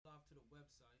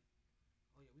website. Oh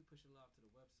yeah, we pushing live to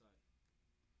the website.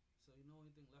 So you know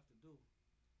anything left to do is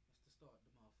to start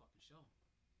the motherfucking show.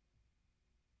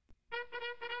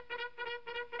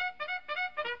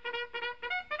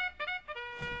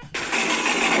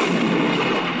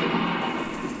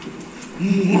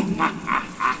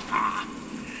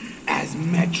 As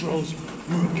Metro's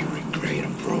Mercury grade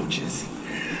approaches,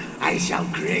 I shall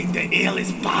create the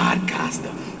illest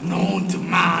podcaster known to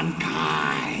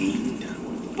mankind.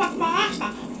 But Master,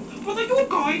 what are you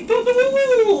going to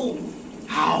do?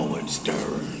 Howard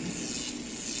Stern,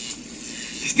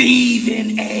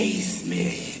 Stephen A.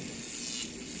 Smith,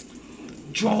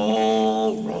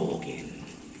 Joe Rogan,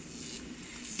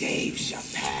 Dave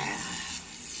Chappelle.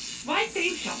 Why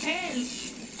Dave Chappelle?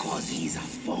 Cause he's a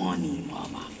funny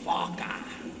motherfucker.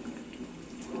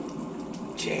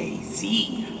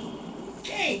 Jay-Z.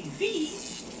 Jay-Z?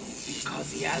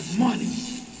 Because he has money.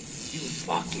 You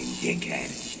fucking dickhead.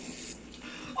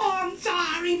 Oh, I'm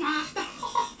sorry, Master.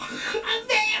 I'm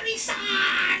very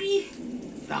sorry.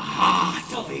 The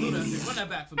heart of Do that India. thing. Run that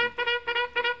back for me.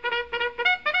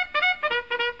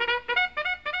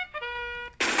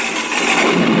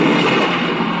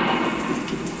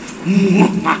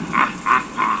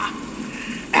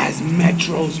 As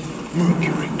Metro's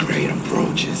Mercury grade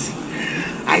approaches,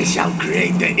 I shall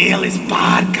create the illest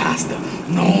podcaster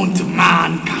known to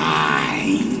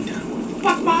mankind.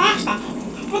 But Master,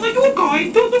 what are you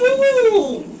going to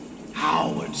do?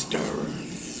 Howard Stern,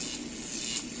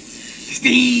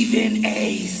 Stephen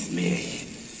A. Smith,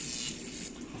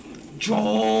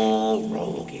 Joe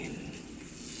Rogan,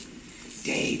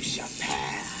 Dave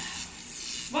Chappelle.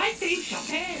 Why Dave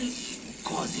Chappelle?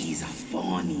 Cause he's a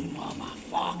funny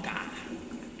motherfucker.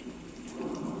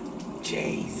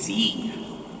 Jay-Z.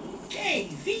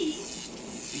 Jay-Z?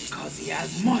 Because he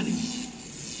has money.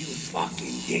 You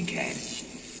fucking dickhead.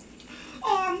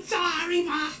 Oh, I'm sorry,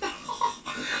 Master.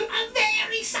 I'm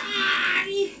very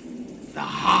sorry. The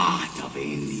heart of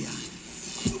India.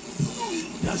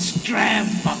 The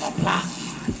strength of a black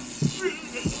man.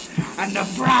 And the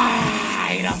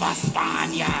pride of a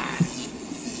Spaniard.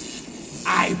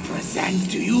 I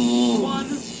present to you... One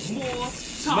more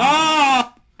time.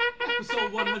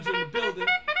 Episode 100 in the building.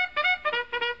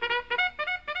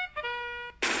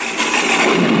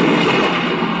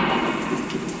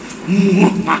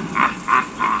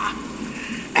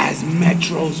 As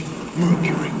Metro's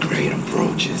Mercury grade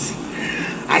approaches,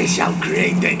 I shall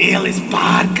create the illest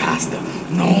podcaster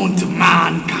known to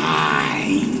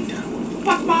mankind.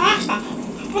 But Master,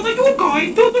 what are you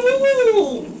going to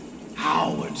do?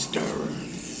 Howard Stern,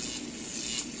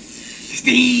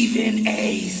 Stephen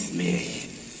A. Smith,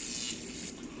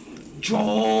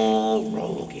 Joe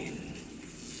Rogan,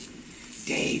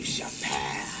 Dave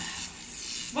Chappelle.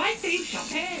 Why Dave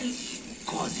Chappelle?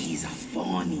 Cause he's a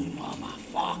funny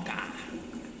motherfucker.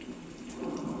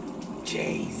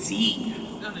 Jay-Z.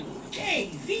 Y'all niggas.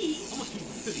 Jay-Z? I'm gonna keep it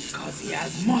 50. Cause he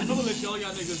has money. I'm gonna let y'all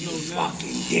niggas You know now. fucking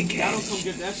Y'all dickhead. don't come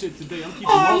get that shit today. I'm keeping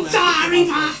Oh, all I'm that sorry, shit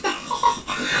for myself. Master.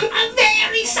 I'm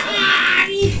very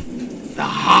sorry. The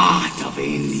heart of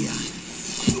India.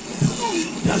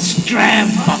 The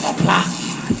strength of a black man.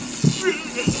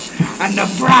 And the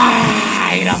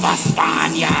pride of a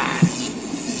Spaniard.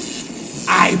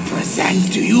 I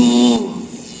present to you...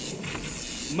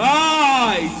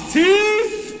 MyT.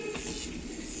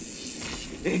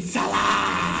 It's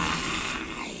alive.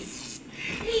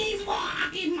 He's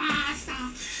walking, Master.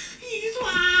 He's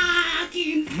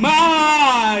walking.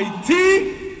 MyT.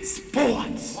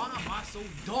 Sports. Why am I so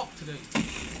dark today?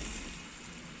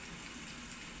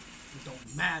 It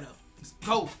don't matter. Let's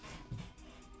go.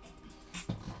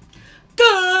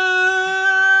 Good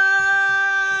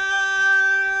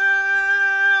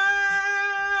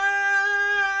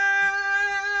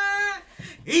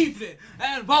evening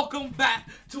and welcome back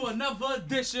to another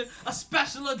edition, a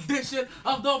special edition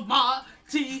of the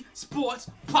MyT Sports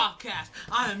Podcast.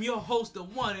 I am your host, the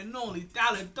one and only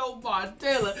Dolan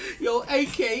Taylor, yo,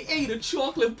 aka the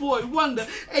Chocolate Boy Wonder,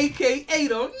 aka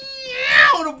the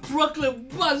Brooklyn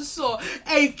Buzzsaw,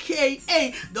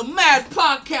 aka the Mad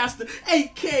Podcaster,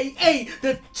 aka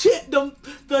the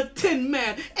Tin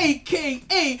Man,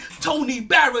 aka Tony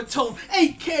Baritone,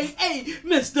 aka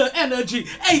Mr. Energy,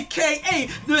 aka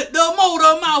the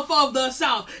Motor Mouth of the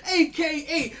South,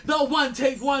 aka the One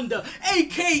Take Wonder,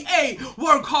 aka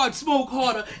Work Hard, Smoke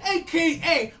Harder,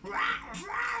 aka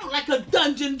like a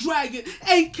dungeon dragon,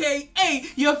 aka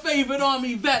your favorite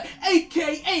army vet,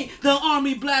 aka the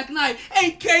Army Black Knight,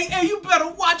 aka you better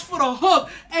watch for the hook,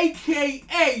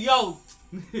 aka yo,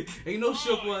 ain't no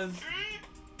shook ones.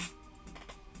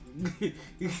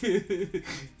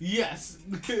 Yes.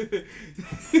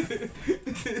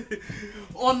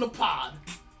 On the pod.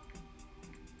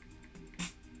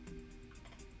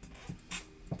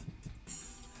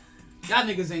 Y'all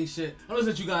niggas ain't shit. I'm just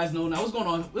let you guys know now. What's going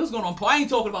on? What's going on, Poe? I ain't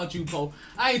talking about you, Poe.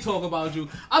 I ain't talking about you.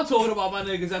 I'm talking about my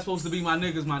niggas that's supposed to be my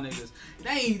niggas.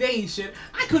 They ain't shit.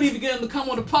 I couldn't even get them to come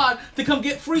on the pod to come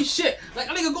get free shit. Like,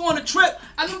 a nigga go on a trip,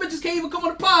 and them bitches can't even come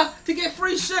on the pod to get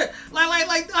free shit. Like,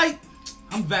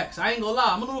 I'm vexed. I ain't gonna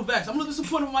lie. I'm a little vexed. I'm a little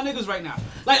disappointed with my niggas right now.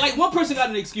 Like one person got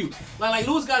an excuse. Like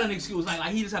Lewis got an excuse. Like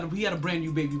he just had a brand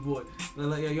new baby boy.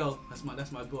 Like yo, that's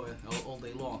my boy all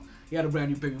day long. He had a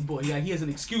brand new baby boy. Yeah, he has an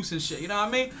excuse and shit. You know what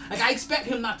I mean? Like I expect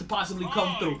him not to possibly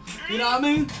come through. You know what I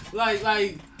mean? Like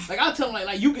I'll tell him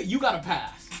like you gotta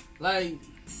pass. Like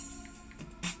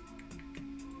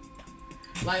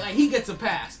he gets a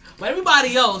pass. But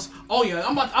everybody else, oh yeah,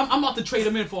 I'm about to trade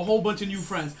him in for a whole bunch of new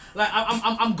friends. Like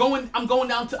I'm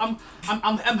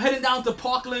heading down to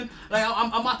Parkland. Like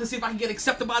I'm about to see if I can get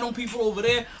accepted by them people over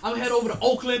there. I'm head over to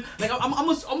Oakland. Like I'm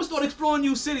gonna start exploring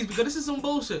new cities because this is some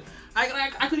bullshit. I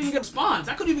couldn't even get a response.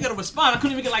 I couldn't even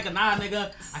get like a nah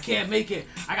nigga, I can't make it.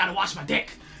 I gotta wash my dick.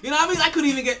 You know what I mean? I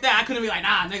couldn't even get that. I couldn't be like,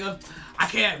 nah nigga, I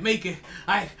can't make it.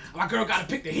 My girl gotta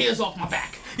pick the hairs off my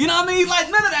back. You know what I mean?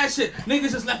 Like none of that shit.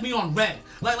 Niggas just left me on red.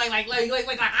 Like I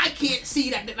can't see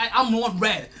that. Like I'm on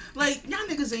red. Like y'all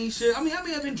niggas ain't shit. I mean I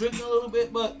may have been drinking a little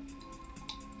bit, but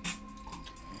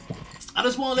I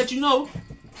just want to let you know,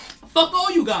 fuck all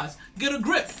you guys. Get a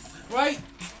grip, right?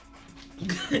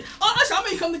 Oh, listen, I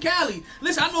may come to Cali.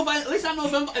 Listen, I know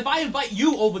if I invite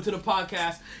you over to the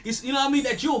podcast, you know what I mean,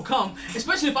 that you'll come.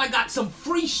 Especially if I got some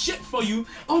free shit for you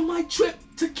on my trip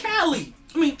to Cali.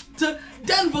 To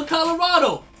Denver,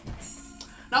 Colorado.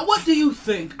 Now, what do you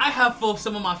think I have for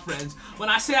some of my friends when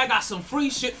I say I got some free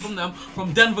shit from them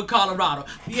from Denver, Colorado?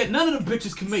 Yet none of the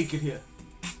bitches can make it here.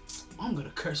 I'm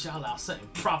gonna curse y'all out something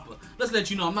proper. Let's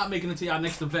let you know I'm not making it to y'all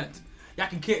next event. Y'all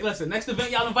can kick. Listen, next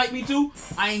event y'all invite me to,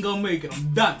 I ain't gonna make it.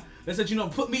 I'm done. Let's let you know.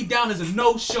 Put me down as a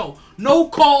no show. No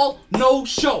call, no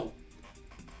show.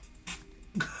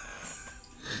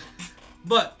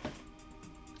 But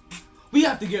we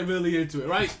have to get really into it,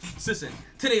 right? Listen,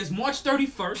 today is March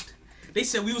 31st. They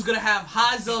said we was gonna have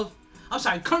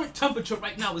current temperature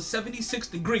right now is 76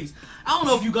 degrees. I don't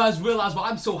know if you guys realize why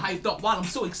I'm so hyped up, why I'm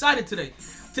so excited today.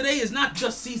 Today is not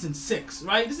just season 6,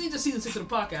 right? This ain't just season 6 of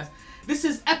the podcast. This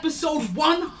is episode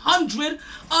 100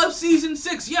 of season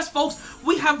 6. Yes, folks,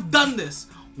 we have done this.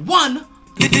 Big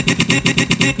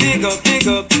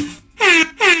up.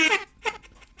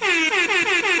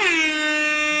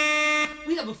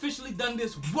 We have officially done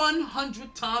this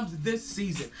 100 times this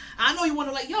season. I know you want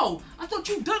to like, yo, I thought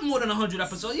you've done more than 100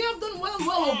 episodes. Yeah, I've done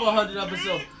well over 100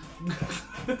 episodes.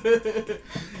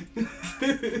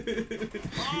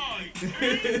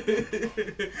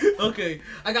 Okay,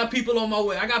 I got people on my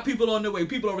way. I got people on their way.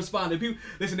 People are responding.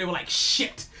 Listen, they were like,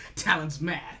 shit, Talon's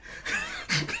mad.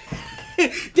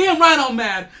 Damn right I'm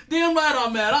mad.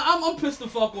 I'm pissed the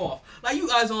fuck off. Like, you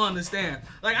guys don't understand.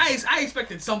 Like, I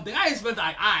expected something. I expected,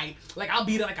 I'll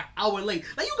be there like an hour late.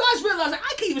 Like, you guys realize, like,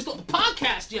 I can't even start the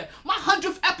podcast yet. My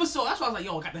 100th episode. That's why I was like,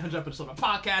 yo, I got the 100th episode of the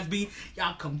podcast, B.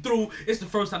 Y'all come through. It's the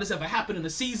first time this ever happened in a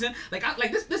season.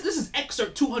 This is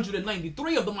excerpt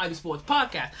 293 of the MyT Sports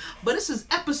podcast. But this is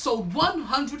episode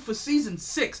 100 for season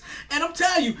 6. And I'm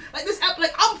telling you,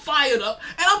 I'm fired up.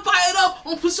 And I'm fired up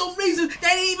for some reason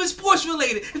that ain't even sports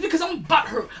related. It's because I'm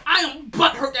butthurt. I am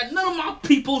butthurt that none of my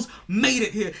peoples made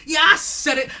it here. Yeah, I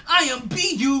said it. I am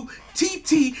BUTTHELL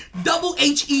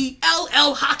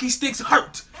hockey sticks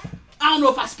hurt. I don't know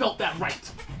if I spelt that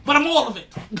right, but I'm all of it.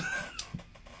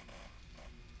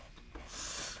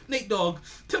 Nate Dogg,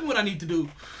 tell me what I need to do.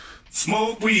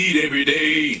 Smoke weed every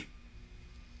day.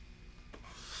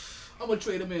 I'm gonna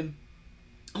trade him in.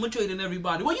 I'm gonna trade in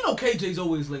everybody. Well, you know KJ's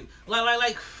always late.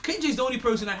 Like KJ's the only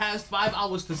person that has 5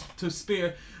 hours to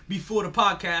spare before the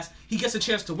podcast. He gets a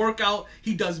chance to work out.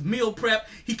 He does meal prep.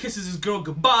 He kisses his girl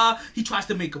goodbye. He tries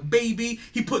to make a baby.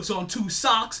 He puts on 2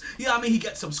 socks. You know what I mean? He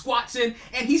gets some squats in,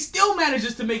 and he still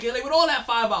manages to make it like with all that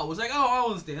 5 hours. Like, oh, I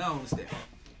don't understand.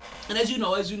 And as you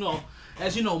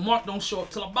know, Mark don't show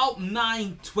up till about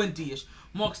 9:20ish.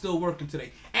 Mark's still working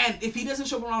today. And if he doesn't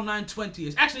show up around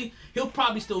 9:20ish, actually, he'll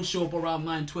probably still show up around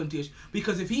 9:20ish,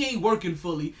 because if he ain't working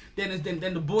fully, then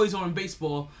the boys are in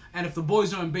baseball, and if the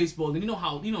boys are in baseball, then you know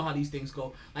how these things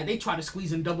go. Like, they try to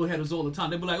squeeze in doubleheaders all the time.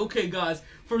 They be like, okay, guys,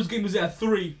 first game is at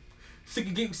 3,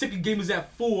 second game is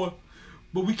at 4,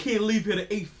 but we can't leave here at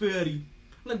 8:30.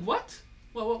 Like, what?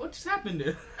 What just happened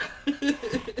there?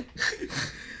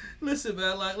 Listen,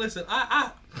 man, I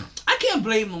can't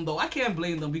blame them though. I can't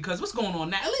blame them because what's going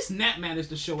on now? At least Nat managed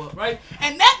to show up, right?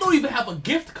 And Nat don't even have a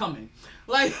gift coming.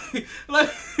 Like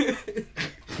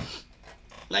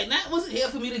Nat wasn't here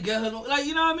for me to get her. Like,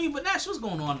 you know what I mean? But Nat, what's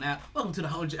going on now? Welcome to the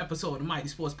 100th episode of the MyT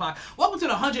Sports Podcast. Welcome to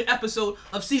the 100th episode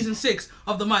of season 6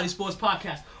 of the MyT Sports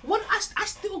Podcast. What I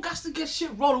still got to get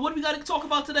shit rolling. What do we got to talk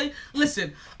about today?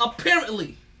 Listen,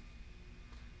 apparently,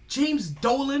 James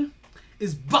Dolan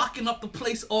is backing up the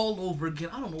place all over again.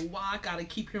 I don't know why I gotta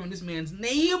keep hearing this man's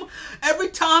name. Every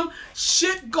time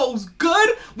shit goes good,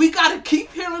 we gotta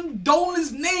keep hearing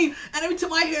Dolan's name. And every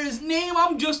time I hear his name,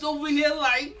 I'm just over here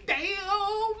like, damn.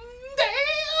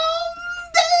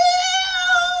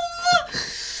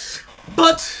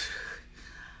 But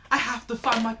I have to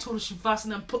find my total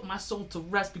shavasana and put my soul to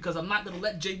rest because I'm not going to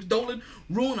let James Dolan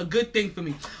ruin a good thing for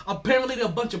me. Apparently, there are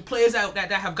a bunch of players out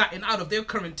that have gotten out of their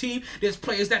current team. There's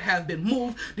players that have been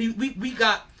moved. We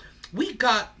got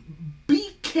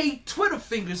BK Twitter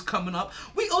fingers coming up.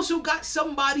 We also got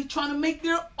somebody trying to make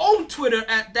their own Twitter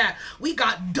at that. We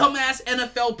got dumbass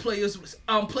NFL players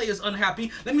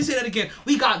unhappy. Let me say that again.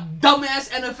 We got dumbass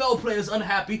NFL players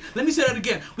unhappy. Let me say that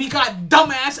again. We got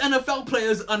dumbass NFL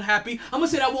players unhappy. I'm gonna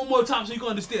say that one more time so you can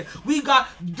understand. We got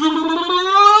dumbass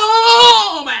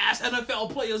NFL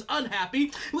players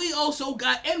unhappy. We also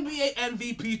got NBA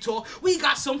MVP talk. We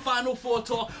got some Final Four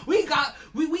talk. We got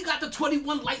the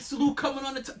 21 light salute coming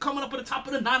up at the top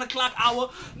of the 9 o'clock hour.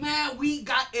 Man, we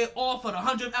got it all for the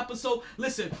 100th episode.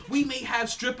 Listen, we may have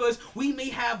strippers, we may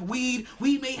have weed,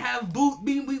 we may have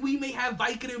we may have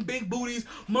Viking and big booties,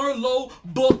 Merlot,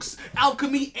 books,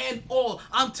 alchemy, and all.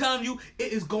 I'm telling you,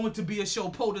 it is going to be a show.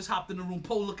 Poe just hopped in the room.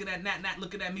 Poe looking at Nat, Nat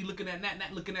looking at me, looking at Nat,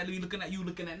 Nat looking at me, looking at you,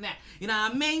 looking at Nat. You know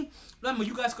what I mean? Remember,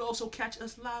 you guys can also catch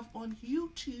us live on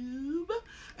YouTube.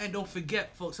 And don't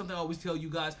forget, folks, something I always tell you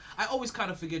guys. I always kind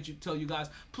of forget to tell you guys.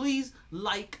 Please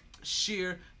like,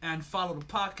 share, and follow the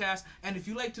podcast. And if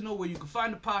you'd like to know where you can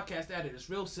find the podcast at, it is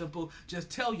real simple.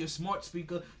 Just tell your smart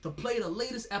speaker to play the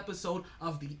latest episode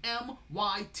of the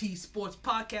MyT Sports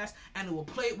Podcast, and it will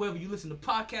play it wherever you listen to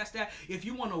podcasts at. If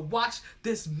you want to watch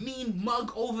this mean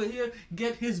mug over here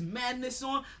get his madness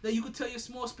on, then you can tell your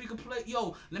smart speaker play,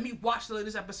 yo, let me watch the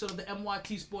latest episode of the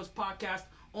MyT Sports Podcast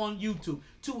on YouTube.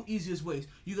 2 easiest ways.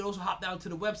 You can also hop down to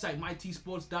the website,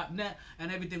 mytsports.net,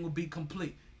 and everything will be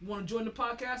complete. You want to join the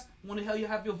podcast? Want to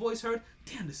have your voice heard?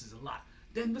 Damn, this is a lot.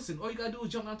 Then listen, all you got to do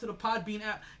is jump onto the Podbean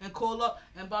app and call up,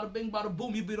 and bada bing, bada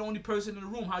boom, you be the only person in the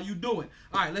room. How you doing?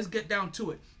 All right, let's get down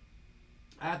to it.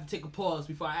 I have to take a pause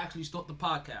before I actually start the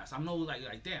podcast. I know, like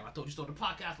damn, I thought you started the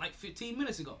podcast like 15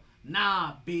 minutes ago.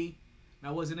 Nah, B.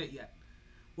 That wasn't it yet.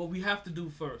 What we have to do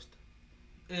first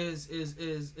is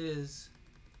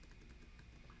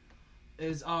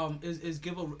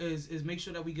make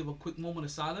sure that we give a quick moment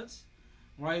of silence,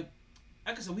 right?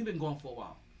 Like I said, we've been going for a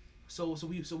while, so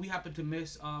we happen to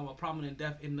miss a prominent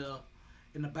death in the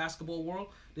basketball world.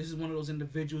 This is one of those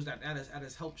individuals that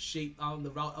has helped shape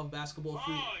the route of basketball,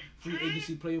 free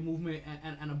agency player movement,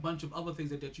 and a bunch of other things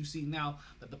that you see now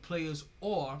that the players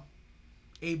are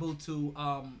able to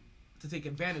take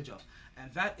advantage of,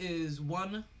 and that is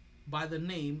one by the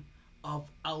name of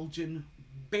Elgin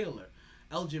Baylor.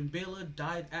 Elgin Baylor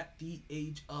died at the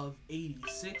age of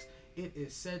 86. It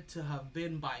is said to have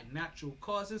been by natural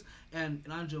causes. And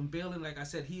Elgin Baylor, like I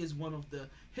said, he is one of the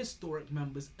historic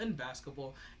members in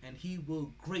basketball. And he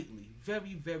will greatly,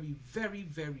 very, very, very,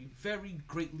 very, very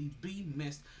greatly be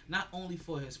missed. Not only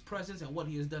for his presence and what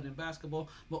he has done in basketball,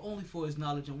 but only for his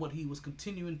knowledge and what he was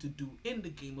continuing to do in the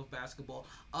game of basketball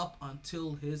up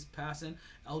until his passing.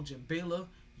 Elgin Baylor,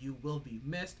 you will be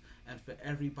missed. And for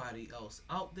everybody else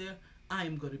out there, I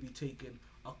am going to be taking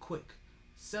a quick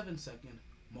 7-second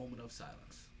moment of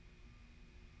silence.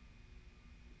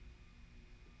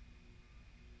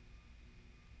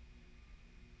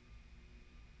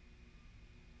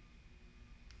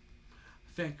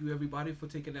 Thank you, everybody, for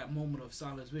taking that moment of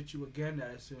silence with you again.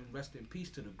 That is to rest in peace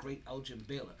to the great Elgin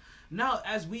Baylor. Now,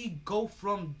 as we go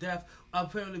from death,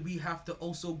 apparently we have to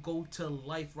also go to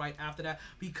life right after that,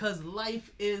 because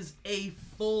life is a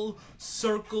full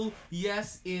circle.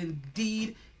 Yes,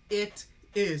 indeed, it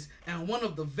is. And one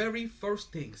of the very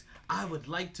first things I would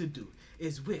like to do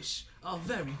is wish a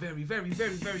very, very, very,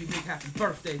 very, very big happy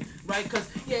birthday, right? Because,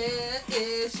 yeah,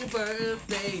 it's your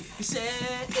birthday. You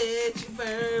said it's your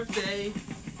birthday.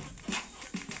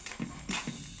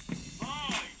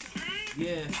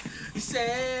 Yeah. You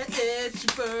said it's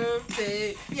your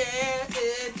birthday. Yeah,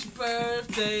 it's your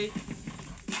birthday.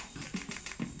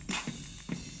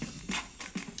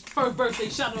 First birthday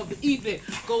shout out of the evening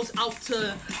goes out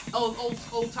to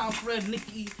old time friend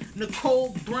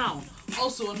Nicole Brown.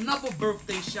 Also, another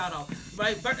birthday shout out,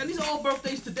 right? And these are all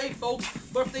birthdays today, folks.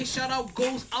 Birthday shout out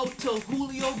goes out to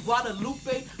Julio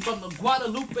Guadalupe from the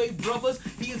Guadalupe Brothers.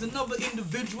 He is another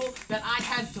individual that I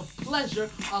had the pleasure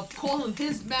of calling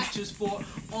his matches for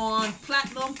on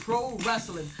Platinum Pro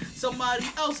Wrestling. Somebody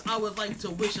else I would like to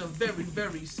wish a very,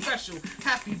 very special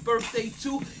happy birthday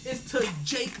to is to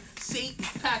Jake St.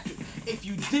 Patrick. If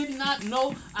you did not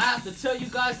know, I have to tell you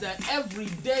guys that every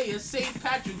day is St.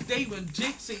 Patrick's Day when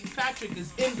Jake St. Patrick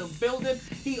is in the building.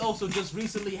 He also just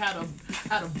recently had a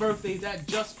birthday that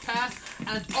just passed.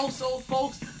 And also,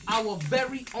 folks, our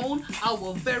very own,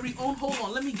 hold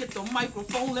on, let me get the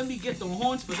microphone, let me get the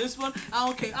horns for this one. I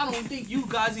don't think you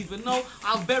guys even know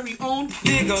our very own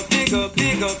big up.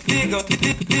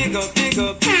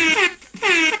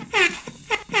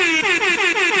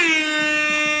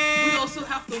 We also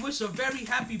have to wish a very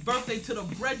happy birthday to the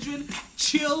brethren,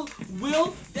 Chill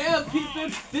Will. Damn, people,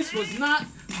 this was not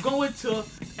going to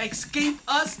escape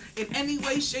us in any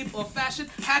way, shape, or fashion.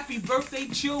 Happy birthday,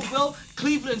 Chill Will,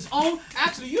 Cleveland's own.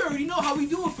 Actually, you already know how we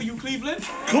do it for you, Cleveland.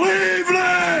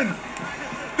 Cleveland!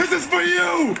 This is for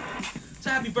you! So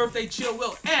happy birthday, Chill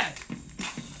Will. And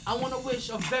I want to wish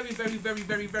a very, very, very,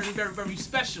 very, very, very, very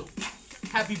special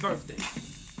happy birthday.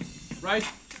 Right?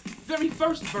 Very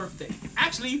first birthday.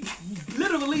 Actually,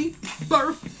 literally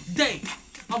birthday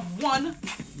of one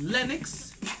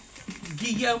Lennox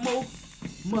Guillermo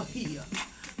Mejia.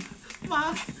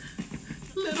 My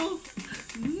little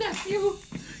nephew.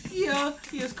 Yeah,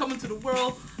 he is coming to the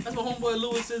world. That's my homeboy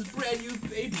Lewis's brand new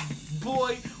baby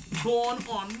boy, born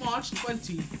on March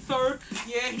 23rd.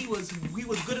 Yeah, he was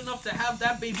good enough to have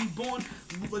that baby born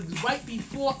right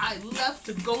before I left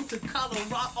to go to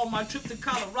Colorado on my trip to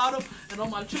Colorado. And on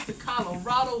my trip to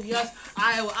Colorado, yes,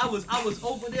 I was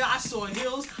over there. I saw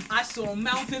hills, I saw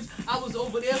mountains. I was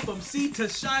over there from sea to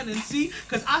shining sea,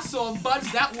 cause I saw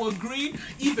buds that were green,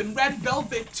 even red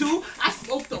velvet too. I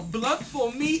smoked a blunt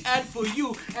for me and for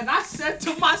you, and I said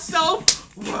to myself,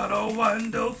 what a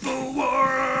wonderful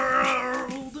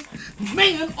world.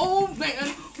 Man, oh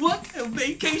man, what a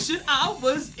vacation I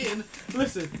was in.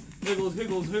 Listen, here goes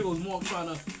Mark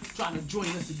trying to join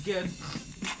us again.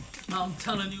 I'm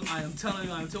telling you,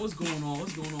 what's going on?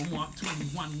 Mark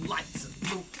 21 lights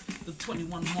and Luke, the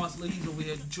 21 Marcel, he's over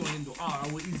here joining the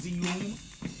Zoom.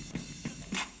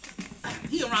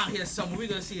 He around here somewhere. We're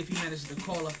gonna see if he manages to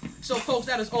call up. So, folks,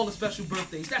 that is all the special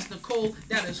birthdays. That's Nicole.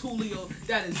 That is Julio.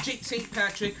 That is Jake St.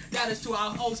 Patrick. That is to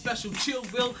our own special Chill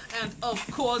Will, and of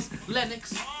course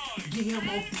Lennox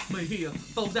Guillermo Mejia.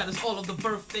 Folks, that is all of the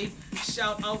birthday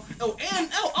shout out.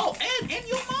 And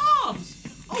your moms.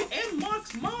 Oh, and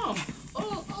Mark's mom.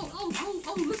 Oh,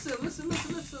 listen. Let's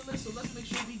make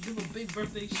sure we give a big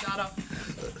birthday shout out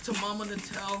to Mama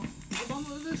Natal.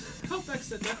 How back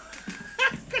said that?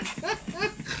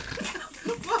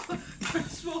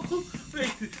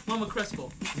 Mama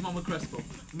Crespo. It's Mama Crespo.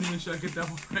 Let me make sure I get that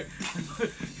one right.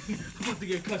 I'm about to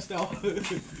get cussed out.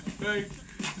 Right?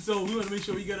 So we want to make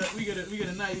sure we get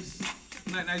a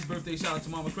nice birthday shout out to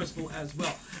Mama Crespo as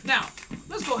well. Now,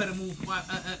 let's go ahead and move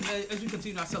as we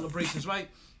continue our celebrations, right?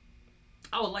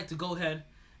 I would like to go ahead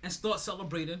and start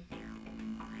celebrating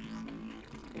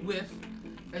with,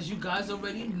 as you guys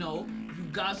already know,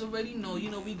 you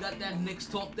know we got that Knicks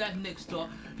talk.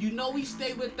 You know we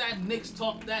stay with that Knicks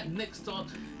talk.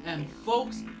 And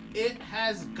folks, it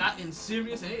has gotten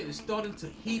serious and it is starting to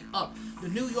heat up. The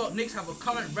New York Knicks have a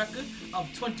current record of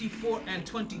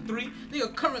 24-23. They are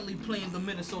currently playing the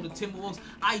Minnesota Timberwolves.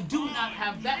 I do not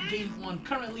have that game on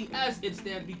currently as it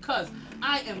stands because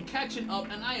I am catching up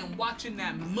and I am watching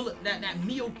that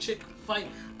Mio chick fight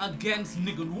against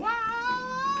nigga.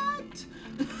 What?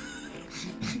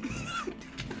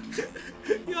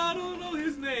 Y'all don't know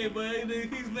his name, but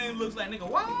his name looks like nigga.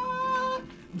 What?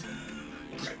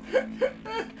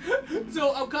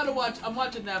 So I'm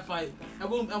watching that fight. I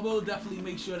will definitely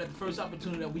make sure that the first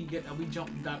opportunity that we get, we jump.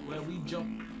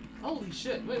 Holy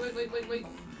shit! Wait!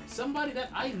 Somebody that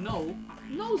I know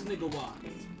knows nigga Watt.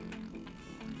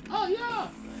 Oh yeah.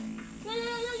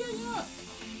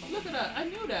 Look at that! I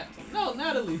knew that. No,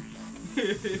 Natalie.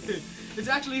 It's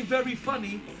actually very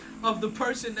funny of the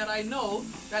person that I know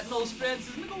that knows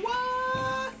Francis. Nigga,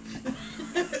 what?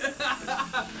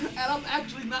 And I'm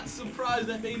actually not surprised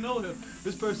that they know him.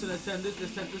 This person tends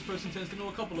to know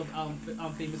a couple of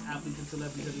famous athletes and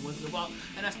celebrities every once in a while,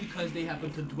 and that's because they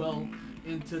happen to dwell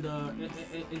into the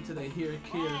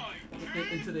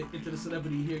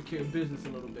celebrity hair care business a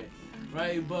little bit,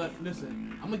 right? But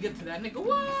listen, I'm gonna get to that nigga.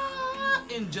 What?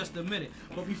 in just a minute.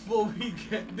 But before we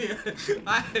get there,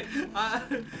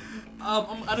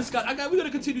 we're gonna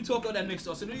continue talking about that Knicks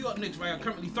stuff. So New York Knicks, right, are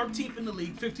currently 13th in the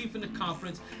league, 15th in the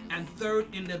conference, and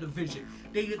 3rd in the division.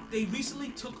 They recently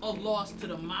took a loss to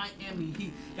the Miami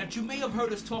Heat that you may have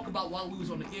heard us talk about while we was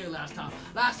on the air last time.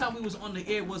 Last time we was on the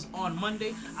air was on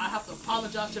Monday. I have to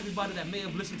apologize to everybody that may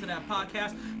have listened to that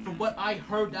podcast. From what I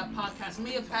heard, that podcast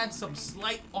may have had some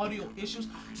slight audio issues,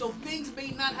 so things may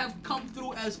not have come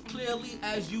through as clearly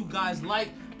as you guys like.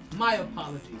 My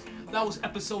apologies. That was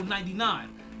episode 99.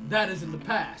 That is in the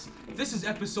past. This is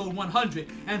episode 100,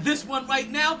 and this one right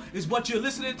now is what you're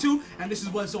listening to, and this is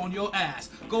what's on your ass.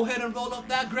 Go ahead and roll up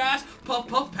that grass, puff,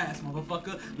 puff, pass,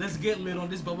 motherfucker. Let's get lit on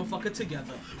this motherfucker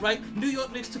together, right? New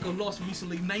York Knicks took a loss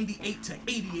recently,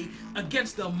 98-88,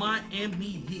 against the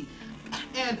Miami Heat.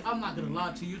 And I'm not gonna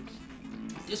lie to you,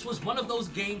 this was one of those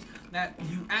games that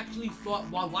you actually thought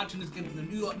while watching this game the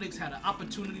New York Knicks had an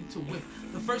opportunity to win.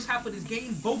 The first half of this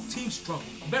game, both teams struggled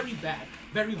very bad,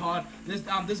 very hard. This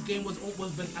game was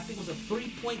I think it was a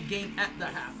 3-point game at the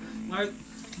half, right?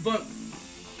 But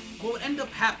what would end up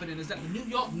happening is that the New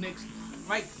York Knicks,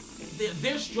 right,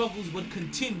 their struggles would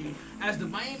continue as the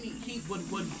Miami Heat would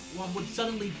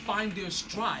suddenly find their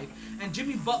stride, and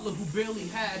Jimmy Butler, who barely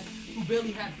had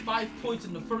 5 points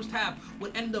in the first half,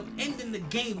 would end up ending the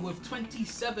game with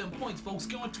 27 points, folks,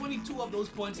 scoring 22 of those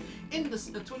points in the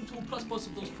 22 plus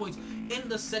of those points in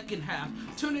the second half,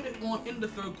 turning it on in the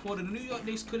third quarter. The New York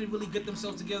Knicks couldn't really get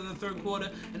themselves together in the third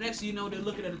quarter, and next thing you know, they're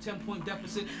looking at a 10-point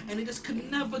deficit, and they just could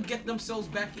never get themselves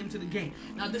back into the game.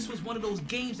 Now, this was one of those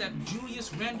games that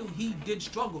Julius Randle, he did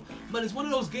struggle, but it's one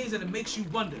of those games that it makes you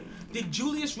wonder, did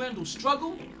Julius Randle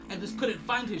struggle and just couldn't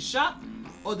find his shot?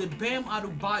 Or did Bam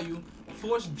Adebayo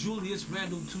force Julius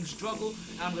Randle to struggle?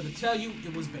 And I'm going to tell you,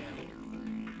 it was Bam.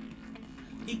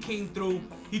 He came through.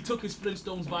 He took his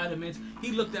Flintstones vitamins.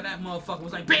 He looked at that motherfucker,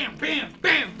 was like, bam, bam,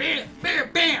 bam, bam, bam,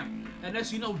 bam. And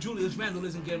as you know, Julius Randle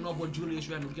isn't getting off what Julius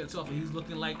Randle gets off. And he's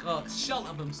looking like a shell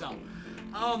of himself.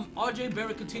 RJ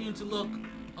Barrett continuing to look.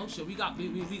 Oh shit, we got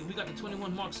the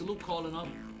 21 Mark Salute calling up.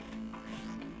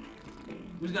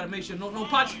 We just gotta make sure no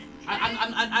pots.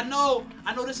 I know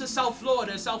this is South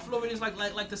Florida. South Florida is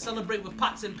like to celebrate with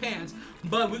pots and pans,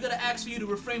 but we're gonna ask for you to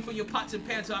refrain from your pots and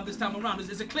pans this time around.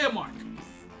 It's a clear mark.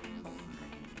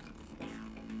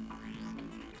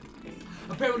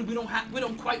 Apparently we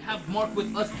don't quite have Mark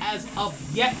with us as of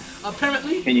yet.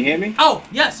 Apparently. Can you hear me? Oh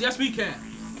yes we can.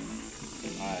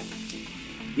 Alright.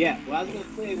 Yeah, what I was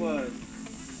gonna say was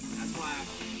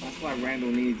that's why Randall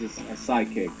needs a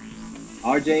sidekick.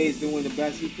 RJ is doing the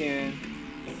best he can,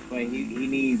 but he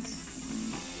needs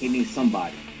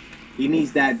somebody. He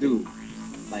needs that dude.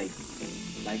 Like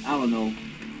I don't know.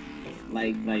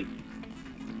 Like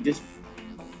just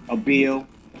a Bill.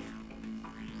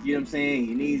 You know what I'm saying?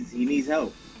 He needs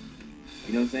help.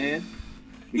 You know what I'm saying?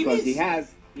 Because he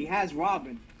has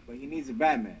Robin, but he needs a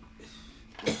Batman. You know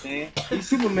what I'm saying? He's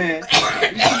Superman.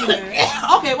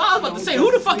 Okay, well I was about to say,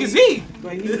 who the fuck is he?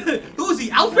 Who is he,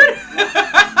 Alfred?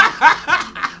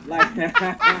 Like, you know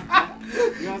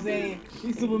what I'm saying?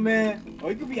 He's Superman, or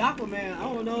he could be Aquaman. I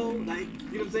don't know. Like,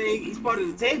 you know what I'm saying? He's part of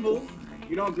the table.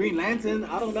 You know, Green Lantern.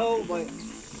 I don't know, but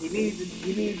he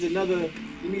needs another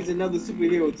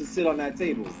superhero to sit on that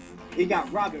table. He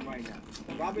got Robin right now.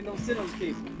 Robin don't sit on the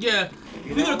table. Yeah,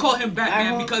 we're gonna call him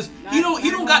Batman because he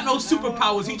don't got no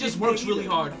superpowers. He just works really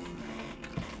hard.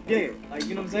 Yeah, like,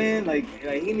 you know what I'm saying? Like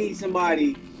he needs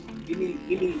somebody. He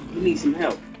needs some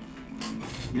help.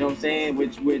 You know what I'm saying?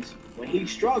 Which when he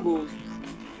struggles,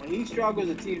 a team struggles.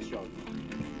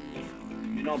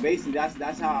 You know, basically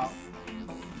that's how.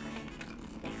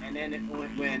 And then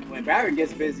when Barrett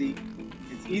gets busy,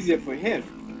 it's easier for him.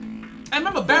 And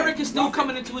remember, Barrett is still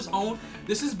coming into his own.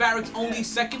 This is Barrett's only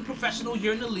second professional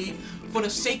year in the league. For the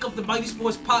sake of the MyT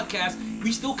Sports podcast,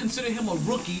 we still consider him a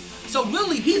rookie. So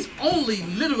really, he's only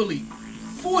literally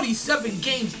 47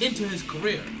 games into his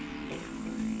career.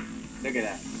 Look at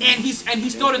that. And he's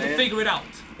starting to figure it out.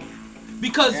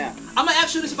 Because I'm gonna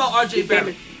ask you this about RJ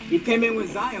Barrett. He came in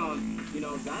with Zion. You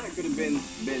know, Zion could have been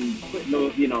putting.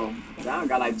 You know, Zion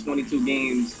got like 22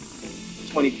 games,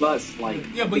 20 plus. Like,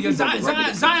 yeah, but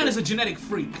Zion is a genetic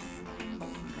freak.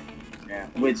 Yeah,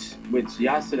 which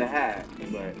y'all should have had,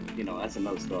 but you know that's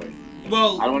another story.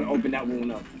 Well, I don't want to open that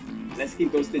wound up. Let's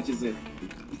keep those stitches in.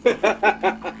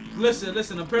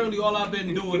 Listen. Apparently, all I've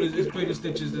been doing is putting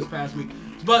stitches this past week.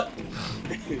 But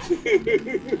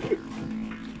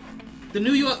the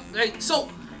New York, right? So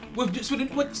what I'm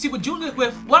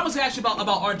gonna ask you about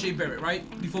RJ Barrett, right?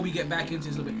 Before we get back into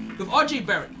this a little bit, with RJ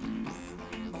Barrett,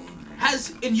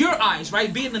 has, in your eyes,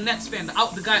 right, being the Nets fan,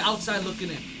 the guy outside looking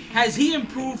in, has he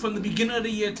improved from the beginning of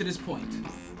the year to this point?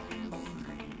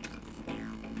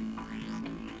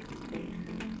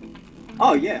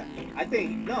 Oh yeah, I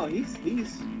think no, he's you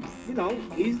know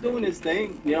he's doing his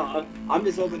thing. You know, I'm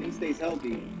just hoping he stays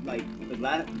healthy. Like cause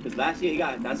last year he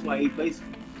got that's why he plays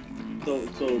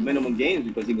so minimum games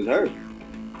because he was hurt.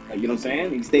 Like you know what I'm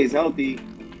saying? He stays healthy.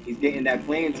 He's getting that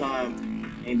playing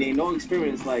time, and they no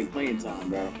experience like playing time,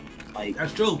 bro. Like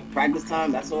That's true. practice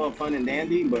time, that's all fun and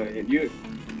dandy. But if you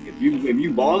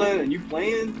balling and you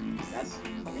playing, that's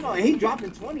you know, and he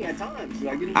dropping 20 at times.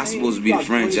 Like, you know what I'm supposed to be the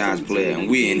franchise player, and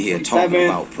we're in here talking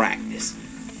about practice.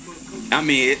 I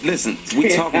mean, listen, we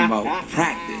talking about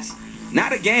practice.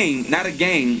 Not a game.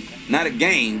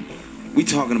 We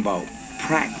talking about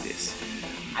practice.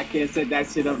 I can't set that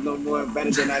shit up no more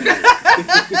better than I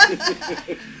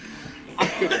did.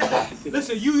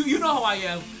 Listen, you know how I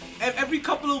am. Every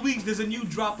couple of weeks, there's a new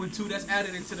drop or two that's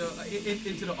added into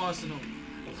the arsenal.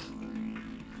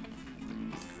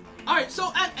 All right,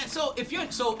 so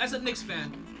as a Knicks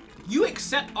fan, you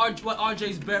accept what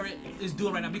RJ Barrett is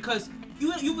doing right now because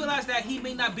you realize that he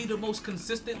may not be the most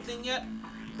consistent thing yet,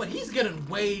 but he's getting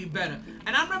way better.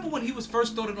 And I remember when he was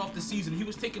first starting off the season, he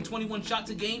was taking 21 shots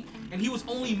a game, and he was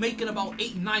only making about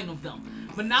 8-9 of them.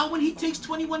 But now when he takes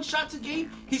 21 shots a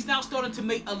game, he's now starting to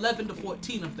make 11 to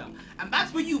 14 of them. And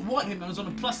that's where you want him, and it's on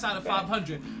the plus side of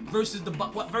 500 versus the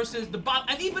bottom.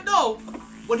 And even though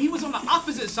when he was on the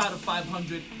opposite side of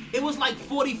 500, it was like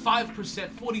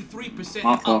 45%,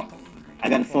 43% up. I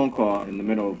got a phone call in the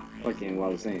middle of fucking what I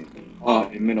was saying.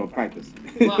 In the middle of practice.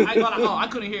 Well, I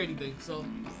couldn't hear anything, so,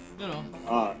 you know.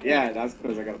 Yeah, that's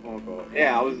because I got a phone call.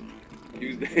 Yeah,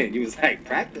 he was like,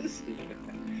 practice?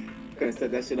 Couldn't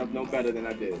set that shit up no better than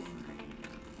I did.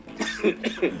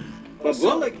 But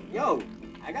Bullock, yo,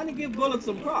 I gotta give Bullock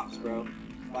some props, bro.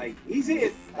 Like, he's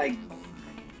hit, like,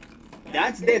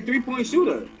 that's their 3-point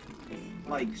shooter.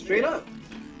 Like, straight up.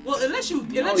 Well, unless you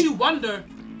wonder,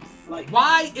 like,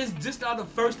 why is this now the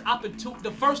first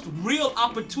real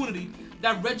opportunity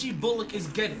that Reggie Bullock is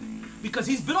getting? Because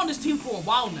he's been on this team for a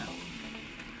while now.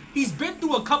 He's been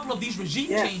through a couple of these regime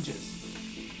changes.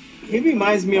 He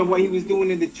reminds me of what he was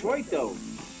doing in Detroit, though.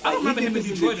 I don't remember him in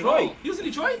Detroit at all. He was in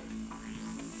Detroit?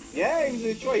 Yeah, he was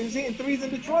in Detroit. He was hitting threes in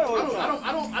Detroit all the time.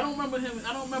 I don't remember him.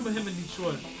 I don't remember him in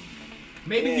Detroit.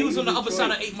 Maybe he was on the other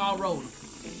side of 8 Mile Road.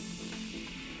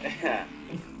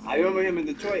 I remember him in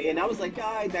Detroit, and I was like,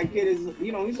 God, that kid is,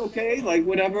 you know, he's okay, like,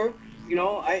 whatever, you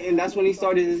know, and that's when he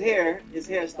started his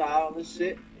hairstyle and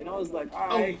shit, and I was like,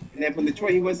 all right, and then from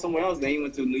Detroit, he went somewhere else, then he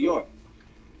went to New York.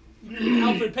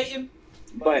 Alfred Payton?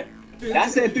 But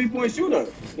that's that 3-point shooter,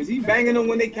 because he's banging them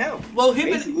when they count. Well,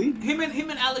 him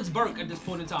and Alex Burke at this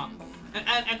point in time,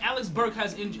 and Alex Burke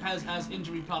has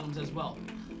injury problems as well.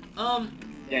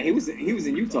 Yeah, he was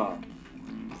in Utah.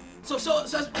 So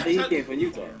he came from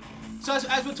Utah. So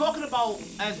as we're talking about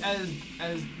as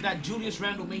that Julius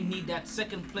Randle may need that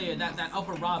second player, that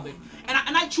other Robin, and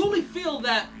I truly feel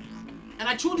that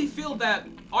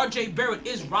RJ Barrett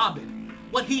is Robin.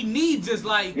 What he needs is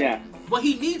what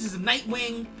he needs is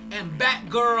Nightwing and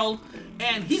Batgirl,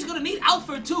 and he's gonna need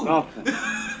Alfred too. Oh.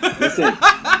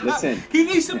 Listen. He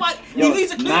needs somebody. He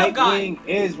needs a cleanup guy. Nightwing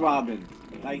is Robin.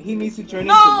 Like, he needs to turn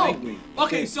into Nightwing.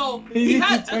 Okay, so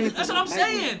that's what I'm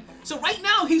saying. So right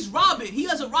now he's Robin. He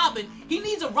has a Robin. He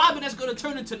needs a Robin that's gonna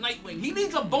turn into Nightwing. He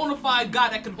needs a bona fide guy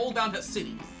that can hold down the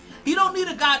city. He don't need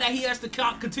a guy that he has to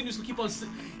continuously keep on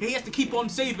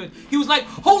saving. He was like,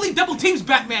 holy double teams,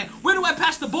 Batman. Where do I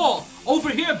pass the ball? Over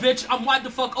here, bitch. I'm wide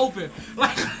the fuck open.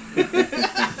 Like,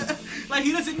 like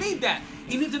he doesn't need that.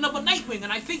 He needs another Nightwing,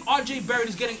 and I think RJ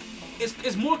Barrett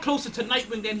is more closer to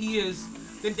Nightwing than he is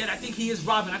than I think he is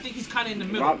Robin. I think he's kind of in the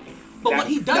middle. But what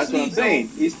he does need,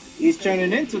 he's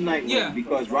turning into Nightwing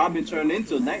because Robin turned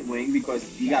into Nightwing because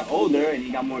he got older and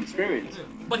he got more experience. Yeah.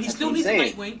 But he still needs a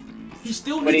Nightwing. He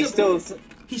still needs a Batgirl.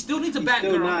 He still needs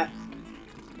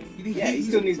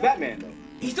Batman though.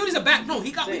 He still needs a Bat. No,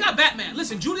 we got Batman.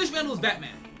 Listen, Julius Randle is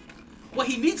Batman. What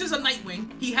he needs is a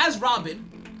Nightwing. He has Robin.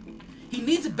 He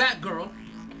needs a Batgirl,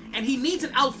 and he needs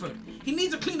an Alfred. He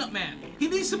needs a cleanup man. He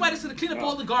needs somebody that's gonna clean up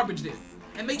all the garbage there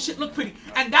and make shit look pretty.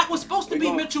 And that was supposed to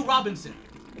be Mitchell Robinson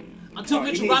until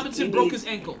Mitchell Robinson broke his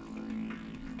ankle.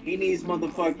 He needs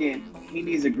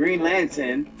a Green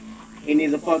Lantern. He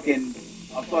needs a fucking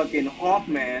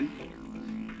Hawkman.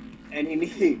 And he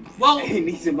needs a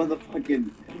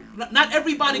motherfucking... Not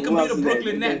everybody can be the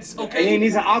Brooklyn Nets, okay? And he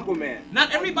needs an Aquaman.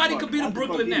 Not everybody can be the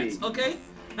Brooklyn Nets, okay?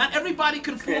 Not everybody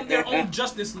can form their own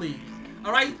Justice League,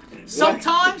 all right?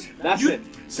 Sometimes... We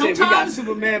got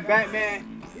Superman, Batman.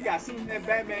 We got Superman,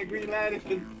 Batman, Green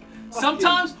Lantern.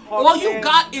 Sometimes all you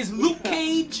got is Luke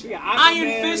Cage,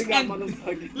 Iron Fist,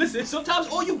 and listen. Sometimes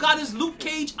all you got is Luke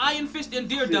Cage, Iron Fist, and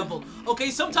Daredevil.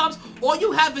 Okay. Sometimes all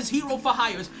you have is hero for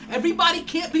hires. Everybody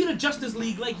can't be the Justice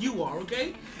League like you are.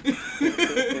 Okay.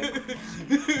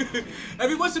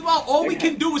 Every once in a while, all we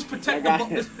can do is protect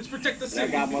the city. I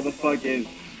got motherfucking.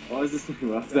 What is this?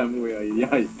 What's that movie?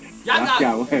 Y'all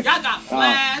got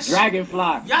Flash.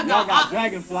 Dragonfly. Y'all got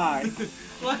Dragonfly.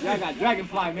 Y'all got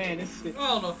Dragonfly, man. This shit. I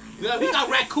don't know. Yeah, we got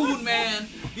Raccoon Man.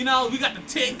 You know, we got the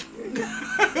Tick.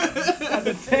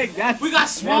 The Tick. We got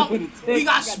Swamp. We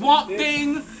got Swamp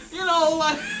Thing. You know,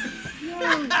 like.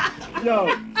 Yo.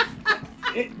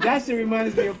 That shit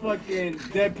reminds me of fucking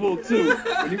Deadpool 2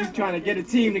 when he was trying to get a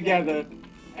team together,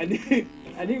 and he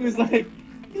was like,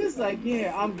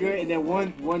 yeah, I'm good. And then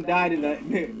one died in the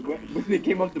when they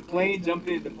came up the plane, jumped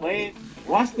into the plane.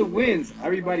 Watch the winds.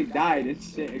 Everybody died and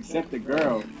shit except the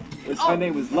girl, which her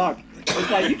name was Luck.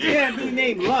 It's like you can't be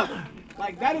named Luck.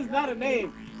 Like that is not a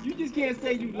name. You just can't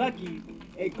say you lucky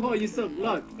and call yourself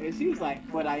Luck. And she was like,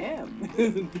 but I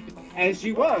am, and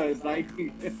she was like.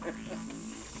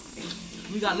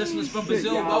 We got listeners from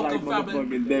Brazil. Welcome,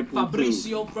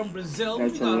 Fabricio from Brazil.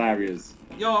 That's hilarious.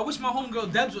 Yo, I wish my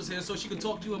homegirl Debs was here so she could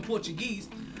talk to you in Portuguese.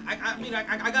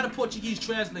 I got a Portuguese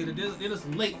translator. They're just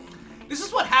late. This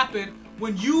is what happened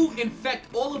when you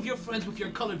infect all of your friends with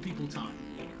your colored people time.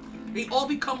 They all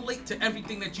become late to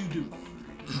everything that you do.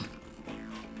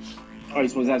 Oh, you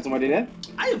supposed to have somebody there?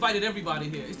 I invited everybody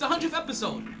here. It's the 100th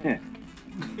episode.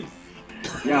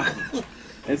 Yeah.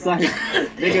 It's like,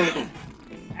 nigga,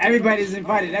 everybody's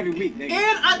invited every week, nigga.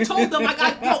 And I told them I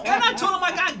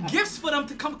got gifts for them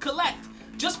to come collect.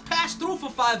 Just pass through for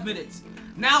 5 minutes.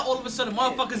 Now all of a sudden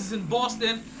motherfuckers is in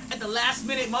Boston. At the last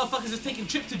minute, motherfuckers is taking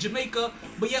trips to Jamaica.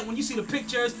 But yet when you see the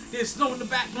pictures, there's snow in the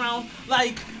background.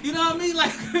 Like, you know what I mean?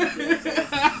 Like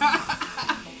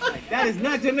that is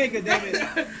not Jamaica, damn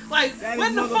it. Like,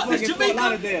 when the fuck is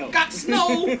Jamaica got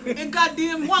snow and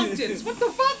goddamn mountains? What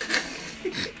the fuck?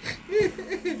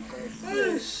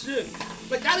 Oh shit!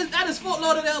 Like that is Fort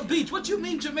Lauderdale Beach. What you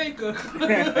mean Jamaica?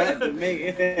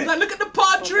 He's like, look at the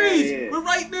palm trees. Yeah. We're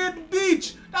right near the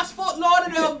beach. That's Fort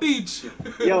Lauderdale Beach.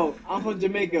 Yo, I'm from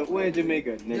Jamaica. Where in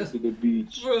Jamaica? Next to the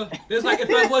beach. Bruh, it's like if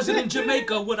I wasn't in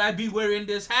Jamaica, would I be wearing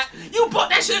this hat? You bought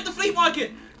that shit at the flea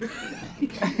market.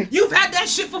 You've had that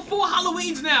shit for 4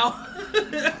 Halloweens now.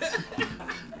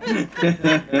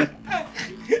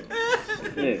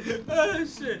 Oh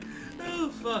shit. Oh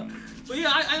fuck. But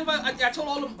yeah, I told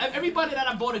all of everybody that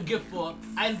I bought a gift for,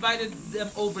 I invited them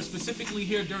over specifically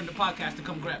here during the podcast to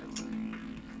come grab it.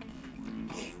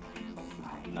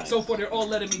 Nice. So far, they're all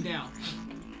letting me down.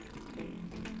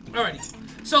 Alrighty.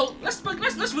 So let's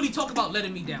really talk about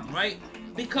letting me down, right?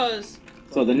 Because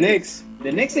so the Knicks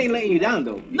ain't letting you down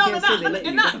though. No,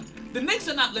 they're not. The Knicks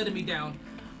are not letting me down,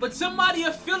 but somebody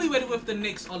affiliated with the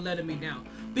Knicks are letting me down.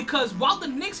 Because while the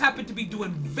Knicks happen to be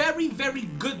doing very, very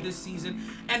good this season,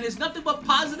 and there's nothing but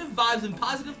positive vibes and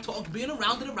positive talk being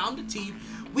around the team,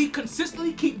 we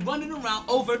consistently keep running around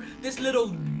over this little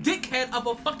dickhead of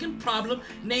a fucking problem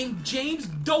named James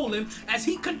Dolan as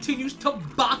he continues to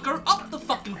bocker up the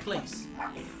fucking place.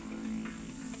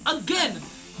 Again,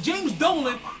 James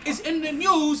Dolan is in the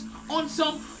news on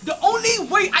the only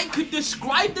way I could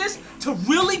describe this to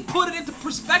really put it into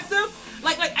perspective,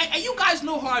 and you guys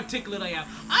know how articulate I am.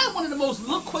 I am one of the most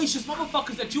loquacious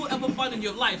motherfuckers that you'll ever find in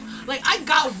your life. Like, I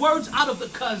got words out of the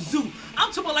kazoo.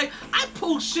 I'm talking about, like, I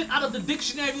pull shit out of the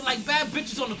dictionary like bad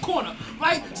bitches on the corner,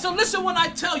 right? So listen when I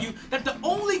tell you that the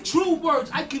only true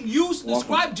words I can use to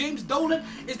describe James Dolan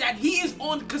is that he is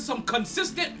on some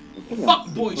consistent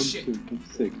fuckboy shit. I'm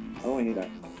sick. I don't want to hear that.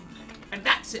 And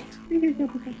that's it.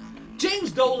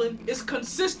 James Dolan is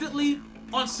consistently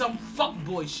on some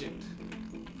fuckboy shit.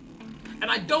 And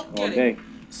I don't get it.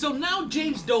 So now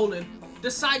James Dolan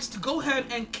decides to go ahead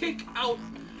and kick out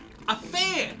a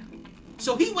fan.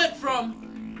 So he went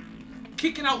from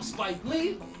kicking out Spike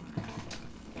Lee.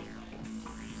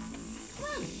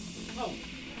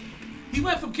 He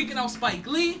went from kicking out Spike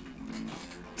Lee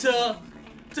to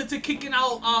kicking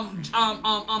out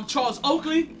Charles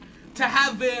Oakley to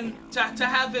having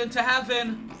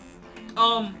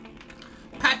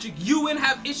Patrick Ewing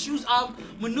have issues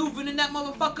maneuvering in that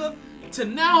motherfucker, to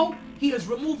now he is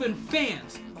removing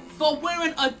fans for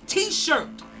wearing a t-shirt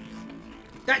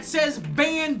that says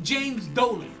ban James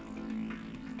Dolan.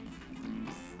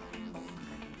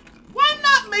 Why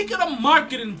not make it a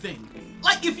marketing thing?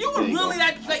 Like, if you were really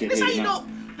that, like, this how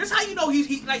you know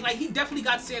he definitely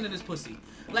got sand in his pussy.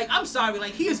 Like, I'm sorry,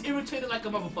 like, he is irritated like a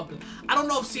motherfucker. I don't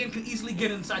know if sand can easily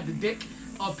get inside the dick.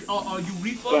 or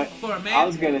urethra But for a man. I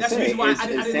was gonna That's the say, reason why is I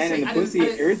didn't sand in say. the pussy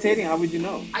irritating? How would you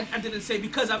know? I didn't say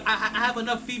because I have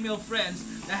enough female friends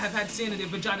that have had sand in their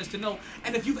vaginas to know.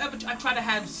 And if you've ever tried to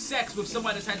have sex with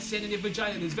somebody that's had sand in their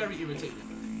vagina, it's very irritating.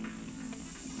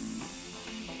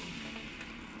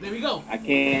 There we go. I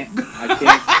can't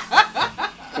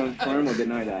confirm or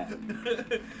deny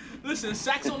that. Listen,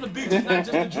 sex on the beach is not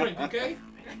just a drink, okay?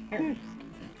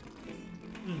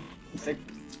 Sex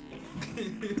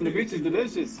on the beach is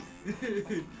delicious.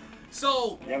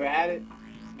 So. You ever had it?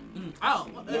 A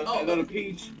little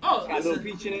peach. Oh, got a little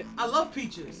peach in it. I love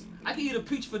peaches. I can eat a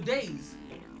peach for days.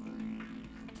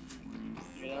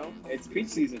 You know, it's peach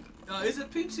season. Is it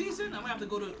peach season? I'm gonna have to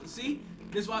go to see.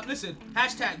 This one. Listen.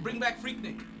 Hashtag bring back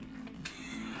Freaknik.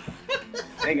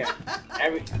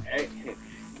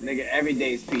 Nigga, every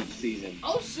day is peach season.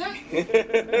 Oh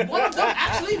shit! One of them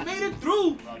actually made it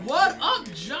through. What up,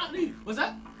 Johnny? What's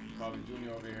that? Bobby Jr.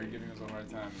 over here giving us a hard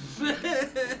time.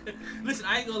 Listen,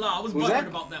 I ain't gonna lie. I was butthurt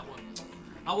about that one.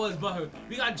 I was butthurt.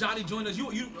 We got Johnny join us. You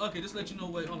okay? Just let you know.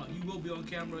 Wait, hold on. You will be on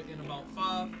camera in about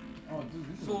 5,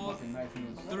 4,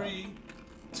 3,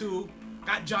 2.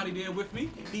 Got Johnny there with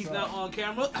me. He's now on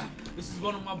camera. This is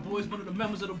one of my boys, one of the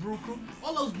members of the Brew Crew.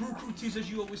 All those Brew Crew t-shirts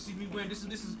you always see me wearing. This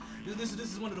is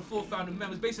one of the 4 founding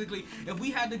members. Basically, if we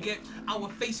had to get our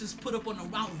faces put up on the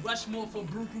Mount Rushmore for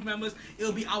Brew Crew members,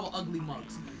 it'll be our ugly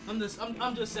mugs. I'm just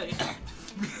saying.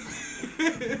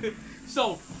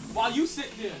 So while you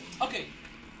sit there, okay.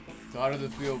 So how does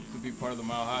it feel to be part of the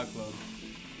Mile High Club?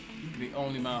 The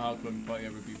only Mile High Club you probably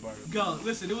ever be part of. Go,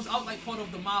 listen, I was like part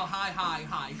of the Mile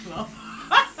High Club.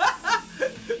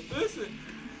 Listen,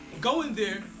 going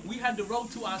there, we had to row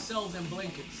to ourselves in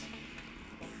blankets.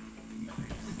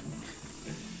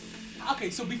 Okay,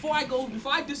 so before I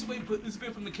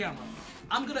disappear from the camera,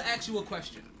 I'm gonna ask you a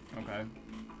question. Okay.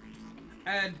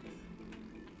 And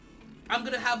I'm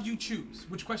gonna have you choose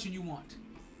which question you want.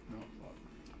 No, fuck.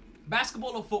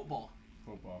 Basketball or football?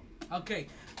 Football. Okay.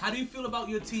 How do you feel about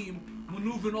your team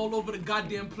maneuvering all over the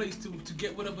goddamn place to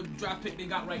get whatever draft pick they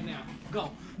got right now? Go.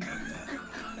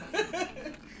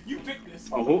 You pick this.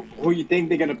 Oh, who you think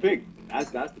they're gonna pick?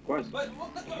 That's the question. But we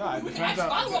can depends ask on-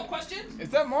 follow-up questions. Is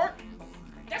that Mark?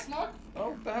 That's Mark.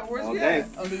 Oh, the hell, where's he Okay.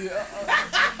 at? Under the,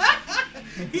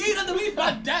 He ain't underneath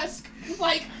my desk.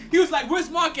 Like, he was like, where's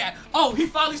Mark at? Oh, he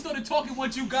finally started talking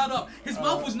once you got up. His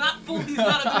mouth was not full. He's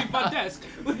not underneath my desk.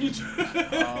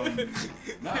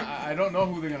 I don't know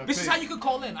who they're gonna This pick. is how you could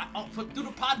call in. Through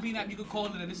the Podbean app, you could call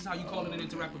in, and this is how you call in and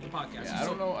interact with the podcast. Yeah, I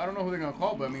don't know who they're gonna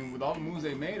call, but I mean, with all the moves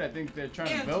they made, I think they're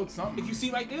trying to build something. If you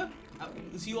see right there,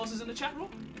 see who else is in the chat room?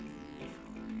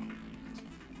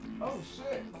 Oh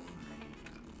shit!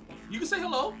 You can say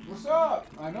hello. What's up?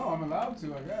 I know I'm allowed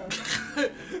to, I guess.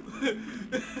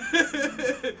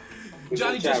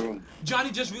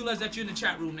 Johnny just realized that you're in the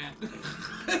chat room now.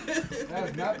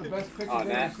 That's not the best picture they've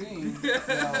nah. seen. So,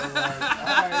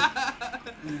 alright,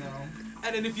 you know.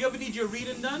 And then if you ever need your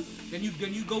reading done, then you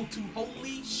go to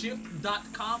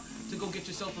holyshift.com to go get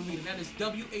yourself a reading. That is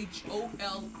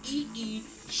WHOLEE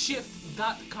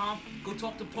shift.com. Go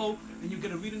talk to Poe and you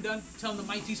get a reading done. Tell him the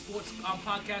MyT Sports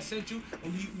podcast sent you,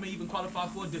 and you may even qualify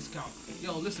for a discount.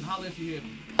 Yo, listen, holla if you hear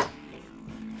me.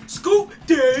 Scoop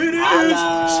Daddies!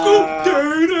 Scoop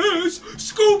Daddies!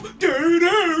 Scoop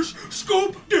Daddies!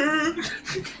 Scoop Daddies!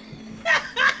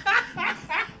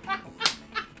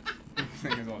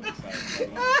 Niggas on this side.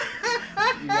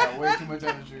 You got way too much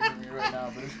energy for me right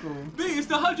now, but it's cool. B, it's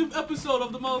the 100th episode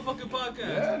of the motherfucking podcast.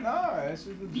 Yeah, nah, that's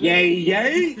just legit.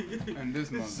 Yay! And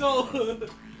this month. So,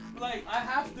 like, I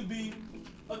have to be.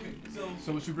 Okay,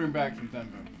 So what you bring back from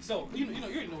Denver? So you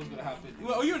already know what's gonna happen.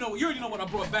 Well, you already know what I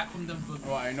brought back from Denver.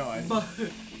 Oh, I know. But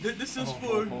this is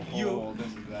for you. This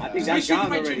is bad. I think Make that's sure you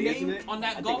gone write your already, isn't name it? on I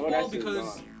that think golf all ball that shit's because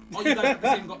gone. all you guys got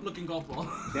the same looking golf ball.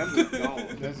 Denver's gone.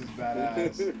 This is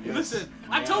badass. Yes. Listen,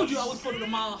 I told you I was part of the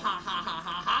Mile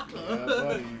High Club. Yeah,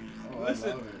 buddy. Oh, Listen,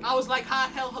 I love it. I was like, hi,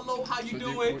 hello, how you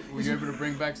doing? Were you able to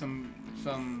bring back some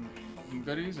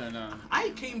goodies or not? I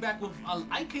came back with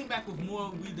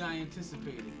more weed than I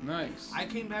anticipated. Nice. I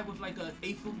came back with like an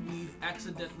eighth of weed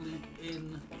accidentally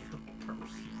in the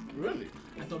purse. Really?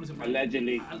 I thought it was in my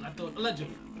Allegedly. I thought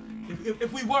allegedly.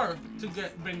 If we were to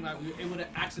bring back, it would have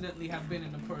accidentally have been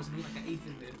in the purse and be like an eighth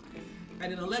in there.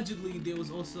 And then allegedly there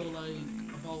was also like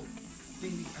about I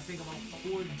think about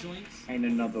 4 joints And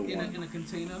another one. in a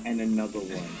container. And another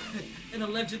one. And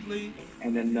allegedly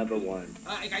And another one.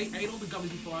 I ate all the gummies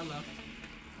before I left.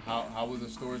 How were the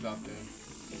stores out there?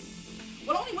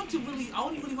 Well, I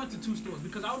only really went to 2 stores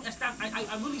because I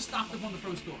really stocked up on the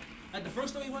first store. Like the first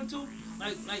store we went to,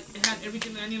 like it had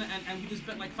everything that I needed, and we just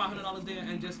spent like $500 there,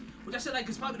 and just, which I said like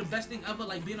is probably the best thing ever,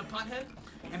 like being a pothead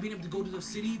and being able to go to the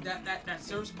city that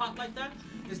serves pot like that,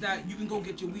 is that you can go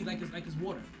get your weed like it's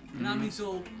water. You know what I mean?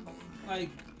 So, like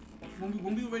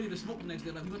when we were ready to smoke the next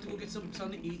day, like we went to go get something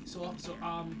to eat. So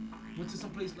went to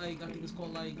some place like I think it's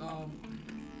called like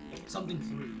something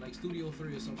 3, like Studio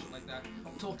 3 or some shit like that.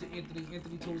 Talked to Anthony.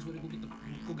 Anthony told us where to go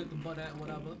get the butt at,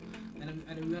 whatever. And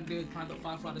then we went there, climbed up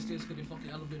 5 flights of stairs because the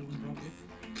fucking elevator was broken.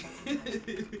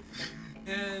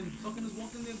 And fucking just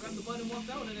walked in there, grabbed the butt and walked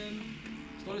out, and then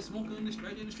started smoking in the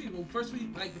street. Well, first we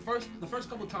like the first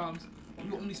couple times we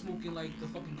were only smoking like the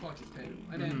fucking cartridge pen,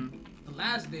 and then the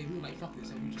last day we were like fuck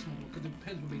this, and we just smoked because the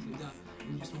pens were basically done,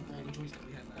 and we just smoked all the joints that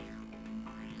we had left.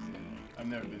 I've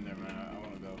never been there, man. I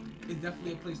want to go. It's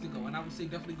definitely a place to go, and I would say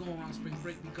definitely go around spring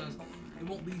break because it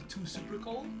won't be too super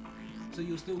cold, so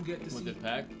you'll still get to see. Was it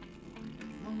packed?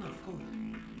 No, cold.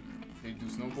 They do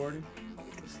snowboarding?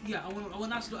 Yeah, I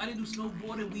didn't do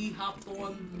snowboarding. We hopped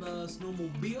on the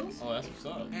snowmobiles. Oh, that's what's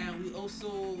up. And we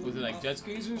also. Was it like jet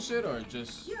skis and shit, or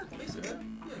just? Yeah, basically.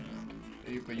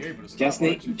 Yeah. But you're able to stop.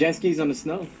 Jet skis on the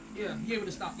snow. Yeah, you're able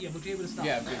to stop. Yeah, but you're able to stop.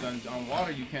 Yeah, because on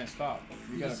water you can't stop.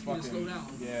 You gotta fucking slow down.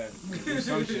 Yeah, do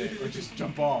some shit or just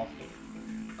jump off.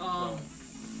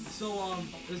 So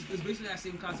it's basically that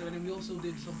same concept, and then we also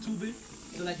did some tubing.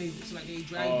 So like they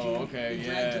dragged you. Okay, they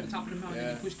dragged you to the top of the mountain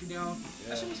and they pushed you down. Yeah.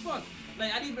 That shit was fun.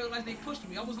 Like I didn't realize they pushed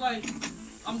me. I was like,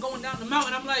 I'm going down the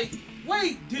mountain. I'm like,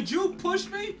 wait, did you push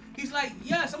me? He's like,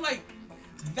 yes. I'm like,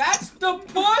 that's the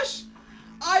push?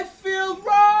 I feel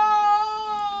wrong.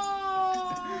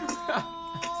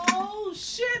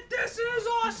 Shit, this is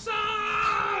awesome.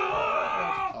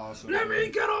 Awesome. Let me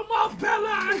get on my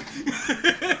belly.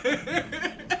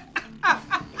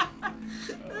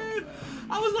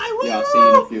 I was like,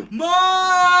 woo!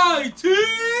 MyT!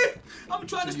 I'm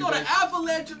trying to start an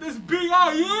avalanche in this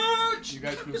bitch! You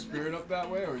guys flew Spirit up that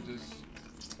way, or just?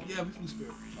 Yeah, we flew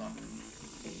Spirit. Oh.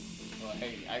 Well,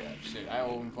 hey, I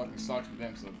own fucking stocks with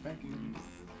them, so thank you.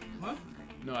 What?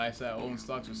 No, I said I own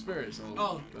stocks with Spirit, so.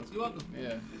 Oh, you're welcome.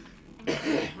 Yeah.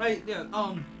 Right, yeah.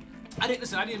 I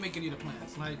didn't make any of the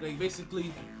plans. Like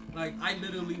basically, like I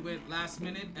literally went last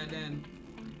minute, and then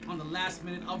on the last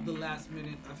minute of the last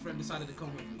minute, a friend decided to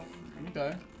come with me.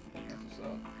 Okay. That's what's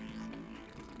up.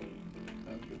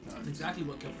 That's a good time. That's exactly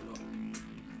what kept it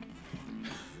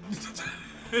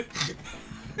up.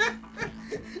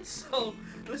 So,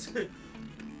 listen.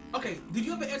 Okay, did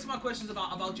you ever answer my questions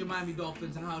about your Miami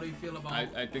Dolphins and how they feel about?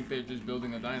 I think they're just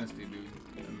building a dynasty, dude.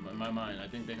 In my mind, I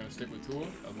think they're gonna stick with Tua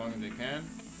as long as they can,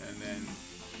 and then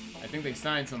I think they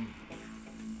signed some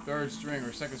third string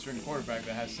or second string quarterback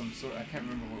that has some sort. I can't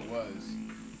remember who it was.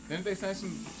 Didn't they sign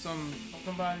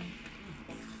somebody?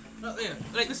 No, yeah.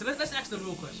 Like, listen. Let's ask the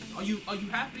real question. Are you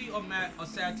happy or mad or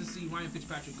sad to see Ryan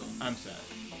Fitzpatrick go? I'm sad.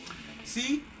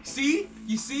 See,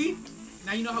 you see.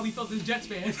 Now you know how we felt as Jets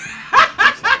fans.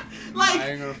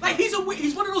 like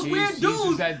he's one of those weird dudes. He's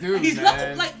just that dude, he's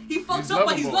man. He fucks up,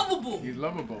 but he's lovable. He's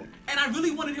lovable. And I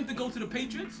really wanted him to go to the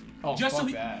Patriots. Oh, just fuck so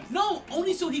he, that. No,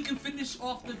 only so he can finish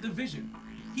off the division.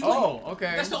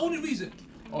 Okay. That's the only reason.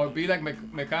 Or be like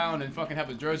McCown and fucking have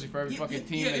a jersey for every fucking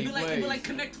team that he plays. It'd be like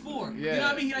Connect Four. Yeah, you know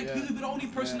what I mean? He would be the only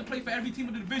person to play for every team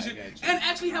in the division and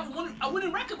actually have a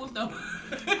winning record with them.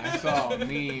 I saw a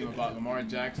meme about Lamar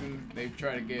Jackson. They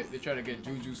try to get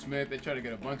Juju Smith. They try to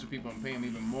get a bunch of people and pay him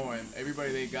even more. And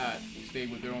everybody they got stayed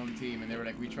with their own team. And they were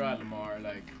like, we tried Lamar.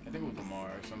 Like I think it was Lamar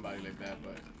or somebody like that.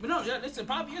 But no, yeah, listen,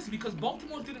 probably is because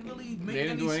Baltimore didn't really make any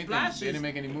anything. splashes. They didn't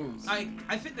make any moves. I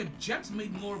think the Jets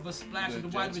made more of a splash with the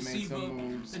wide receiver.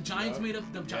 The Giants made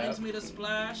a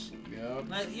splash. Yep.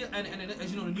 And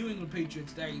as you know, the New England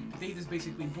Patriots, they just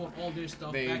basically brought all their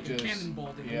stuff back and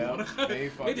cannonballed it. Yep.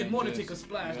 They did more to take a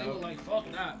splash. Yep. They were like,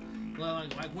 fuck that.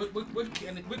 Like we're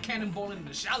cannonballing in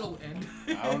the shallow end.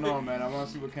 I don't know, man. I want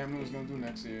to see what Cam Newton's gonna do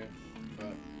next year,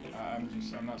 but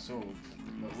I'm not sold.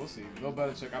 But we'll see. Bill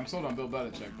Belichick. I'm sold on Bill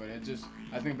Belichick, but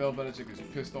I think Bill Belichick is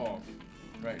pissed off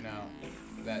right now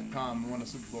that Tom won a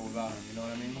Super Bowl without him. You know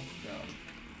what I mean? Yeah.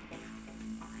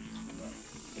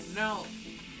 Now,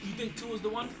 you think Tua's the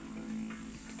one?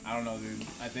 I don't know, dude.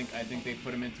 I think they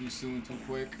put him in too soon, too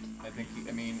quick. I think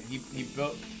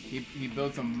he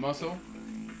built some muscle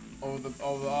over the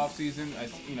off season.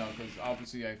 Because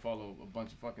obviously I follow a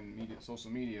bunch of fucking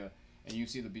social media, and you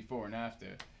see the before and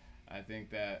after. I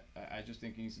just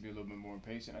think he needs to be a little bit more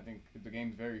impatient. I think the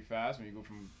game's very fast when you go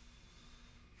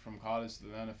from college to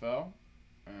the NFL,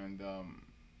 and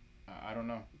I don't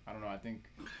know.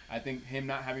 I think him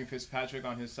not having Fitzpatrick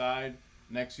on his side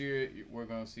next year we're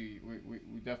gonna see.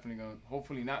 We definitely gonna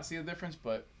hopefully not see a difference,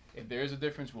 but if there is a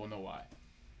difference, we'll know why.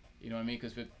 You know what I mean?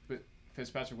 Because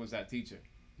Fitzpatrick was that teacher.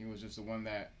 He was just the one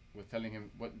that was telling him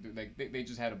what. Like they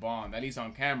just had a bond. At least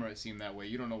on camera, it seemed that way.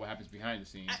 You don't know what happens behind the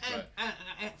scenes.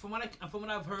 And from what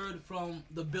I've heard from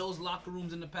the Bills locker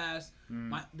rooms in the past,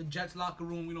 the Jets locker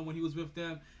room, you know, when he was with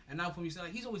them, and now from you said,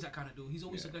 like, he's always that kind of dude. He's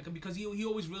always like, because he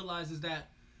always realizes that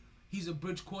he's a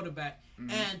bridge quarterback,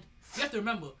 and you have to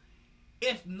remember,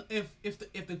 if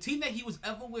the team that he was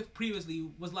ever with previously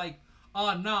was like,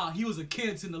 he was a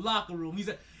kid in the locker room. He's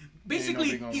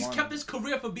basically he's kept his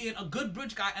career for being a good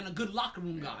bridge guy and a good locker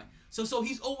room guy. So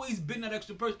he's always been that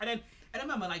extra person. And then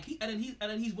remember, like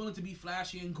he's willing to be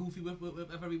flashy and goofy with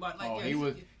everybody. Like,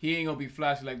 he ain't gonna be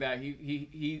flashy like that.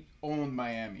 He owned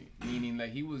Miami, meaning that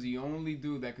he was the only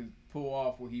dude that could pull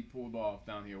off what he pulled off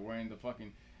down here, wearing the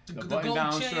fucking. The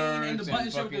button-down shirts and the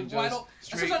button shirt with the wide open.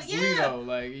 Straight Guido,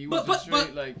 like he was just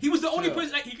straight, like he was the only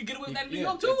person like he could get away with that in New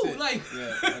York too. Like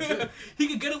he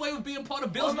could get away with being part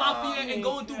of Bill's Mafia and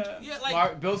going through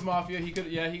like Bill's Mafia. He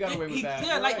got away with that.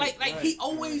 Yeah, like he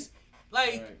always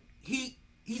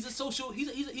he's a social. He's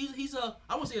a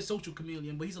I won't say a social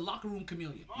chameleon, but he's a locker room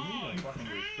chameleon. You need a fucking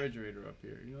refrigerator up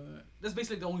here. You know that? That's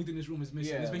basically the only thing this room is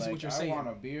missing. That's basically what you're saying. I want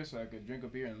a beer so I could drink a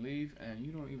beer and leave, and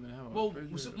you don't even have a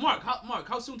refrigerator. So Mark,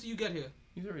 how soon till you get here?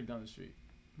 He's already down the street.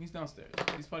 He's downstairs.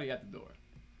 He's probably at the door.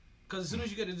 Cause as soon as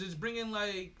you get it, let's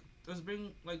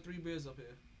bring 3 beers up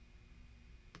here.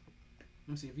 Let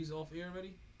me see if he's off air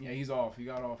already. Yeah, he's off. He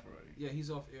got off already. Yeah, he's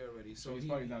off air already. So he's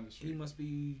probably down the street. He must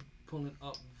be pulling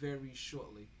up very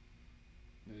shortly.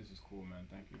 This is cool, man.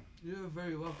 Thank you. You're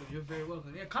very welcome.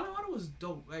 Yeah, Colorado was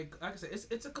dope. Like I said,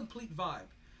 it's a complete vibe.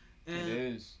 And, it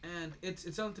is. And it's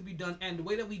something to be done. And the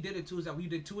way that we did it too is that we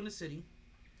did 2 in the city.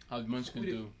 How'd Munchkin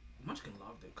do? Munchkin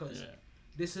loved it because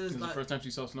this is like the first time she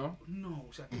saw snow. No,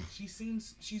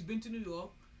 she's been to New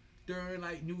York during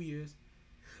like New Year's.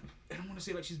 And I want to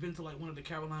say like she's been to like one of the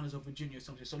Carolinas or Virginia or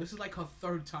something. So this is like her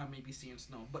 3rd time maybe seeing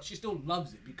snow, but she still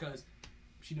loves it because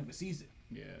she never sees it.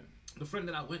 Yeah. The friend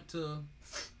that I went to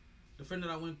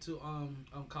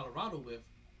Colorado with,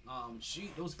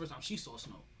 it was the first time she saw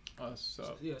snow.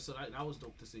 So that was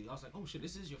dope to see. I was like, oh shit,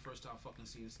 this is your first time fucking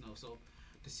seeing snow. So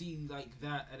to see like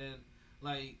that, and then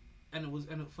like, and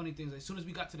the funny thing is, as soon as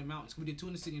we got to the mountains, we did 2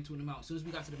 in the city and 2 in the mountains. As soon as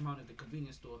we got to the mountain at the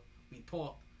convenience store, we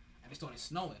parked, and it started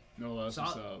snowing. No, that's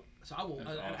what's up. So I woke, and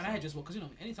I had just woke, cause you know,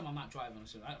 anytime I'm not driving,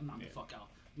 so I'm not the fuck out.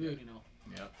 You already know.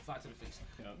 Yeah. 5 to the face.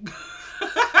 Yep.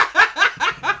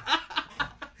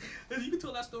 You can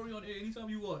tell that story on air anytime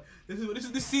you want.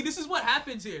 This is what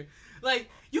happens here. Like,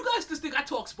 you guys just think I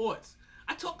talk sports.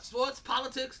 I talk sports,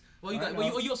 politics. Well,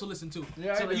 you also listen too.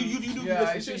 Yeah, so like, you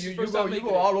listen. You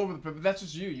go all over the place. But that's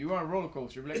just you. You're on a roller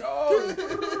coaster. You're like, oh,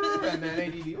 and then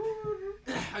ADD.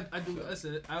 I do.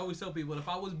 Listen, I always tell people, if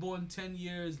I was born 10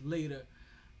 years later,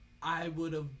 I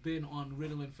would have been on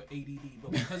Ritalin for ADD,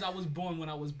 but because I was born when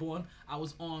I was born, I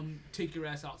was on take your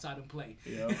ass outside and play,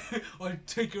 or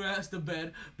take your ass to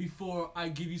bed before I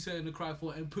give you something to cry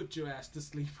for and put your ass to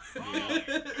sleep.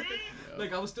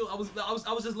 Like I was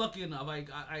just lucky enough.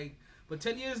 But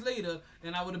 10 years later,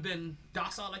 and I would have been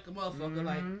docile like a motherfucker.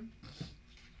 Like,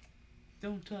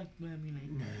 don't touch mommy like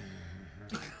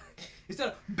that. Instead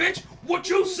of, bitch, what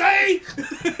you say?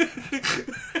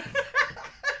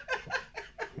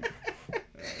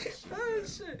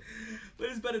 Shit. But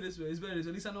it's better this way. At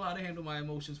least I know how to handle my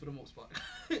emotions for the most part.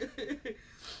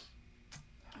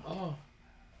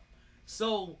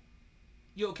 So,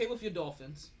 you okay with your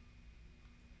Dolphins?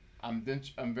 I'm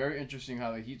very interested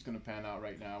how the Heat's gonna pan out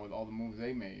right now with all the moves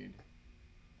they made.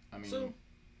 I mean,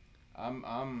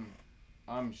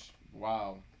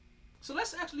 wow. So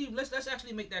let's actually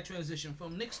make that transition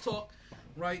from Knicks talk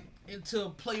right into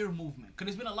player movement, because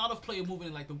there's been a lot of player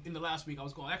movement in the last week.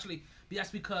 That's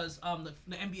because the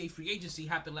NBA free agency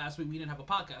happened last week. We didn't have a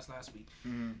podcast last week,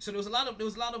 so there was a lot of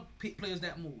players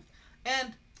that moved.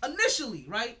 And initially,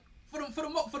 right, for the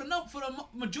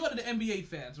majority of the NBA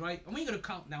fans, right, and we ain't gonna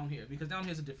count down here because down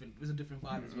here's a different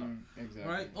vibe as well.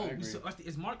 Exactly. Right? Oh,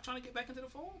 is Mark trying to get back into the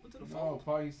phone? No,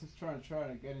 Party's just trying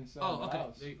to get inside the okay.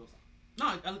 house. There you go.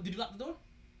 No, did you lock the door?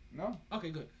 No. Okay,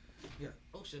 good. Yeah.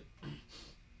 Oh shit.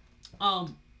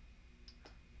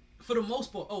 For the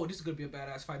most part, this is gonna be a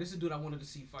badass fight. This is a dude I wanted to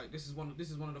see fight. This is one of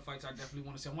the fights I definitely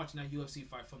want to see. I'm watching that UFC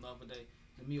fight from the other day,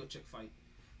 the Miocic fight.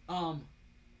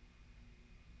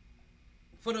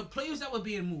 For the players that were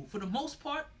being moved, for the most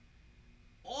part,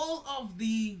 all of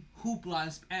the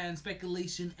hoopla and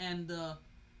speculation and the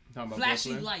flashy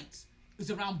Brooklyn? lights is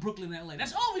around Brooklyn and LA.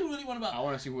 That's all we really want about. I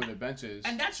want to see where the bench is.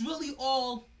 And that's really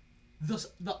all the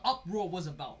uproar was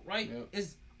about, right? Yep.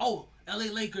 Is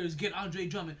LA Lakers get Andre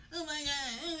Drummond. Oh my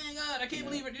god, I can't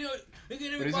believe it. You know, look at But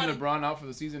everybody. isn't LeBron out for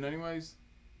the season anyways?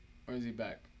 Or is he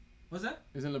back? What's that?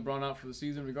 Isn't LeBron out for the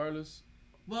season regardless?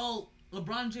 Well,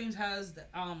 LeBron James has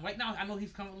right now. I know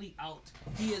he's currently out.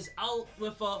 He is out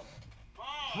with a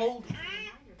hold.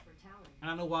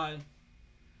 And I know why.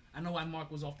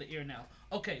 Mark was off the air now.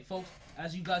 Okay, folks,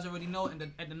 as you guys already know,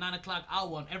 at the 9 o'clock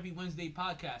hour on every Wednesday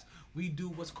podcast, we do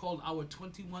what's called our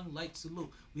 21 light salute.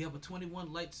 We have a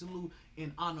 21 light salute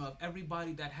in honor of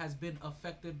everybody that has been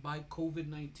affected by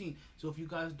COVID-19. So if you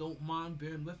guys don't mind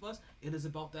bearing with us, it is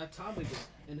about that time again.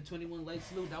 And the 21 light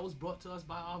salute that was brought to us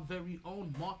by our very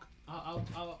own Mark,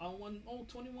 our one old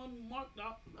 21 Mark,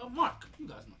 Mark. You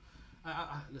guys know.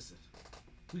 Listen.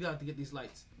 We got to get these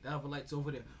lights. The other lights over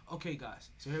there. Okay, guys.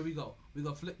 So here we go. We're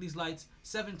gonna flick these lights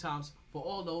 7 times for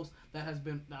all those that has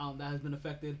been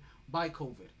affected by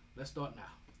COVID. Let's start now.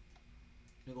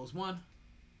 There goes 1,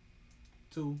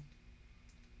 2,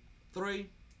 3,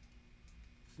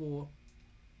 4,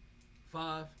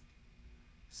 5,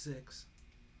 6,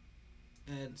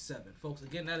 and 7. Folks,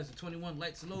 again, that is the 21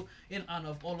 light salute in honor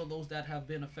of all of those that have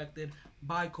been affected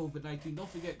by COVID-19. Don't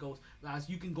forget, guys,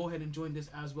 you can go ahead and join this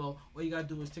as well. All you gotta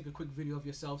do is take a quick video of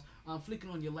yourselves flicking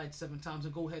on your lights 7 times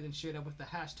and go ahead and share that with the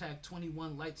hashtag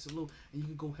 21 light salute, and you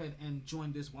can go ahead and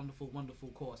join this wonderful, wonderful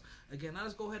cause. Again, now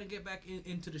let's go ahead and get back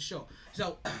into the show.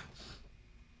 So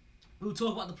we'll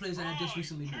talk about the players that have just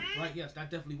recently moved, right? Yes,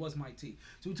 that definitely was MyT.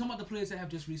 So we're talking about the players that have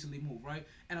just recently moved, right?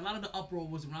 And a lot of the uproar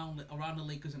was around the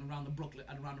Lakers and around the Brooklyn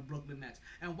Nets.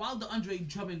 And while the Andre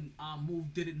Drummond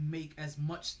move didn't make as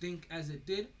much stink as it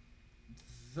did,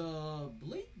 the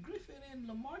Blake Griffin and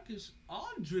LaMarcus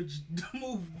Aldridge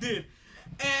move did.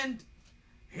 And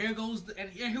here goes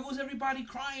everybody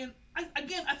crying. I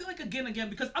feel like again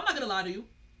because I'm not gonna lie to you.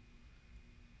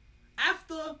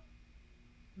 After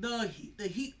the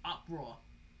Heat uproar,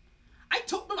 I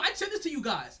said this to you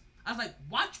guys. I was like,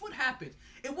 watch what happens.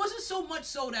 It wasn't so much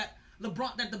so that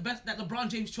LeBron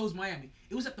James chose Miami.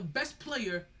 It was that the best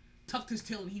player tucked his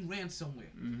tail and he ran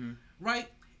somewhere. Mm-hmm. Right?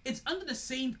 It's under the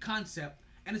same concept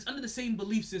and it's under the same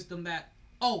belief system that,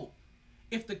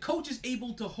 if the coach is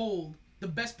able to hold the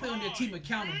best player on their team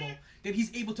accountable, then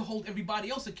he's able to hold everybody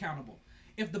else accountable.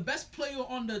 If the best player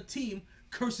on the team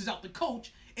curses out the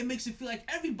coach, it makes it feel like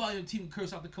everybody on the team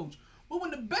curses out the coach. But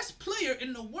when the best player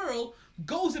in the world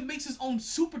goes and makes his own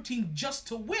super team just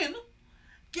to win,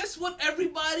 guess what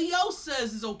everybody else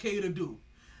says is okay to do?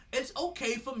 It's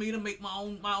okay for me to make my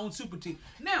own super team.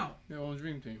 Now, their own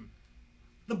dream team.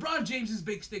 LeBron James's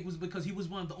big stake was because he was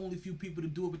one of the only few people to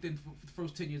do it within the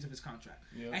first 10 years of his contract.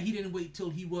 Yep. And he didn't wait till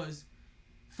he was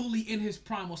fully in his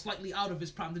prime or slightly out of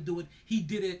his prime to do it. He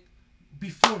did it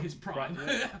before his prime.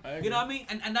 Right, yeah, you know what I mean?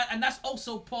 And that's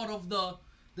also part of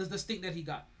the stink that he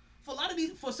got. For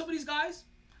some of these guys,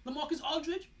 LaMarcus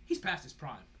Aldridge, he's past his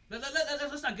prime.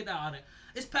 Let's not get that out of it.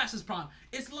 It's past his prime.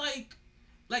 It's like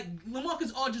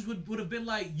LaMarcus Aldridge would have been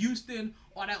like Houston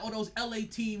or those LA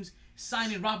teams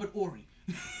signing Robert Horry.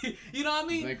 You know what I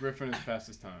mean? Blake Griffin is past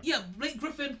his time. Yeah, Blake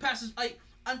Griffin passes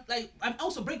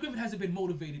also Blake Griffin hasn't been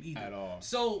motivated either at all.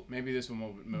 So maybe this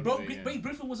will motivate. Blake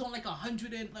Griffin was on like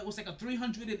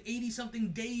 380 something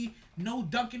day no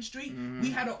dunking streak. Mm-hmm.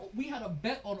 We had a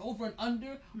bet on over and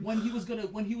under when he was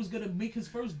gonna make his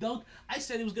first dunk. I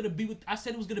said it was gonna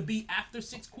be after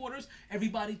 6 quarters.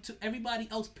 Everybody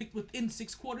else picked within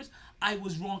 6 quarters. I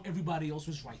was wrong. Everybody else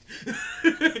was right.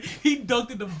 He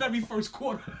dunked in the very first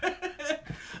quarter.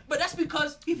 But that's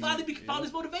because he finally found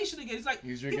his motivation again. It's like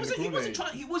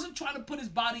he wasn't trying to put his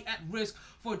body at risk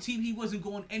for a team he wasn't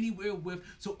going anywhere with.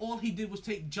 So all he did was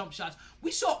take jump shots.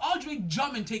 We saw Andre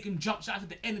Drummond taking jump shots at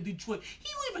the end of Detroit. He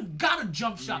don't even got a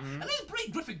jump shot. At least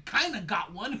Blake Griffin kind of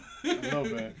got one. A little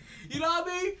bit. You know what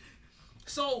I mean?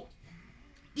 So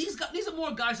these are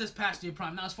more guys that's past their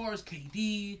prime. Now as far as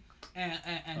KD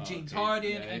and James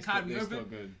Harden and Kyrie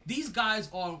Irving, these guys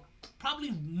are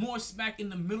probably more smack in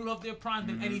the middle of their prime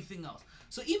than anything else.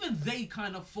 So even they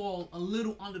kind of fall a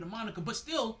little under the moniker. But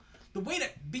still, the way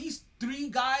that these 3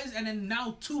 guys and then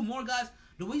now 2 more guys,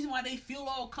 the reason why they feel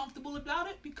all comfortable about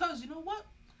it, because you know what?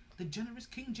 The generous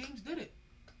King James did it.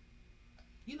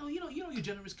 You know your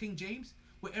generous King James,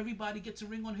 where everybody gets a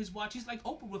ring on his watch. He's like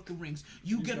Oprah with the rings.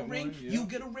 You get a ring, you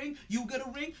get a ring, you get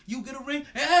a ring, you get a ring.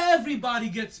 Everybody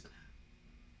gets.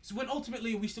 So when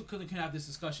ultimately we still can have this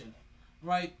discussion,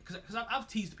 right? Because I've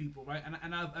teased people, right?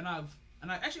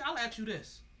 I'll ask you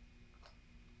this.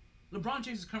 LeBron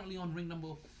James is currently on ring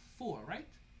number 4, right?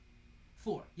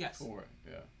 4, yes. 4,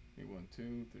 yeah. He won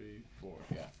 2, 3, 4,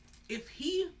 yeah. If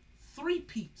he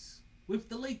three-peats with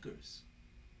the Lakers,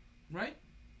 right?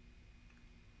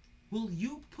 Will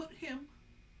you put him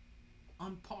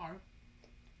on par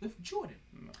with Jordan.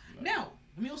 No. Now,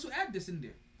 let me also add this in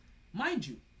there. Mind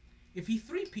you, if he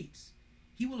three-peats,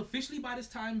 he will officially by this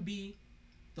time be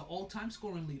the all-time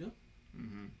scoring leader.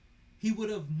 Mm-hmm. He would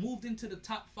have moved into the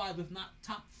top 5, if not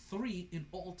top 3, in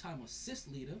all-time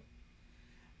assist leader.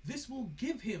 This will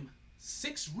give him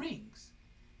 6 rings,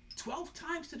 12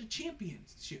 times to the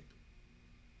championship.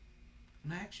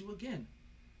 And I ask you again,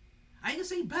 I ain't gonna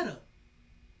say better.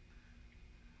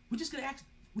 We're just gonna ask,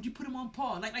 would you put him on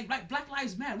par? Like Black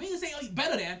Lives Matter. We ain't gonna say, oh, he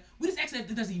better than. We just ask,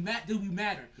 does he matter? Do we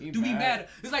matter? Do we matter?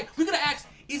 It's like, we're gonna ask,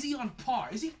 is he on par?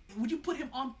 Would you put him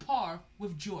on par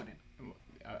with Jordan?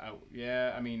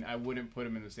 Yeah, I mean, I wouldn't put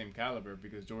him in the same caliber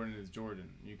because Jordan is Jordan.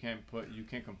 You can't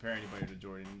compare anybody to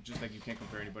Jordan. Just like you can't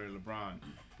compare anybody to LeBron.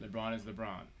 LeBron is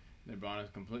LeBron. LeBron is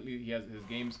his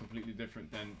game is completely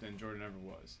different than Jordan ever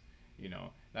was. You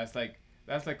know, that's like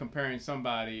comparing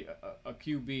somebody a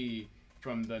QB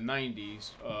from the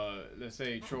 90s, let's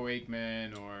say Troy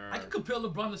Aikman or. I could compare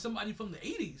LeBron to somebody from the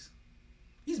 80s.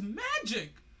 He's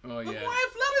magic. Oh yeah. Look at my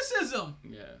athleticism.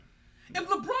 Yeah. If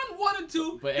LeBron wanted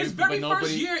to, his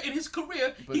first year in his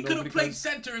career, he could have played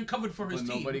center and covered for his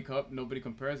team. Nobody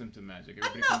compares him to Magic.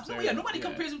 Nobody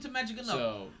compares him to Magic enough.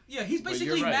 So, yeah, he's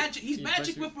basically right. Magic. He's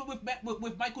Magic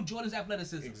with Michael Jordan's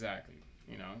athleticism. Exactly.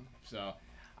 You know. So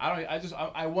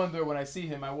I wonder when I see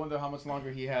him. I wonder how much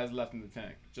longer he has left in the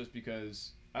tank. Just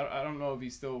because I don't know if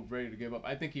he's still ready to give up.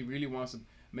 I think he really wants to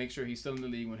make sure he's still in the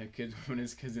league when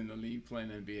his kids in the league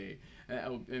playing NBA,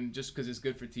 and just because it's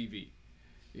good for TV.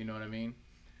 You know what I mean?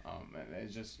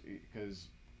 It's just because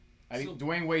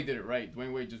Dwayne Wade did it right.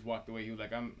 Dwayne Wade just walked away. He was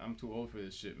like, I'm too old for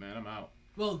this shit, man. I'm out.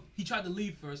 Well, he tried to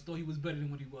leave first, thought he was better than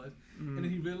what he was. And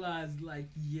then he realized, like,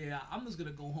 yeah, I'm just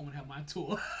going to go home and have my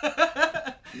tour.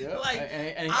 Yeah. Like,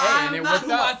 and I'm it not worked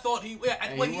who out. I thought he was.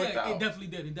 Well, he worked out. It definitely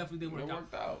did. It definitely did work out. It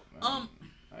worked out.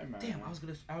 Damn, I was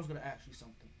gonna ask you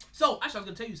something. So, actually, I was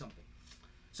going to tell you something.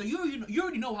 So, you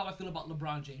already know how I feel about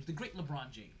LeBron James, the great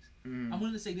LeBron James. I'm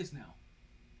going to say this now.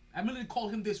 I'm going to call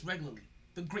him this regularly.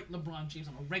 The great LeBron James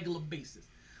on a regular basis.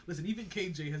 Listen, even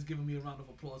KJ has given me a round of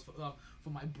applause for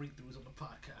my breakthroughs on the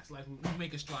podcast. Like, we're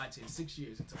making strides here. 6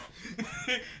 years it took.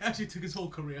 Actually, it took his whole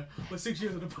career. But 6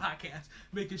 years on the podcast,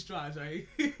 making strides, right?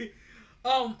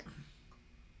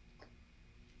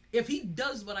 If he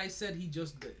does what I said he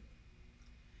just did,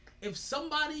 if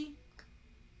somebody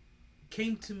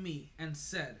came to me and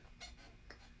said,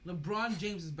 LeBron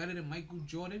James is better than Michael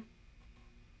Jordan,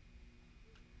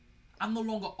 I'm no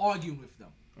longer arguing with them.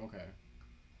 Okay.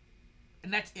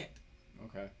 And that's it.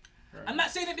 Okay. I'm not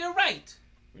saying that they're right.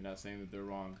 We're not saying that they're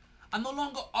wrong. I'm no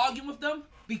longer arguing with them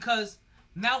because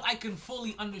now I can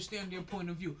fully understand their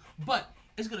point of view. But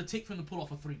it's going to take for him to pull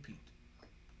off a three-peat.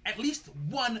 At least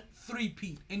one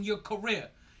three-peat in your career.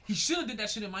 He should have did that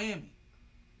shit in Miami.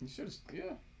 He should have,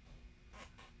 yeah.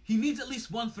 He needs at least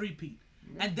one three-peat.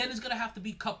 Yeah. And then it's going to have to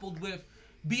be coupled with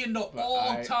being the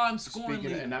all-time scoring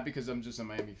leader. And not because I'm just a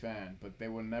Miami fan, but they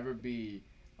will never be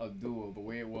a duo the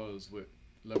way it was with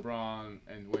LeBron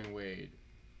and Dwayne Wade.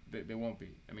 They won't be.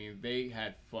 I mean, they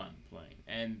had fun playing,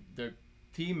 and their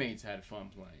teammates had fun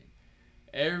playing.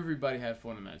 Everybody had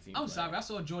fun in that team. I'm sorry, I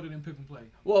saw Jordan and Pippen play.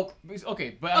 Well,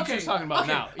 okay, but I'm just talking about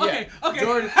now. Okay.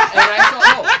 Jordan, and I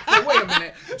saw. But wait a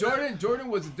minute. Jordan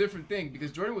was a different thing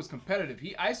because Jordan was competitive.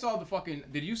 I saw the fucking.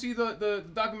 Did you see the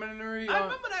documentary? I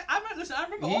remember that. I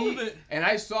remember all of it. And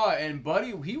I saw it, and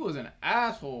Buddy, he was an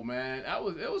asshole, man.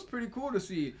 It was pretty cool to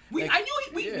see. We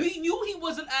knew he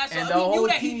was an asshole. And we knew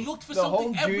that he looked for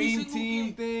something every single team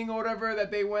game. thing or whatever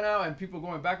that they went out and people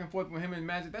going back and forth with him and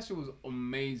Magic. That shit was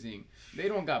amazing. They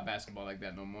don't got basketball like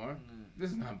that no more. This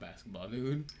is not basketball,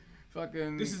 dude.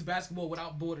 Fucking. This is basketball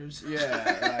without borders.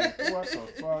 Yeah, like what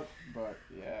the fuck? But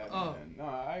yeah, man. No,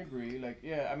 I agree. Like,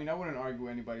 yeah, I mean, I wouldn't argue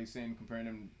with anybody comparing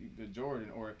him to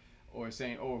Jordan or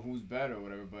saying, oh, who's better or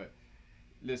whatever. But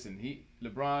listen,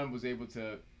 LeBron was able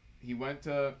to. He went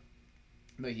to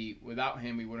the Heat. Without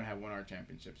him, we wouldn't have won our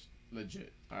championships.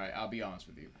 Legit. All right, I'll be honest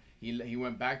with you. He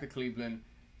went back to Cleveland.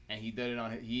 And he did it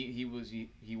on. He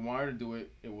wanted to do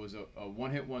it. It was a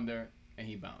one-hit wonder, and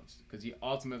he bounced because he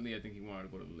ultimately, I think, he wanted to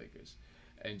go to the Lakers,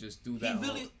 and just do that.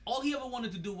 All he ever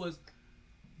wanted to do was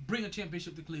bring a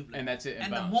championship to Cleveland, and that's it.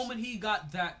 And the moment he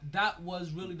got that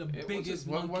was really the biggest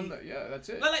monkey. Yeah, that's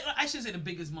it. Like I should say the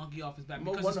biggest monkey off his back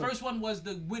because his first one was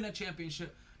the win a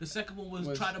championship. The second one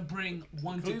was try to bring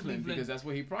one to Cleveland because that's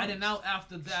what he promised. And then now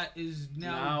after that is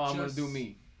now I'm gonna do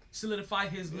me. Solidify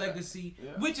his legacy,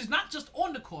 which is not just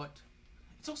on the court,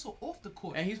 it's also off the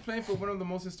court. And he's playing for one of the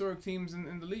most historic teams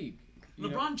in the league.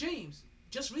 LeBron James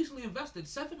just recently invested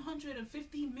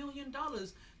 $750 million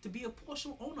to be a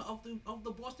partial owner of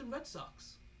the Boston Red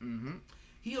Sox. Mm-hmm.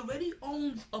 He already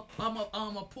owns a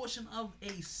portion of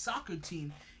a soccer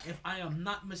team, if I am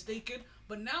not mistaken.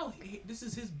 But now this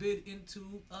is his bid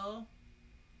into a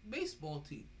baseball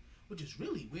team, which is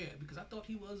really weird because I thought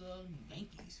he was a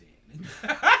Yankees fan.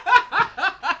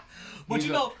 But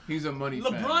he's a money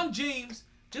LeBron fan. James,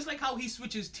 just like how he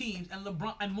switches teams, and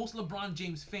most LeBron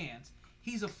James fans,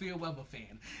 he's a fair weather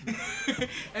fan,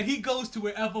 and he goes to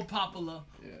wherever popular,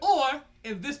 or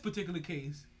in this particular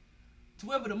case, to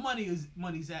wherever the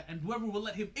money's at, and whoever will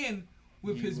let him in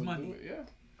with his money.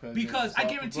 Because I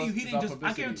guarantee you,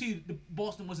 I guarantee you,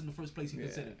 Boston wasn't the first place he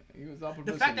considered. He was all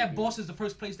the fact that Boston's the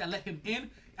first place that let him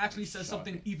in actually says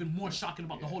something even more shocking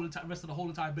about the whole rest of the whole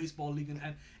entire baseball league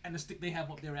and the stick they have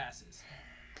up their asses.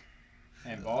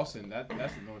 And Boston, that's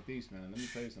the Northeast, man. Let me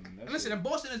tell you something. And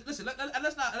Boston is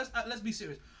let's be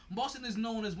serious. Boston is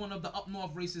known as one of the up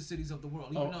north racist cities of the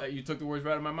world. You took the words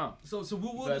right out of my mouth. So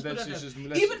we'll just put that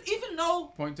there. Even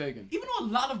though point taken. Even though a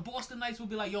lot of Bostonites will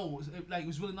be like, yo,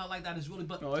 it's really not like that. It's really,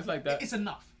 but no, it's like that. It's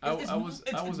enough. I was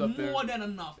up there. More than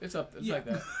enough. It's like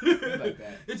that. It's like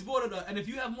that. It's more than enough. And if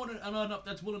you have more than enough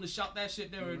that's willing to shout that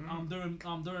shit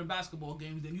during basketball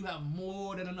games, then you have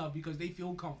more than enough because they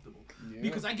feel comfortable. Yeah.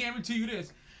 Because I guarantee you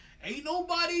this. Ain't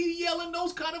nobody yelling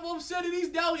those kind of obscenities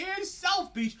down here in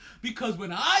South Beach because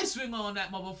when I swing on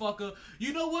that motherfucker,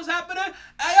 you know what's happening?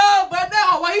 Hey, yo, but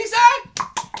now, what he say?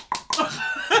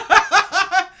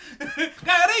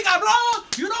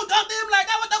 You don't talk to him like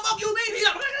that. What the fuck you mean? He's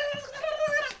like,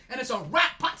 and it's a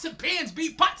rap, pots and pans,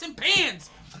 beat pots and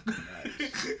pans.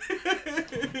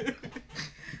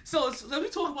 So let me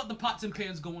talk about the pots and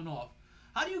pans going off.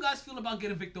 How do you guys feel about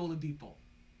getting Victor Oladipo?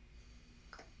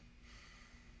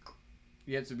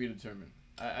 Yet to be determined.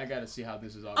 I got to see how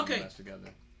this is all going to mess together.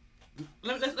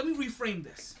 Let me reframe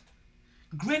this.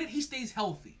 Granted, he stays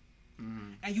healthy,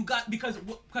 and you got because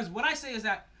what I say is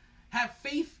that have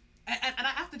faith, and I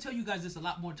have to tell you guys this a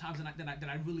lot more times than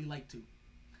I really like to,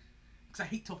 because I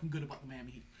hate talking good about the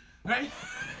Miami Heat, right?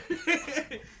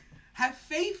 Have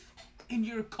faith in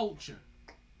your culture,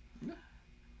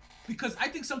 because I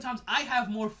think sometimes I have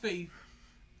more faith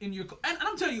in your and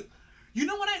I'm telling you. You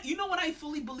know what I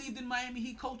fully believed in Miami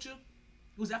Heat culture?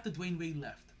 It was after Dwayne Wade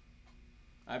left.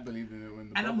 I believed in it when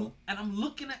the bubble. I'm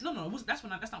looking at that's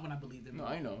not when I believed in it. No,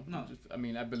 I know. No.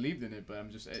 I believed in it, but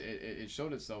I'm just it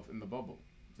showed itself in the bubble.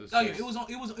 It was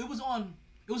on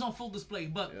full display,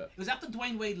 but it was after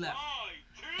Dwayne Wade left.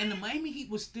 And the Miami Heat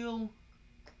was still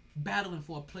battling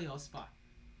for a playoff spot.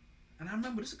 And I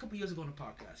remember this a couple years ago on the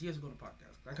podcast.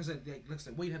 Like I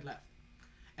said, Wade had left.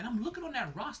 And I'm looking on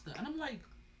that roster and I'm like,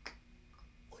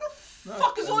 who the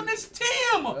fuck is on this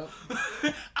team? Yep.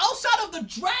 Outside of the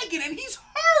Dragon, and he's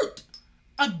hurt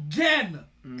again.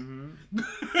 Mm-hmm.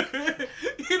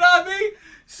 You know what I mean?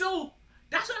 So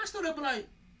that's when I started to be like,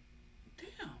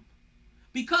 damn.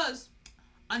 Because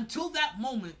until that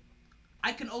moment,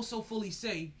 I can also fully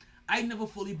say I never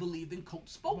fully believed in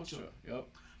Coach Spoelstra. Yep.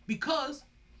 Because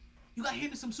you got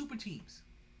handed some super teams.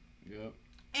 Yep.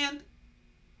 And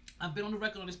I've been on the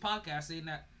record on this podcast saying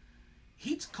that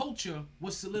Heat's culture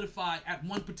was solidified at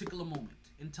one particular moment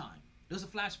in time. There's a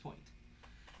flashpoint.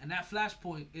 And that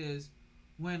flashpoint is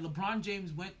when LeBron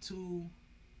James went to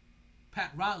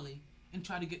Pat Riley and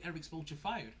tried to get Eric Spoelstra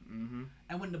fired. Mm-hmm.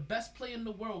 And when the best player in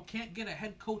the world can't get a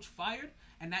head coach fired,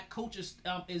 and that coach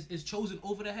is chosen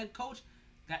over the head coach,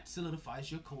 that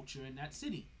solidifies your culture in that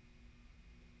city.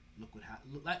 Look what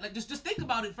happened. Like just think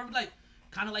about it.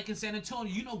 Kind of like in San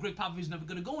Antonio, you know Greg Popovich is never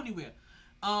gonna go anywhere.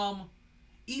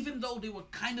 Even though they were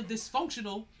kind of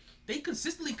dysfunctional, they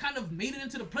consistently kind of made it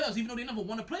into the playoffs, even though they never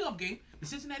won a playoff game. The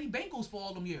Cincinnati Bengals for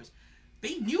all them years,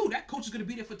 they knew that coach was gonna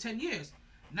be there for 10 years.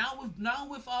 Now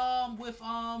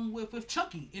with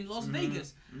Chucky in Las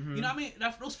Vegas, you know what I mean?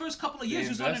 Those first couple of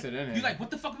years, you're like, what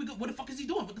the fuck is he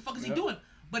doing? What the fuck is he doing?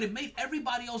 But it made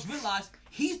everybody else realize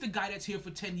he's the guy that's here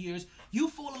for 10 years. You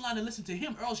fall in line and listen to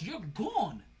him, or else you're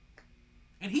gone.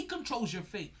 And he controls your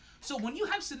fate. So when you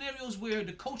have scenarios where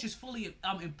the coach is fully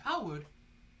empowered,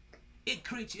 it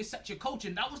sets your culture.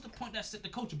 And that was the point that set the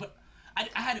culture. But I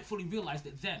hadn't fully realized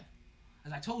it then.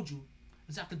 As I told you,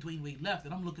 it's after Dwayne Wade left,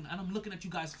 and I'm looking at you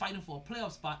guys fighting for a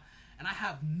playoff spot, and I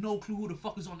have no clue who the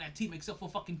fuck is on that team except for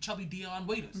fucking chubby Dion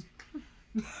Waiters.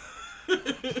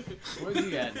 Where's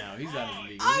he at now? He's out of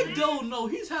the league. I don't know.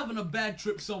 He's having a bad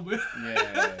trip somewhere.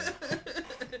 Yeah.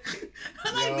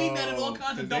 And I mean that in all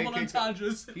kinds of double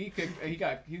entendres. He's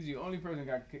the only person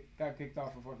got kicked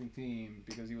off a fucking team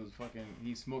because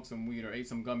he smoked some weed or ate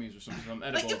some gummies or some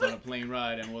edibles on a plane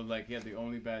ride and was like he had the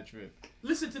only bad trip.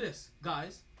 Listen to this,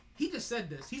 guys. He just said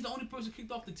this. He's the only person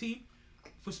kicked off the team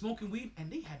for smoking weed,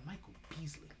 and they had Michael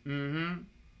Beasley. Mm-hmm.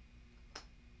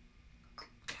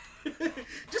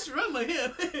 Just remember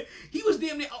him. He was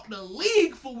damn near out the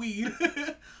league for weed,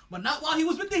 but not while he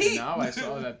was with the Heat. Now I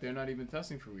saw that they're not even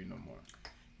testing for weed no more.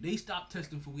 They stopped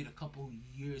testing for weed a couple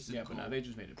years ago. Yeah, but now they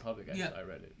just made it public. I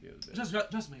read it the other day.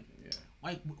 Just made it. Yeah.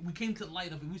 Like, we came to the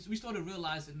light of it. We started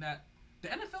realizing that the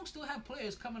NFL still had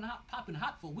players popping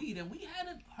hot for weed, and we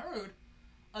hadn't heard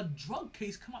a drug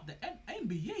case come out the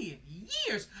NBA in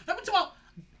years. Let me talk about,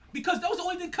 because that was the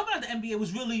only thing coming out of the NBA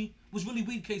was really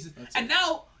weed cases. And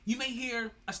now you may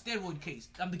hear a steroid case.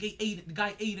 The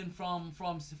guy Aiden from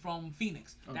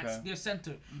Phoenix. That's their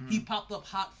center. Mm-hmm. He popped up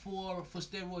hot for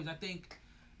steroids. I think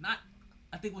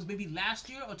it was maybe last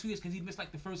year or 2 years, because he missed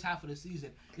like the first half of the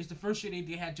season. It's the first year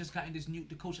they had just gotten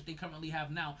the coach that they currently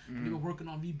have now. Mm-hmm. And they were working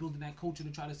on rebuilding that culture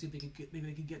to try to see if they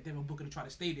could get Devin Booker to try to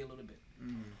stay there a little bit.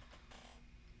 Mm-hmm.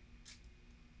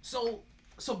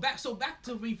 So back to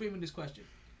reframing this question.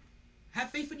 Have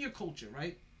faith in your culture,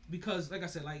 right? Because like I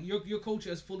said, like your culture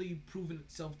has fully proven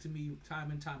itself to me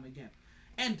time and time again.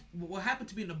 And what happened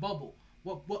to me in the bubble,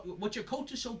 what your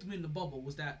culture showed to me in the bubble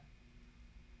was that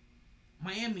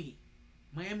Miami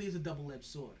is a double-edged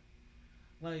sword.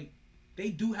 Like, they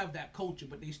do have that culture,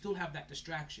 but they still have that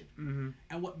distraction. Mm-hmm.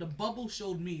 And what the bubble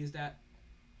showed me is that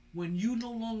when you no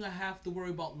longer have to worry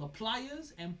about La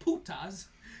Playas and putas,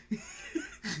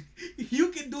 you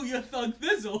can do your thug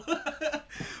thizzle.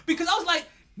 Because I was like,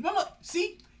 remember,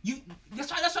 see, that's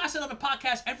why I said on the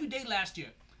podcast every day last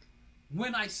year.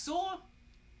 When I saw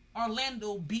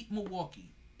Orlando beat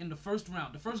Milwaukee in the first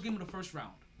round, the first game of the first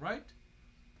round, right?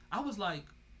 I was like,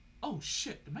 oh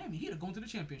shit, the Miami Heat are going to the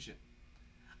championship.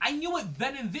 I knew it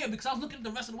then and there because I was looking at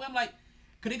the rest of the way. I'm like,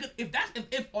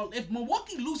 if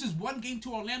Milwaukee loses one game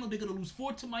to Orlando, they're gonna lose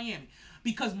 4 to Miami.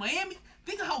 Because Miami,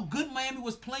 think of how good Miami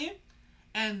was playing,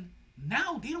 and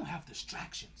now they don't have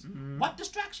distractions. Mm-hmm. What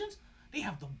distractions? They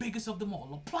have the biggest of them all.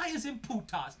 La Playas and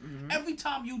putas. Mm-hmm. Every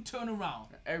time you turn around.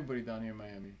 Everybody down here in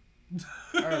Miami.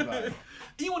 Everybody.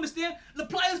 You understand? La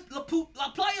Playas,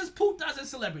 putas, and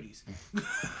celebrities.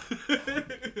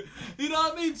 You know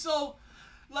what I mean? So,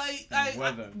 like,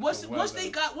 once they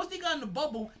got in the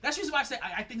bubble, that's the reason why I say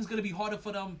I think it's gonna be harder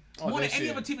for them. More than any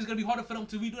other team, it's gonna be harder for them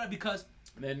to redo that because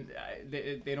then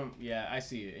they don't. Yeah, I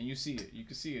see it, and you see it. You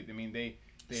can see it. I mean, they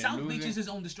South Beach is his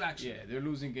own distraction. Yeah, they're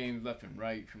losing games left and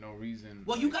right for no reason.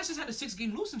 Well, you guys just had a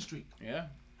 6-game losing streak. Yeah.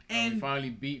 And we finally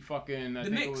beat fucking, I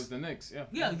think it was the Knicks. Yeah.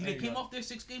 Yeah, they came off their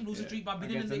 6-game losing streak by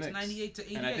beating the Knicks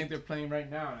 98-88. And I think they're playing right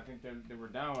now, and I think they were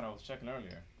down when I was checking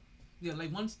earlier. Yeah,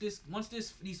 like once these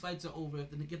fights are over, if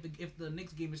the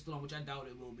Knicks game is still on, which I doubt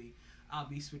it will be, I'll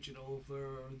be switching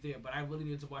over there. But I really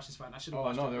need to watch this fight. I should have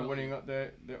watched it. Oh no, they're winning up. They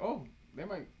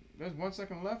might. There's 1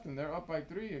 second left, and they're up by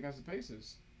 3 against the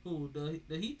Pacers. Who,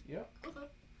 the Heat? Yeah. Okay.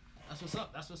 That's what's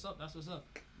up.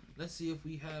 Let's see if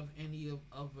we have any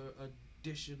other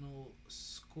additional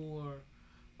score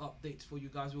updates for you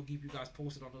guys. We'll keep you guys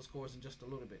posted on those scores in just a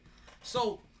little bit.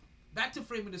 So, back to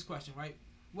framing this question, right?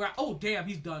 Oh damn,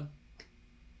 he's done.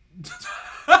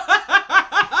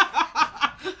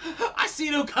 I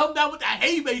seen him come down with that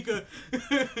haymaker.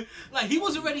 Like he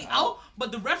was already out,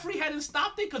 but the referee hadn't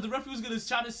stopped it because the referee was gonna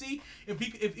try to see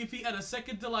if he had a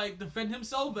second to like defend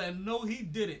himself, and no, he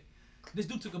didn't. This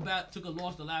dude took a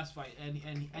loss the last fight, and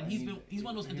he's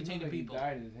one of those entertaining people. He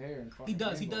dyed his hair. He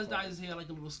does dye his hair like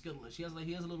a little Skittleish. He has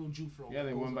a little Jew fro. Yeah,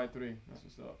 they won by 3. That's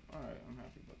what's up. All right, I'm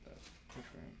happy about that. Good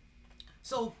for him.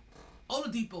 So,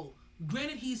 Oladipo,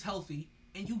 granted he's healthy,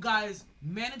 and you guys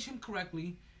manage him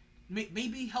correctly,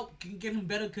 maybe help get him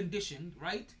better conditioned,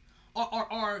 right?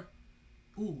 Or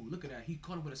ooh, look at that. He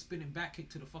caught him with a spinning back kick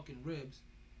to the fucking ribs.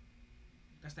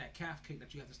 That's that calf kick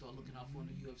that you have to start looking out for in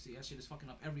the UFC. That shit is fucking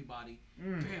up everybody.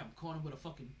 Bam, caught him with a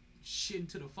fucking shin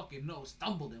to the fucking nose.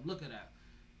 Stumbled him. Look at that.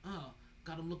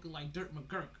 Got him looking like Dirt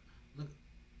McGurk. Look,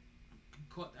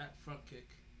 caught that front kick.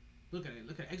 Look at it.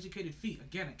 Look at it. Educated feet.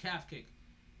 Again, a calf kick.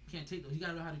 Can't take those. You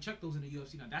gotta know how to check those in the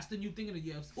UFC. Now, that's the new thing in the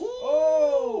UFC. Ooh!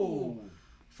 Oh!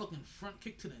 Fucking front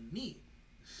kick to the knee.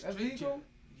 That's legal?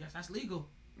 Yes, that's legal.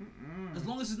 Mm-mm. As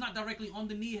long as it's not directly on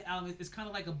the knee, Alan, it's kind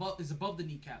of like above the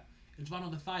kneecap. It's right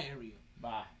on the thigh area.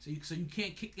 Bah. So you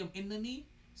can't kick them in the knee.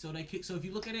 So they kick. So if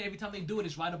you look at it, every time they do it,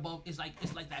 it's right above. It's like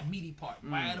that meaty part,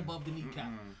 right above the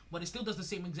kneecap. But it still does the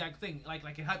same exact thing. Like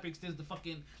it hyperextends the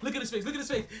fucking. Look at his face. Look at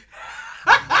his face.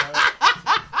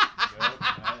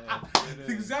 It's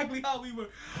exactly how we were.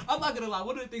 I'm not gonna lie.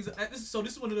 One of the things. This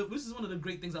is one of the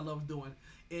great things I love doing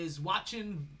is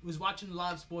watching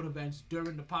live sport events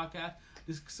during the podcast.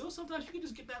 So sometimes you can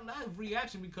just get that live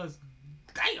reaction because,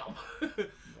 damn.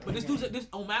 But this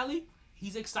O'Malley,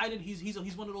 he's excited. He's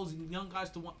one of those young guys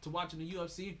to watch in the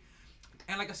UFC.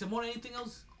 And like I said, more than anything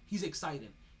else, he's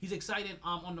excited. He's excited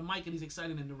on the mic and he's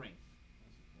excited in the ring.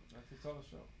 Tell the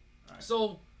show. All right.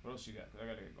 So. What else you got? 'Cause I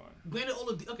gotta get going.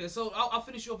 Granted, okay, so I'll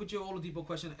finish you off with your Oladipo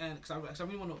question, and because I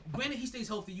really want to know. Granted, he stays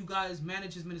healthy. You guys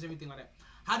manage his minutes, everything like that.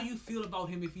 How do you feel about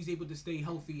him if he's able to stay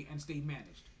healthy and stay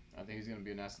managed? I think he's gonna be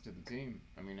an asset to the team.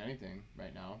 I mean, anything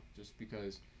right now, just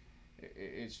because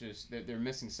it's just that they're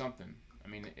missing something. I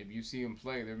mean, if you see them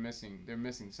play, they're missing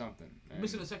something.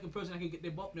 Missing a second person that can get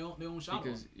their own shot.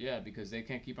 Because they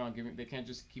can't keep on giving. They can't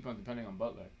just keep on depending on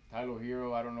Butler. Tyler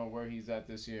Hero, I don't know where he's at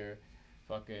this year.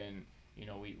 Fucking. You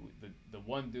know, the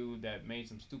one dude that made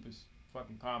some stupid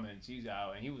fucking comments, he's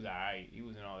out, and he was alright. He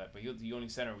was in all that, but he's the only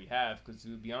center we have. Because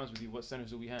to be honest with you, what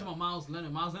centers do we have? Talking about Miles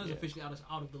Leonard. Miles Leonard's officially out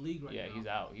of the league right now. Yeah, he's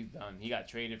out. He's done. He got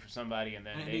traded for somebody, and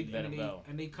then they let him go.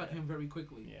 And they cut him very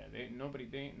quickly. Yeah, nobody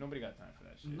got time for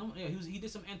that shit. No, yeah, he did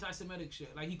some anti-Semitic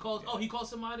shit. Like he called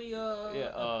somebody a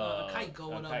kike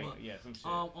or whatever. Some shit.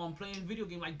 On playing video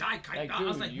game like die kike. Like, I dude,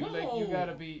 was like, whoa. you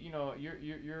gotta be, you know,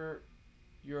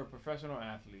 you're a professional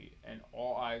athlete, and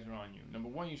all eyes are on you. Number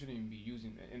one, you shouldn't even be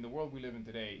using in the world we live in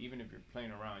today. Even if you're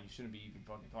playing around, you shouldn't be even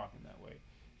fucking talking that way,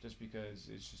 just because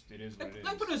it is what it is.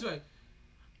 Like put it this way,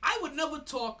 I would never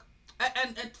talk.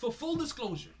 And for full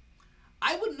disclosure,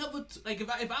 I would never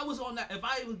if I was on that, if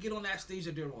I would get on that stage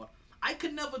that they're on, I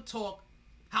could never talk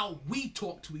how we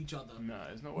talk to each other. No,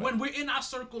 there's no way. When we're in our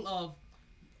circle of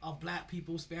black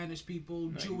people, Spanish people,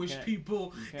 Jewish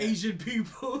people, You can't. Asian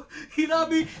people, you know what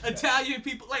I mean? Italian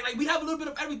people. Like we have a little bit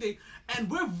of everything. And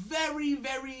we're very,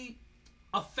 very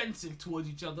offensive towards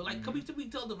each other. Like, we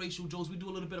tell the racial jokes, we do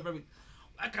a little bit of everything.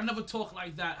 Like, I never talk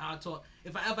like that, how I talk.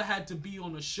 If I ever had to be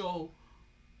on a show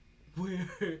where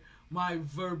my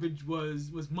verbiage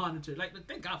was monitored, like,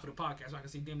 thank God for the podcast, so I can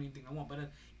say damn anything I want.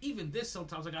 But even this,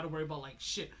 sometimes I got to worry about, like,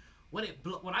 shit. When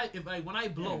I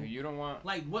blow, Yeah, you don't want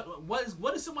like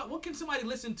what can somebody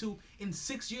listen to in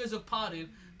 6 years of potting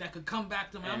that could come back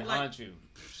to me? and I'm haunt like, you.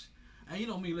 and you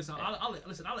know me, listen, I'll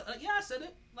yeah, I said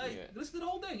it. Like, listen to the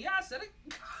whole thing. Yeah, I said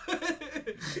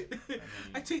it.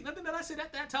 I take nothing that I said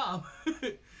at that time.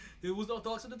 There was no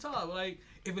thoughts at the time. Like,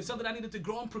 if it's something I needed to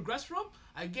grow and progress from,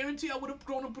 I guarantee I would have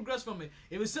grown and progressed from it.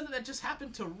 If it's something that just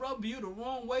happened to rub you the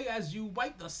wrong way as you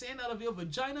wipe the sand out of your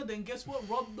vagina, then guess what?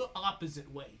 Rub the opposite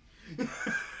way. But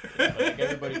like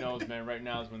everybody knows, man, right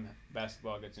now is when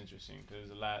basketball gets interesting, because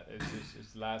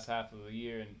it's the last half of the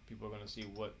year, and people are gonna see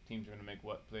what teams are gonna make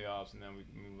what playoffs, and then we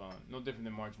can move on. No different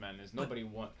than March Madness.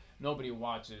 Nobody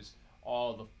watches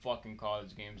all the fucking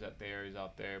college games that there is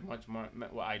out there. Much more.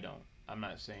 Well, I don't. I'm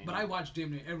not saying. But I watch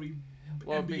damn near every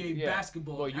NBA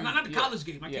basketball. Well, not the college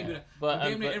game. I can't do that. But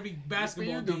damn near every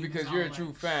basketball you do game. because you're a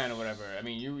true fan or whatever. I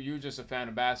mean, you're just a fan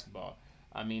of basketball.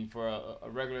 I mean, for a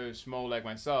regular schmo like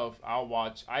myself, I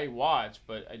watch,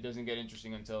 but it doesn't get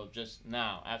interesting until just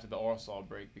now, after the All-Star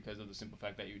break, because of the simple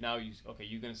fact that you're going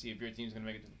to see if your team's going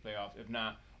to make it to the playoffs. If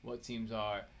not, what teams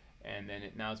are, and then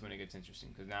now is when it gets interesting,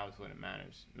 because now it's when it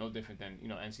matters. No different than,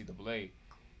 NCAA.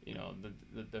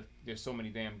 There's so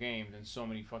many damn games and so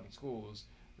many fucking schools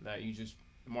that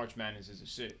March Madness is a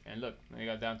shit. And look, they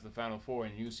got down to the Final Four,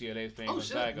 and UCLA is playing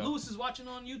Gonzaga. Lewis is watching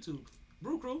on YouTube.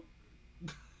 Brew Crew.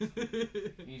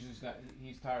 He's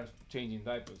tired of changing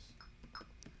diapers.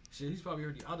 Shit, he's probably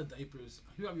already out of diapers.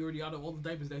 He's probably already out of all the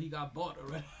diapers that he got bought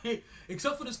already.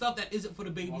 Except for the stuff that isn't for the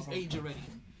baby's age already.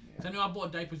 Yeah. I know I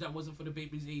bought diapers that wasn't for the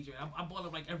baby's age. I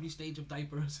bought like every stage of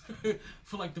diapers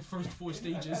for like the first 4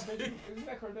 stages. Isn't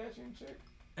that Kardashian chick?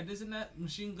 And isn't that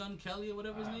Machine Gun Kelly or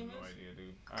whatever his name is? I have no idea,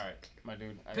 dude. All right, my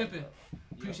dude. Pimpin'.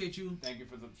 Appreciate you. Thank you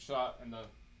for the shot and the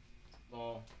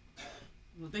ball.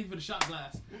 Well, thank you for the shot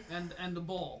glass and the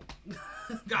ball.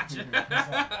 Gotcha.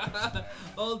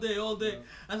 all day.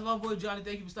 That's my boy Johnny.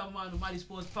 Thank you for stopping by on the Mighty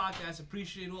Sports Podcast.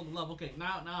 Appreciate all the love. Okay,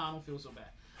 now I don't feel so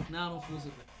bad.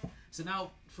 So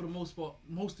now, for the most part,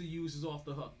 most of you is off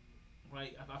the hook,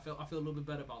 right? I feel a little bit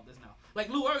better about this now. Like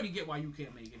Lou, I already get why you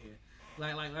can't make it here.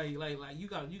 Like you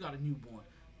got a newborn.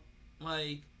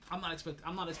 Like I'm not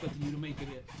expecting you to make it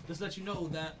here. Just let you know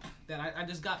that I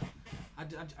just got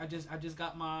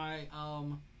my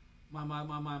my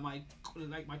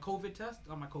COVID test,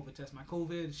 not my COVID test, my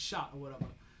COVID shot or whatever.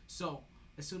 So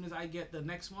as soon as I get the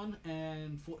next one,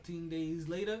 and 14 days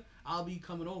later, I'll be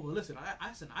coming over. Listen, I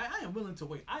am willing to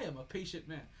wait. I am a patient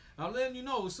man. I'm letting you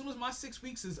know, as soon as my 6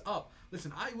 weeks is up,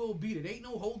 listen, I will beat it. Ain't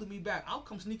no holding me back. I'll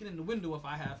come sneaking in the window if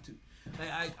I have to.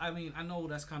 Like, I mean, I know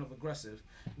that's kind of aggressive,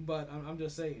 but I'm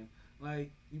just saying,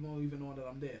 like, you won't even know that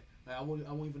I'm there. Like, I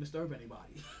won't even disturb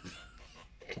anybody.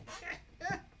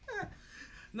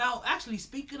 Now, actually,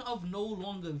 speaking of no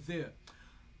longer there,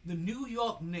 the New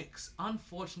York Knicks,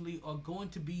 unfortunately, are going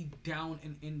to be down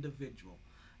an individual.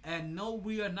 And no,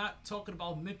 we are not talking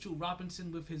about Mitchell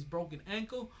Robinson with his broken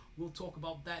ankle. We'll talk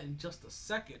about that in just a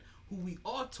second. Who we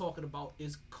are talking about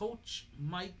is Coach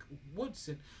Mike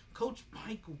Woodson. Coach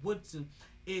Mike Woodson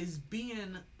is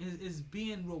being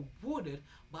rewarded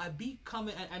by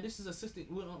becoming, and this is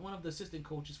one of the assistant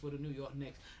coaches for the New York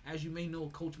Knicks. As you may know,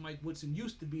 Coach Mike Woodson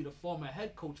used to be the former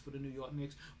head coach for the New York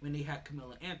Knicks when they had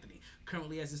Carmelo Anthony.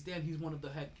 Currently, as it stands, he's one of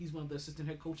the assistant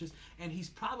head coaches, and he's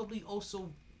probably also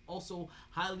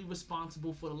highly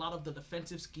responsible for a lot of the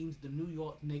defensive schemes the New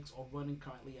York Knicks are running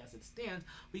currently as it stands,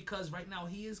 because right now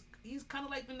he's kind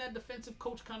of like in that defensive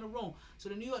coach kind of role. So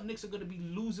the New York Knicks are going to be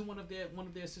losing one of their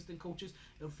assistant coaches.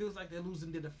 It feels like they're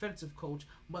losing their defensive coach,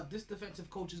 but this defensive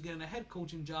coach is getting a head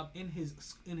coaching job in his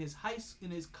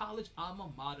college alma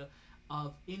mater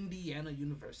of Indiana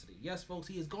University. Yes, folks,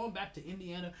 he is going back to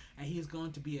Indiana, and he is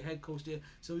going to be a head coach there.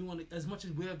 So we want to, as much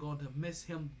as we're going to miss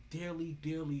him dearly,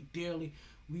 dearly, dearly,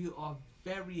 we are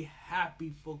very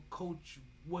happy for Coach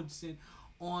Woodson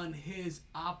on his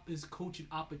coaching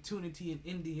opportunity in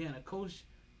Indiana. Coach,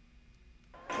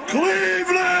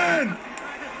 Cleveland!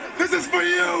 This is for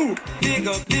you! Dig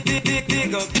up, dig up,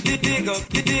 dig up, dig up,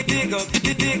 dig up,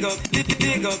 dig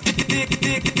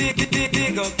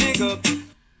up, dig up.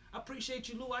 I appreciate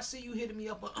you, Lou. I see you hitting me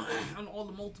up on all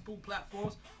the multiple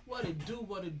platforms. What it do,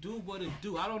 what it do, what it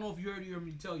do. I don't know if you heard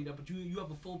me tell you that, but you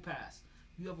have a full pass.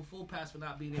 You have a full pass for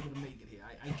not being able to make it here.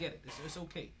 I get it. It's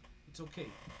okay. It's okay.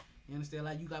 You understand?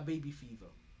 Like, you got baby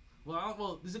fever.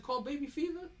 Well, is it called baby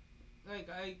fever? Like,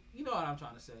 you know what I'm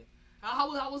trying to say. How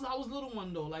was little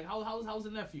one though? Like, how's the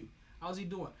nephew? How's he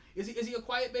doing? Is he a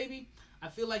quiet baby? I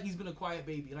feel like he's been a quiet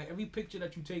baby. Like, every picture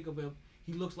that you take of him,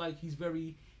 he looks like he's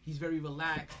very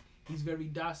relaxed. He's very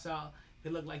docile. He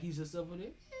look like he's just over there.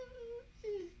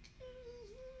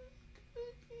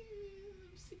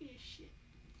 I'm sick of this shit.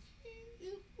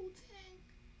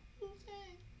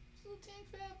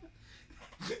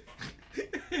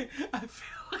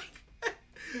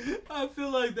 I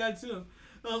feel like that's him.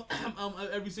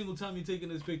 Every single time you're taking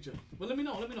this picture. But let me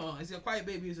know. Is he a quiet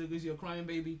baby? Is he a crying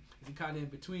baby? Is he kind of in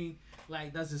between?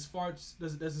 Like, does his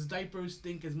his diapers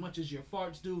stink as much as your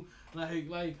farts do?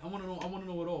 Like I want to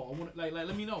know it all.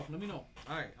 Let me know.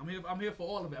 All right, I'm here for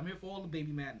all of it. I'm here for all the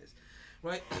baby madness,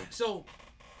 right? So,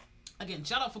 again,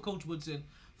 shout out for Coach Woodson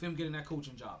for him getting that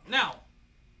coaching job. Now,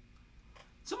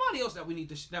 somebody else that we need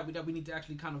to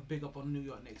actually kind of big up on the New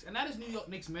York Knicks, and that is New York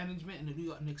Knicks management and the New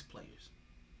York Knicks players.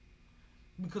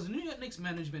 Because the New York Knicks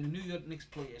management and New York Knicks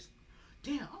players,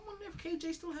 damn, I wonder if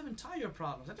KJ's still having tire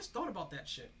problems. I just thought about that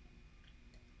shit.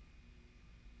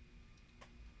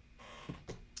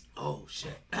 Oh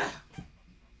shit.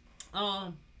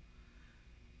 The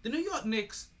New York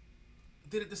Knicks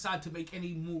didn't decide to make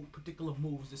any particular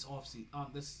moves this offseason,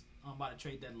 by the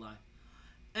trade deadline,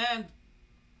 and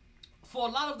for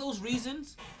a lot of those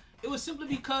reasons, it was simply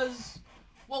because,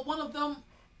 well, one of them,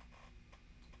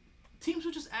 teams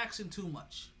were just asking too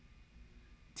much.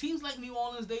 Teams like New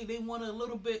Orleans, they wanted a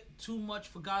little bit too much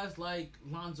for guys like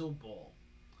Lonzo Ball.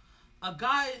 A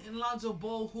guy in Lonzo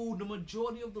Ball who the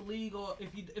majority of the league, or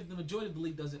if the majority of the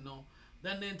league doesn't know,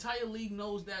 then the entire league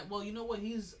knows that, well, you know what,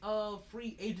 he's a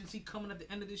free agency coming at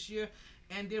the end of this year,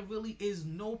 and there really is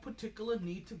no particular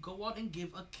need to go out and give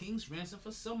a king's ransom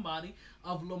for somebody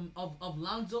of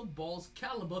Lonzo Ball's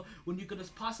caliber when you could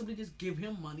just possibly just give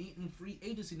him money in free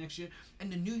agency next year,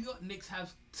 and the New York Knicks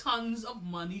have tons of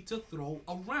money to throw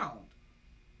around.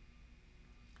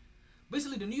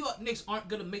 Basically, the New York Knicks aren't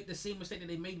going to make the same mistake that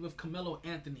they made with Carmelo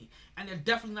Anthony, and they're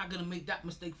definitely not going to make that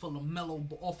mistake for LaMelo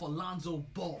or for Lonzo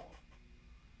Ball,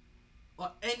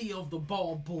 or any of the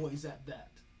Ball boys at that.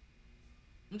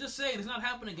 I'm just saying, it's not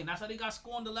happening again. That's how they got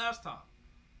scorned the last time.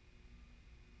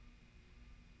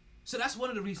 So that's one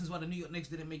of the reasons why the New York Knicks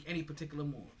didn't make any particular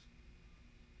moves.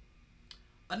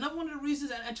 Another one of the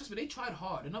reasons, and trust me, they tried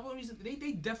hard. Another reason, they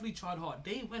definitely tried hard.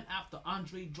 They went after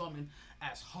Andre Drummond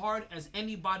as hard as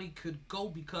anybody could go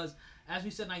because, as we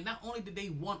said, like, not only did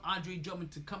they want Andre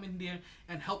Drummond to come in there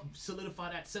and help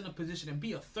solidify that center position and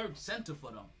be a third center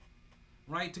for them,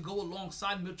 right, to go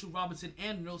alongside Mitchell Robinson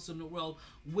and Nelson Noel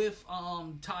with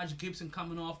Taj Gibson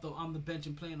coming off on the bench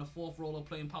and playing a fourth role or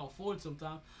playing power forward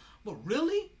sometimes. But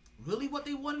really what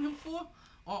they wanted him for,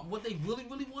 or what they really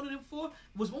wanted him for,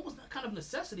 was almost kind of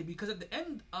necessity, because at the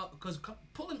end, because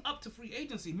pulling up to free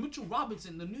agency, Mitchell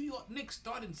Robinson, the New York Knicks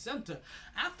starting center,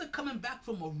 after coming back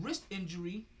from a wrist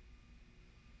injury,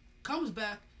 comes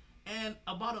back and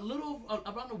about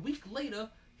a week later,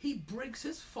 he breaks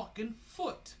his fucking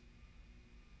foot.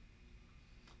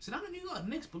 So now the New York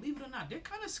Knicks, believe it or not, they're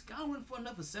kind of scouring for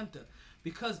another center.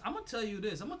 Because I'm going to tell you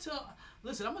this. I'm going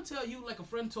to tell you like a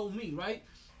friend told me, right?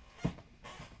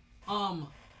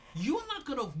 you're not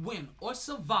gonna win or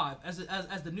survive as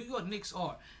the New York Knicks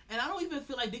are, and I don't even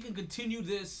feel like they can continue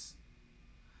this.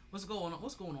 What's going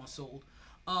on, Soul?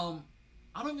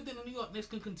 I don't even think the New York Knicks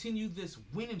can continue this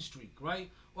winning streak, right?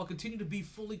 Or continue to be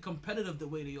fully competitive the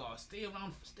way they are. Stay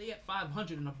at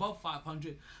 500 and above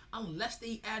 500, unless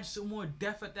they add some more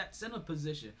depth at that center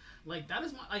position. Like that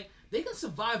is they can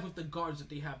survive with the guards that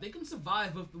they have. They can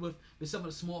survive with some of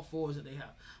the small forwards that they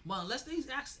have. But unless they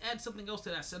add something else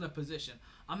to that center position,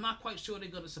 I'm not quite sure they're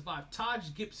gonna survive.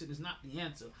 Taj Gibson is not the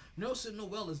answer. Nelson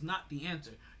Noel is not the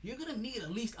answer. You're gonna need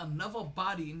at least another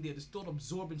body in there to start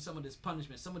absorbing some of this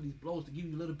punishment, some of these blows, to give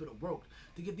you a little bit of work,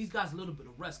 to give these guys a little bit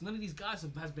of rest. None of these guys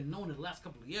has been known in the last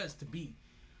couple of years to be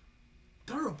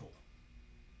durable.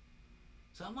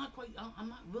 So I'm not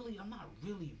really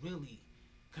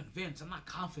convinced. I'm not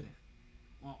confident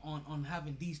on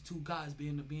having these two guys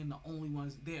being the only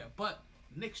ones there. But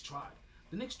the Knicks tried.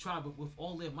 The Knicks tried with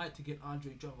all their might to get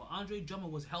Andre Drummond. Andre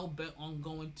Drummond was hell bent on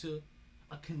going to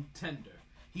a contender.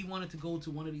 He wanted to go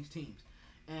to one of these teams,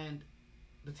 and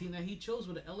the team that he chose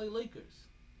were the LA Lakers.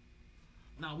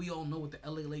 Now we all know what the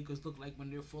LA Lakers look like when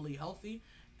they're fully healthy,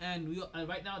 and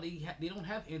right now they don't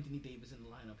have Anthony Davis in the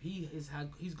lineup.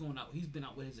 He's going out. He's been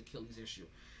out with his Achilles issue.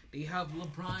 They have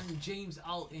LeBron James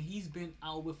out, and he's been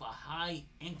out with a high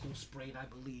ankle sprain, I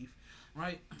believe,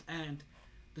 right? And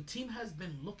the team has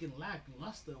been looking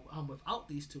lackluster without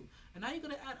these two. And now you're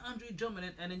gonna add Andre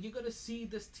Drummond, and then you're gonna see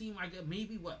this team. I guess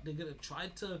maybe they're gonna try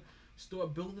to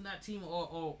start building that team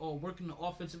or working the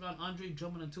offense around Andre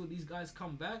Drummond until these guys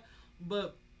come back.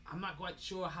 But I'm not quite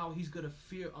sure how he's gonna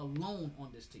fare alone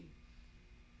on this team.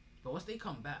 But once they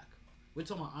come back, we're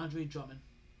talking about Andre Drummond.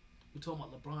 We're talking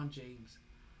about LeBron James.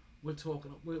 We're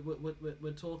talking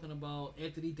about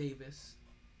Anthony Davis.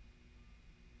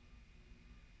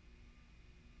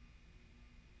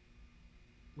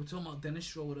 We're talking about Dennis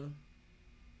Schroeder.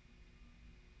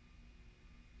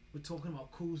 We're talking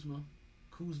about Kuzman.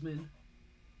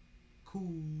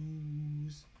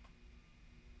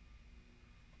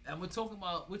 And we're talking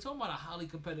about a highly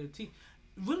competitive team.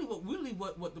 Really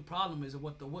what the problem is, or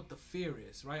what the fear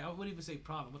is, right? I wouldn't even say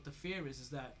problem. What the fear is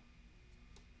that,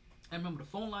 and remember, the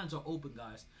phone lines are open,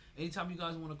 guys. Anytime you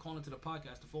guys want to call into the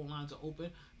podcast, the phone lines are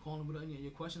open. Call in with any of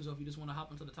your questions, or if you just want to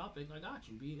hop into the topic, I got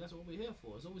you, B. That's what we're here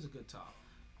for. It's always a good time.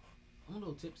 I'm a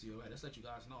little tipsy, alright? Let's let you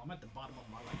guys know. I'm at the bottom of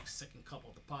my second cup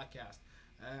of the podcast,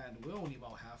 and we're only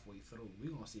about halfway through.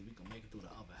 We're gonna see if we can make it through the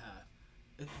other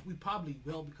half. We probably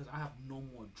will, because I have no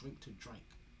more drink to drink.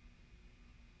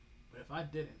 But if I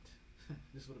didn't,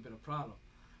 this would have been a problem.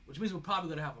 Which means we're probably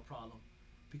gonna have a problem,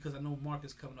 because I know Mark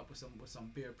is coming up with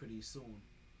some beer pretty soon.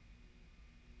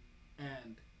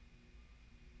 And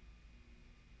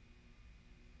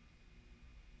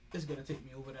it's gonna take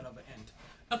me over that other end.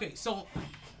 Okay, so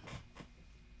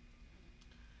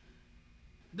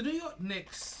the New York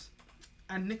Knicks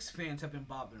and Knicks fans have been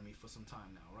bothering me for some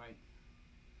time now, right?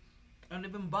 And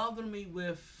they've been bothering me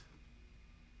with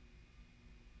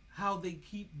how they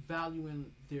keep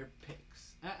valuing their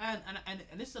picks. And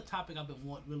this is a topic I've been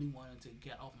really wanting to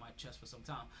get off my chest for some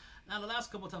time. Now, the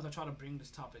last couple of times I try to bring this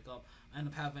topic up, I end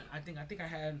up having, I think I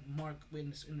had Mark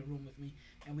in the room with me,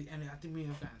 and I think we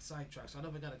have gotten sidetracked, so I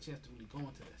never got a chance to really go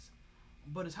into this.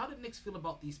 But it's how the Knicks feel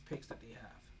about these picks that they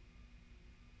have,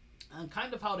 and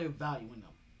kind of how they're valuing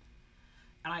them.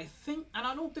 And I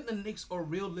don't think the Knicks are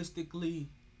realistically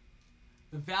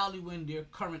valuing their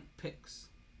current picks,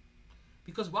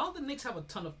 because while the Knicks have a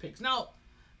ton of picks, now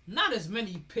not as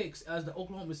many picks as the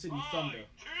Oklahoma City Thunder.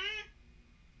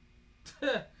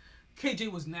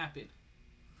 KJ was napping.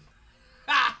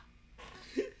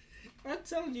 I'm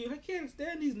telling you, I can't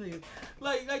stand these niggas.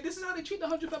 Like this is how they treat the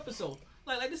 100th episode.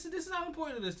 Like this is how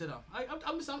important it is to them.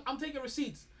 I'm taking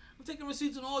receipts. I'm taking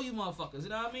receipts on all you motherfuckers. You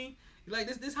know what I mean? Like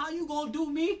this how you gonna do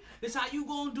me? This how you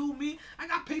gonna do me? I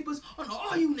got papers on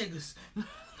all you niggas.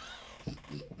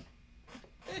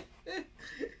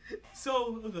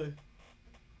 So okay.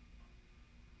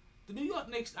 The New York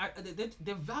Knicks,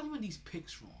 they're valuing these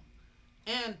picks wrong.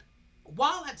 And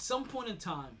while at some point in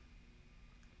time,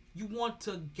 you want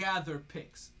to gather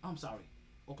picks. I'm sorry,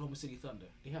 Oklahoma City Thunder.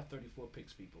 They have 34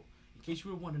 picks, people. In case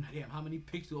you were wondering, damn, how many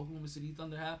picks do Oklahoma City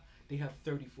Thunder have? They have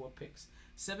 34 picks.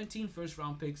 17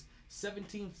 first-round picks,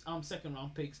 17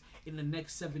 second-round picks in the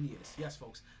next 7 years. Yes,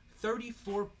 folks.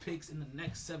 34 picks in the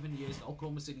next 7 years the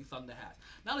Oklahoma City Thunder has.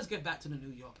 Now let's get back to the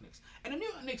New York Knicks. And the New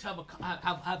York Knicks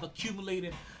have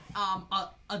accumulated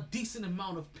a decent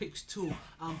amount of picks too.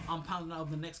 Pounding out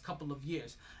of the next couple of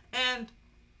years. And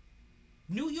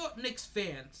New York Knicks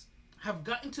fans have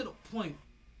gotten to the point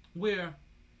where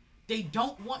they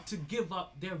don't want to give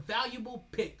up their valuable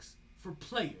picks for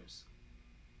players.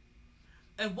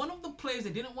 And one of the players they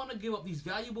didn't want to give up these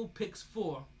valuable picks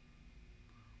for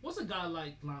was a guy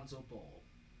like Lonzo Ball,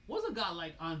 was a guy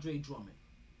like Andre Drummond.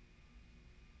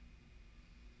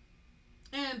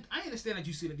 And I understand that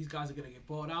you see that these guys are gonna get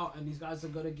bought out, and these guys are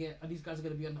gonna be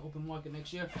on the open market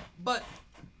next year. But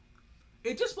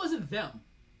it just wasn't them.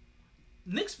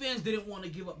 Knicks fans didn't want to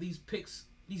give up these picks,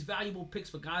 these valuable picks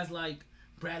for guys like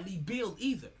Bradley Beal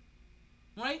either,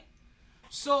 right?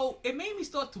 So it made me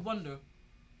start to wonder,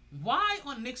 why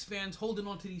are Knicks fans holding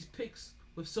on to these picks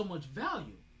with so much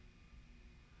value?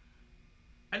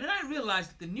 And then I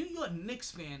realized that the New York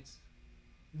Knicks fans,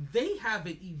 they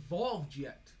haven't evolved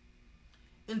yet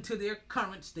into their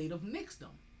current state of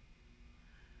Knicksdom.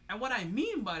 And what I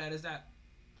mean by that is that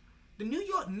the New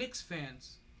York Knicks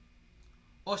fans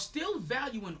are still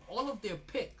valuing all of their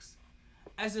picks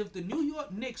as if the New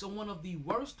York Knicks are one of the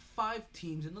worst 5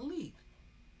 teams in the league.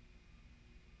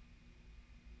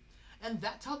 And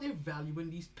that's how they're valuing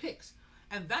these picks.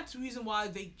 And that's the reason why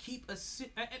they keep that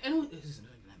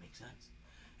makes sense.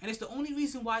 And it's the only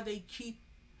reason why they keep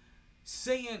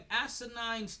saying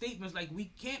asinine statements like,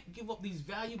 we can't give up these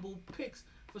valuable picks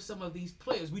for some of these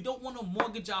players. We don't want to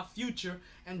mortgage our future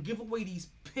and give away these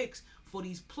picks for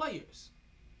these players.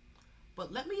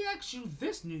 But let me ask you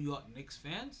this, New York Knicks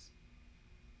fans.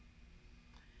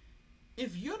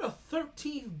 If you're the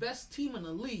 13th best team in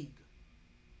the league,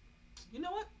 you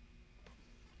know what?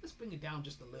 Let's bring it down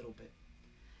just a little bit.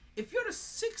 If you're the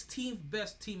 16th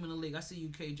best team in the league, I see you,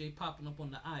 KJ, popping up on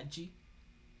the IG.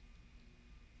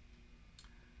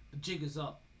 The jig is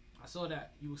up. I saw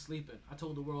that. You were sleeping. I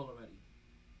told the world already.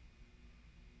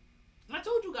 And I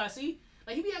told you guys, see?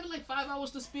 Like, he be having like 5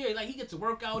 hours to spare. Like, he gets a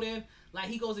workout in. Like,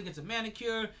 he goes and gets a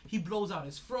manicure. He blows out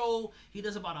his fro. He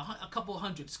does about a couple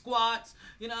hundred squats.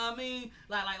 You know what I mean?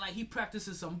 Like he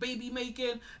practices some baby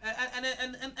making.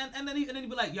 And then he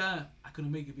be like, yeah, I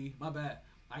couldn't make it, B. My bad.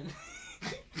 Like,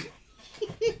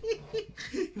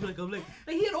 he be like, I'm late.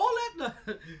 Like, he had all that.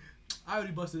 I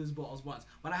already busted his balls once,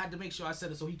 but I had to make sure I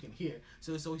said it so he can hear.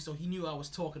 So he knew I was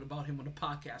talking about him on the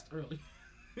podcast early.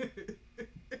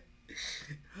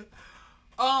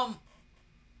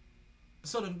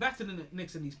 So then back to the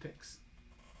Knicks and these picks.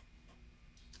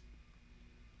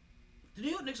 The New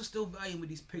York Knicks are still valuing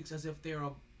these picks as if they're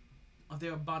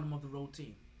a bottom of the road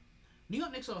team. New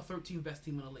York Knicks are the 13th best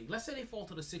team in the league. Let's say they fall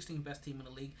to the 16th best team in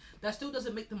the league. That still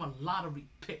doesn't make them a lottery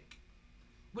pick,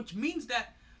 which means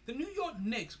that the New York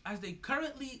Knicks, as they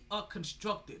currently are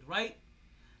constructed, right?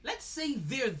 Let's say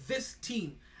they're this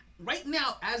team right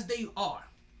now as they are.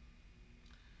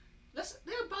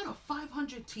 They're about a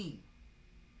 500 team.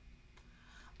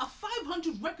 A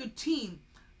 500 record team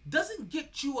doesn't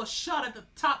get you a shot at the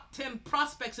top 10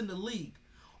 prospects in the league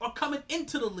or coming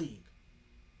into the league.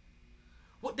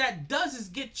 What that does is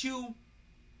get you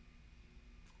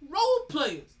role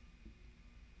players,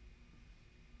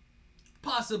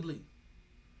 possibly,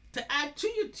 to add to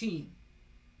your team.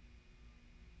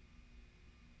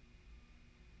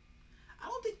 I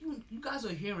don't think you guys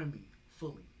are hearing me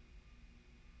fully.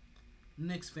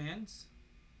 Knicks fans,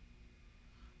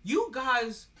 you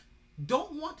guys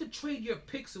don't want to trade your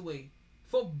picks away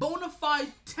for bona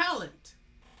fide talent.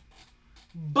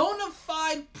 Bona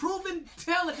fide proven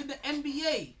talent in the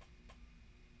NBA.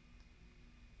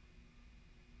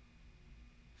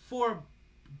 For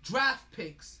draft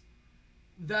picks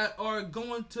that are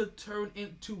going to turn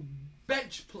into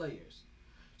bench players.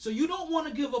 So you don't want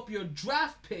to give up your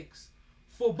draft picks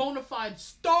for bona fide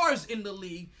stars in the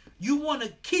league. You want to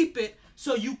keep it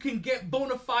so you can get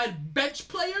bona fide bench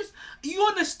players. You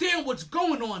understand what's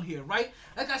going on here, right?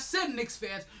 Like I said, Knicks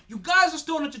fans, you guys are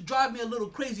starting to drive me a little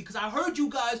crazy because I heard you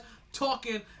guys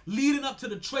talking leading up to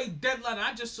the trade deadline, and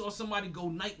I just saw somebody go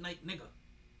night nigga.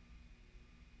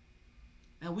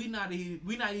 And we not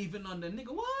even on the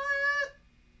nigga what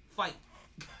fight.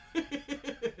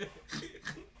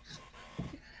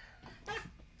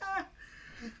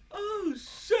 Oh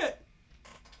shit!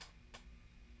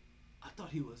 I thought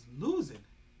he was losing.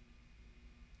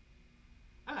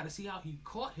 I gotta see how he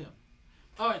caught him.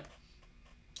 All right.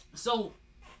 So,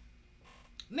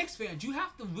 Knicks fans, you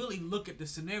have to really look at the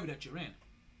scenario that you're in.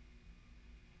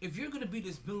 If you're gonna be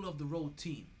this middle of the road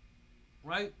team,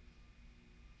 right?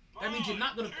 That means you're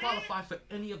not gonna qualify for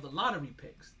any of the lottery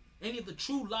picks, any of the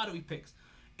true lottery picks,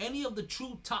 any of the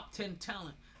true top 10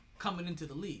 talent coming into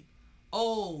the league.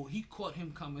 Oh, he caught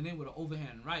him coming in with an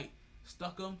overhand right,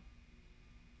 stuck him.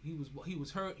 He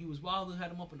was hurt. He was wild.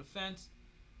 Had him up on the fence.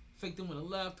 Faked him with a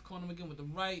left. Caught him again with the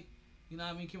right. You know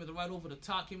what I mean? Came with the right over the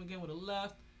top. Came again with a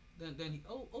left. Then he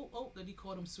Then he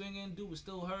caught him swinging. Dude was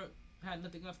still hurt. Had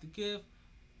nothing left to give.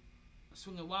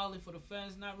 Swinging wildly for the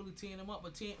fence. Not really teeing him up,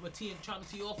 but trying to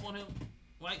tee off on him.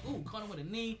 Like, ooh, caught him with a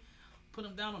knee, put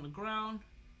him down on the ground.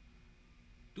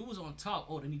 Dude was on top.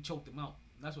 Oh, then he choked him out.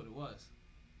 That's what it was.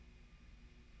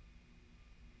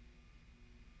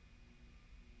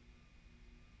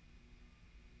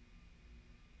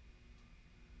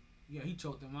 Yeah, he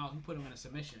choked him out. He put him in a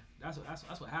submission. That's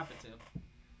what happened to him.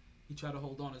 He tried to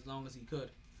hold on as long as he could.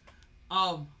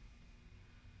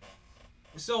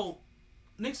 So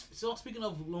speaking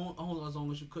of hold on as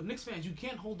long as you could, Knicks fans, you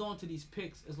can't hold on to these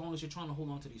picks as long as you're trying to hold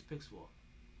on to these picks for.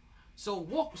 So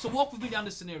walk with me down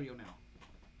this scenario now.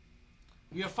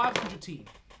 You're a 500 team.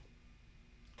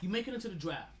 You make it into the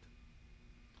draft.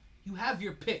 You have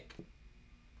your pick.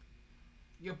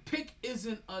 Your pick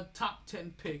isn't a top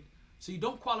 10 pick, so you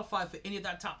don't qualify for any of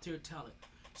that top tier talent.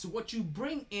 So what you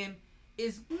bring in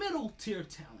is middle tier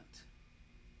talent.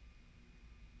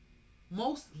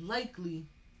 Most likely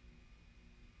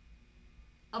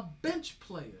a bench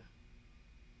player.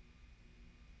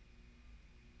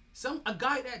 A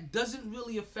guy that doesn't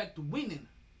really affect winning.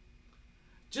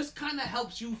 Just kind of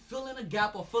helps you fill in a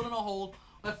gap or fill in a hole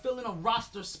or fill in a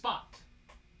roster spot.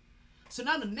 So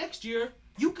now the next year,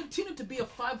 you continue to be a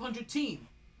 500 team.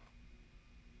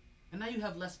 And now you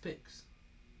have less picks.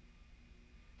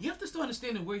 You have to start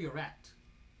understanding where you're at.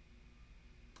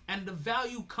 And the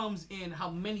value comes in how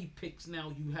many picks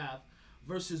now you have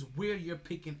versus where you're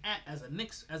picking at as a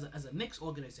Knicks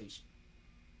organization.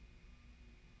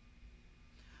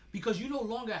 Because you no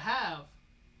longer have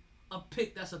a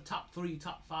pick that's a top 3,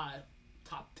 top 5,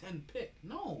 top 10 pick.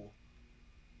 No.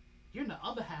 You're in the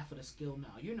other half of the scale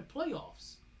now. You're in the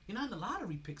playoffs. You're not in the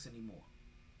lottery picks anymore.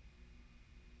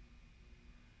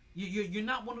 You're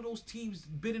not one of those teams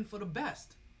bidding for the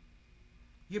best.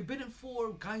 You're bidding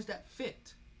for guys that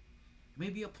fit.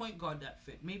 Maybe a point guard that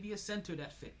fit. Maybe a center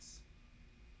that fits.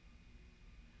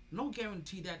 No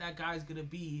guarantee that that guy's going to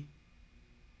be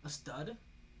a stud.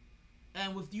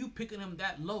 And with you picking him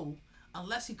that low,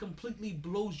 unless he completely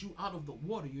blows you out of the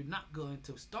water, you're not going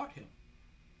to start him.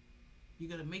 You're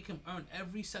going to make him earn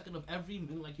every second of every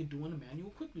minute like you're doing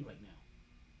Emmanuel quickly right now.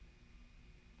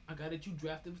 A guy that you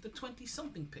drafted with the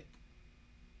 20-something pick.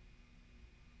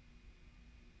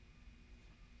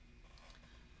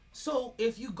 So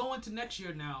if you go into next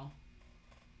year now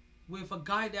with a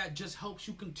guy that just helps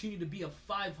you continue to be a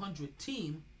 500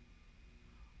 team,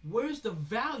 where's the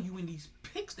value in these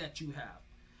picks that you have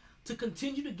to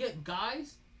continue to get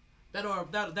guys that are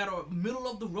middle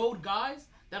of the road guys,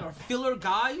 that are filler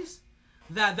guys,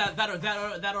 that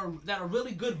are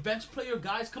really good bench player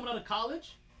guys coming out of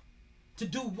college? To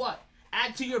do what?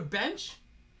 Add to your bench?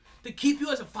 To keep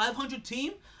you as a 500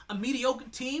 team? A mediocre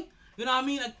team? You know what I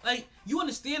mean? Like you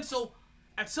understand? So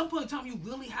at some point in time, you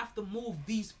really have to move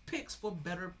these picks for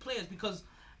better players, because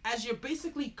as you're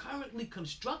basically currently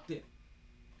constructed,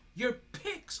 your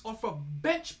picks are for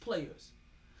bench players.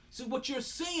 So what you're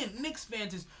saying, Knicks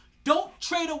fans, is don't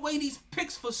trade away these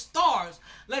picks for stars.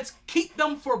 Let's keep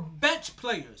them for bench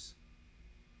players.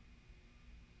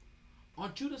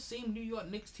 Aren't you the same New York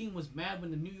Knicks team was mad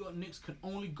when the New York Knicks could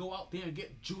only go out there and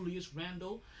get Julius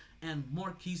Randle and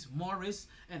Marquise Morris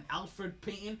and Alfred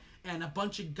Payton and a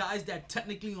bunch of guys that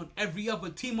technically on every other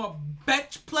team are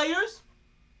bench players?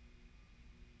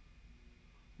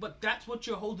 But that's what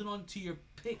you're holding on to your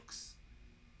picks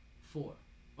for,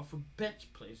 or for bench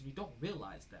players, and you don't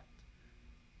realize that.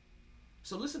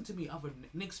 So listen to me, other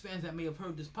Knicks fans that may have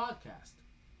heard this podcast.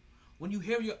 When you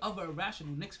hear your other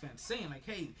irrational Knicks fans saying like,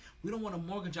 "Hey, we don't want to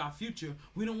mortgage our future.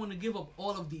 We don't want to give up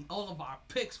all of our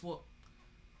picks for,"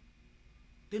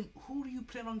 then who do you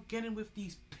plan on getting with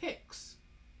these picks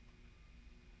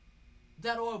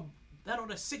that are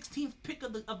the 16th pick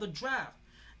of the draft?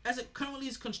 As it currently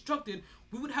is constructed,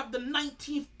 we would have the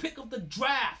 19th pick of the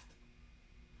draft.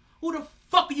 Who the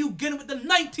fuck are you getting with the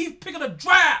 19th pick of the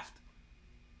draft?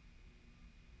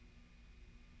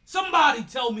 Somebody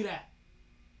tell me that.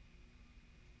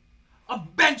 A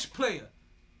bench player.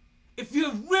 If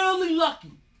you're really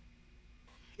lucky,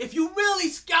 if you really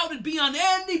scouted beyond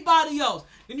anybody else,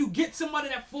 then you get somebody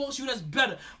that falls you that's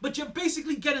better. But you're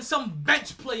basically getting some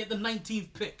bench play at the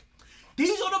 19th pick.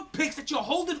 These are the picks that you're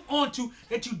holding on to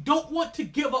that you don't want to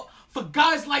give up for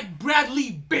guys like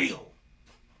Bradley Beal.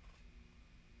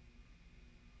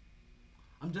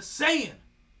 I'm just saying.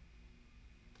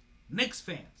 Knicks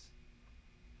fans,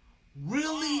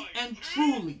 really and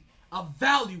truly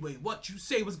evaluate what you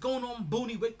say. What's going on,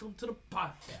 Booney? Welcome to the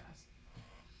podcast.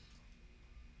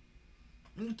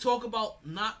 And you talk about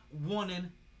not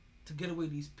wanting to get away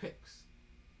these picks.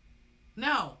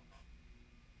 Now,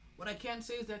 what I can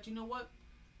say is that, you know what?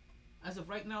 As of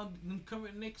right now, the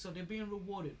current Knicks, they're being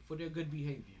rewarded for their good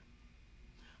behavior.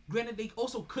 Granted, they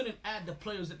also couldn't add the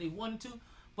players that they wanted to,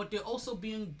 but they're also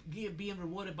being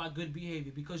rewarded by good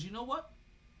behavior, because you know what?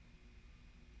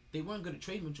 They weren't going to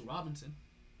trade Mitchell Robinson.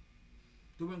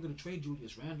 They weren't going to trade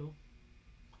Julius Randle.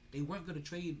 They weren't going to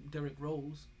trade Derrick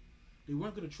Rose. They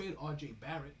weren't going to trade R.J.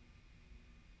 Barrett.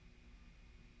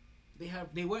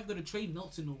 They weren't going to trade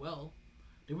Nelson Noel.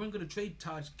 They weren't going to trade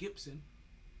Taj Gibson.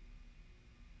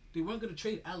 They weren't going to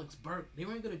trade Alex Burke. They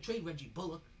weren't going to trade Reggie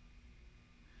Bullock.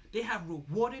 They have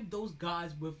rewarded those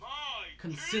guys with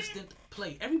consistent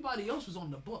play. Everybody else was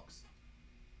on the books.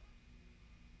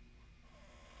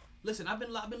 Listen, I've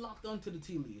been locked onto the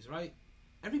tea leaves, right?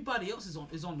 Everybody else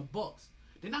is on the books.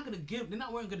 They're not going to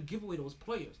give away those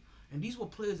players. And these were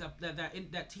players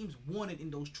that teams wanted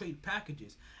in those trade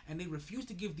packages, and they refused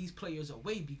to give these players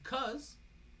away because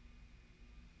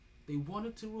they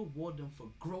wanted to reward them for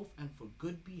growth and for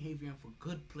good behavior and for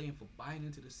good play and for buying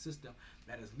into the system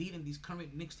that is leading these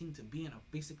current Knicks team to being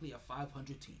basically a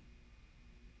 500 team.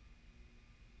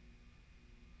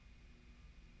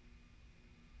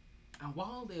 And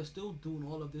while they're still doing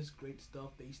all of this great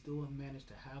stuff, they still have managed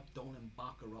to have Dolan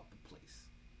Bacher up the place.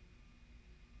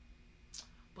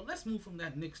 But let's move from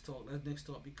that Knicks talk.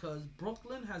 Because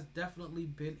Brooklyn has definitely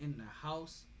been in the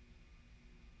house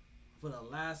for the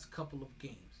last couple of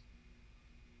games.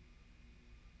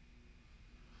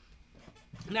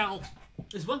 Now,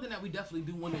 it's one thing that we definitely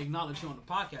do want to acknowledge here on the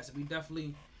podcast, and we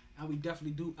definitely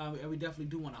do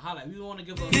want to highlight. We want to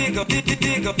give a big up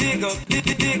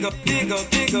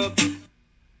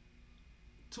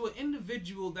to an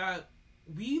individual that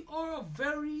we are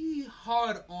very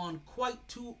hard on quite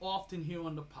too often here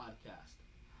on the podcast,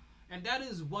 and that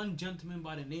is one gentleman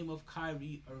by the name of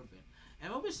Kyrie Irving.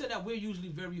 And when we say that we're usually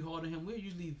very hard on him, we're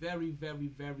usually very, very,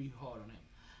 very hard on him.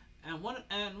 And one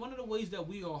of the ways that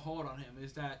we are hard on him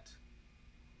is that,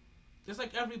 just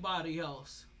like everybody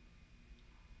else,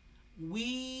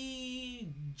 we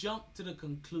jumped to the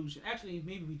conclusion. Actually,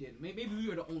 maybe we didn't. Maybe we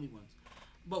were the only ones.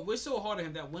 But we're so hard on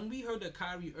him that when we heard that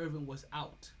Kyrie Irving was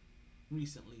out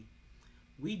recently,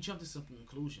 we jumped to some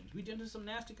conclusions. We jumped to some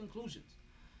nasty conclusions,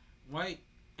 right?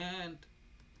 And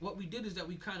what we did is that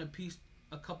we kind of pieced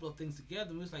a couple of things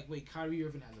together. It was like, wait, Kyrie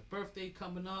Irving has a birthday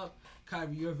coming up.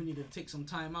 Kyrie Irving needed to take some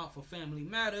time out for family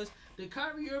matters. Did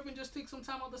Kyrie Irving just take some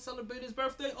time out to celebrate his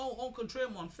birthday? Oh, contraire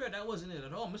mon frere, that wasn't it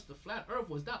at all. Mr. Flat Earth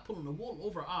was not pulling the wool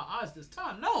over our eyes this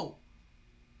time. No!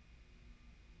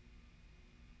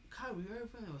 Kyrie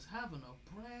Irving was having a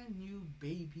brand new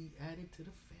baby added to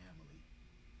the family.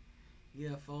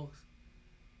 Yeah, folks.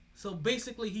 So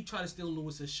basically, he tried to steal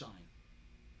Lewis's shine.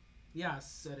 Yeah, I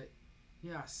said it.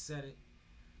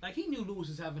 Like, he knew Lewis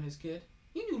was having his kid.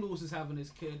 You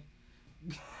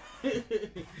know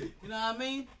what I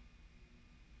mean?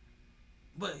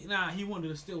 But, he wanted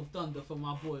to steal thunder from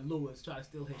my boy Lewis, try to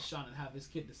steal his shine and have his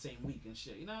kid the same week and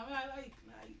shit. You know what I mean?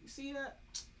 Like, you see that?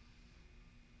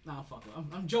 Nah, fuck it.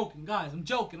 I'm joking, guys. I'm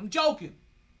joking.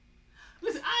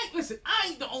 Listen, I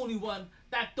ain't the only one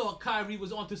that thought Kyrie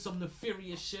was onto some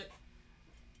nefarious shit.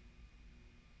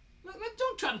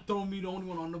 Don't try to throw me the only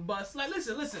one on the bus. Like,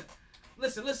 listen.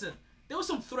 There was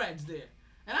some threads there.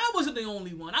 And I wasn't the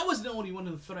only one. I wasn't the only one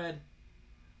in the thread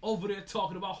over there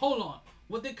talking about, hold on,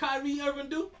 what did Kyrie Irving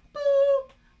do?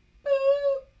 Boop,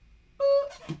 boop, boop,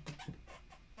 boop,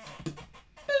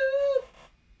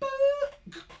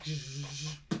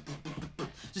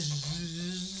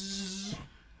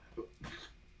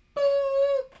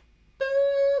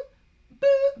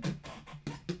 boop.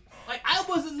 Like, I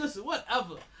wasn't, listen,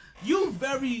 whatever.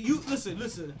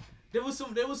 Listen. There was a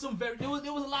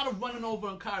lot of running over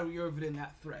on Kyrie Irving in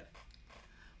that thread.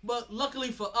 But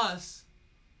luckily for us,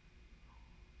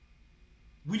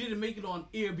 we didn't make it on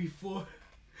air before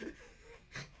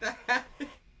that happened.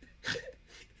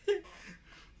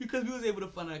 Because we was able to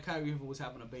find out that Kyrie Irving was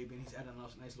having a baby, and he's adding a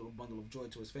nice little bundle of joy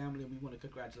to his family, and we want to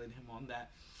congratulate him on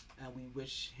that. And we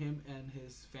wish him and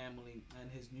his family and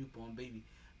his newborn baby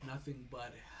nothing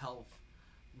but health,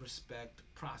 respect,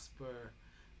 prosper,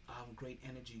 great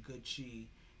energy, good chi.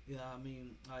 You know what I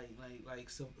mean? Like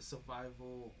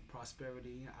survival,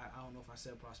 prosperity. I don't know if I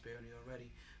said prosperity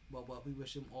already, but we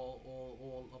wish him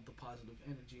all of the positive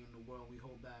energy in the world. We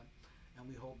hope that, and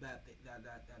we hope that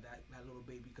little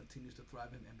baby continues to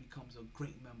thrive and becomes a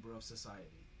great member of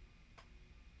society.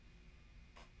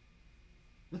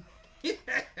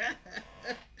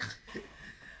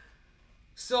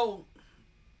 So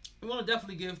we want to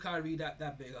definitely give Kyrie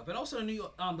that big up. And also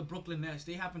the Brooklyn Nets,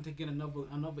 they happen to get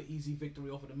another easy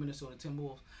victory over the Minnesota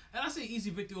Timberwolves. And I say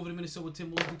easy victory over the Minnesota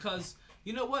Timberwolves because,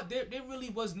 you know what, there really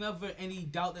was never any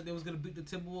doubt that they was going to beat the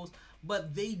Timberwolves.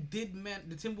 But the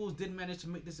Timberwolves did manage to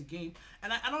make this a game.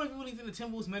 And I don't even really think the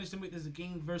Timberwolves managed to make this a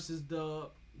game versus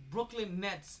the Brooklyn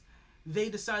Nets they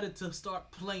decided to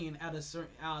start playing at a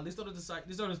certain. They started to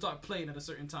start playing at a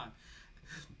certain time.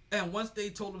 And once they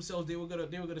told themselves they were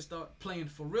gonna start playing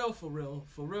for real,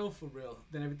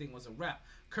 then everything was a wrap.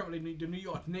 Currently, the New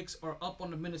York Knicks are up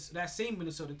on that same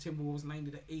Minnesota Timberwolves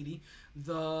 90-80.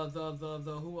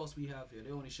 The who else we have here?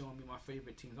 They only showing me my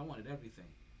favorite teams. I wanted everything.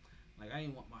 Like I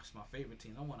didn't want my favorite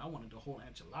teams. I wanted the whole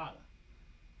enchilada.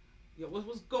 Yeah,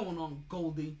 what's going on,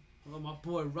 Goldie? My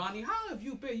boy Ronnie, how have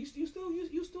you been? You still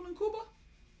in Cuba?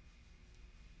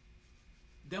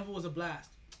 Denver was a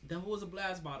blast. Denver was a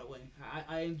blast, by the way.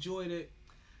 I enjoyed it.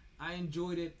 I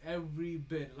enjoyed it every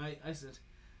bit. Like I said,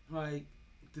 like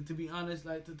to be honest,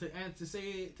 like to answer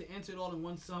it all in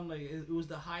one sum, like it was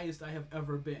the highest I have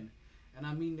ever been, and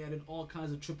I mean that in all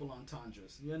kinds of triple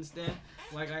entendres. You understand?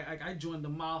 Like I joined the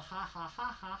Mile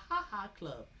Ha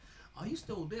Club. Are you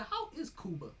still there? How is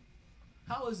Cuba?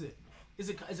 How is it? Is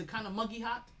it kind of muggy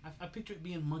hot? I picture it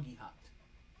being muggy hot.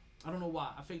 I don't know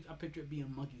why. I picture it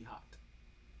being muggy hot.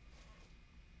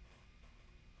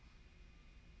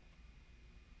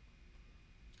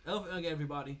 Okay,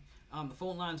 everybody. The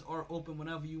phone lines are open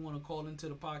whenever you want to call into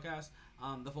the podcast.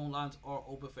 The phone lines are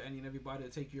open for any and everybody to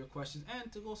take your questions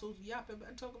and to also yap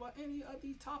and talk about any of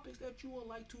these topics that you would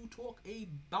like to talk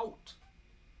about.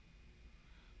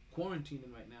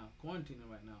 Quarantining right now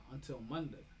until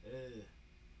Monday.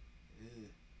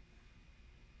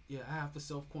 Yeah, I have to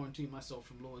self-quarantine myself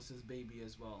from Lewis's baby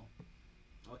as well.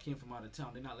 I came from out of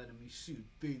town. They're not letting me shoot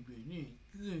baby.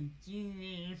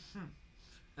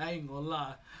 I ain't gonna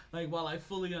lie. Like, while I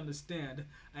fully understand,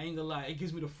 I ain't gonna lie. It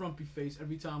gives me the frumpy face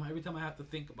every time I have to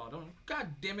think about it. I'm like, God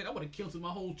damn it, I would have canceled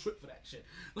my whole trip for that shit.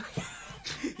 Like,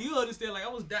 you understand? Like, I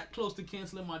was that close to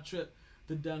canceling my trip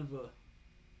to Denver.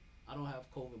 I don't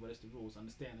have COVID, but it's the rules.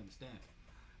 Understand.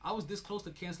 I was this close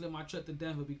to canceling my trip to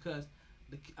Denver because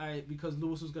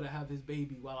Lewis was gonna have his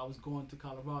baby while I was going to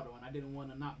Colorado, and I didn't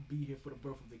want to not be here for the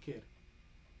birth of the kid.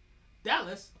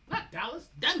 Denver.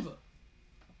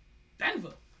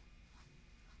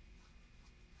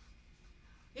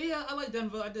 Yeah, I like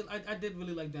Denver. I did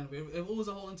really like Denver. It was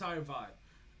a whole entire vibe,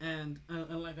 and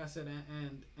like I said,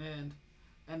 and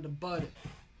the bud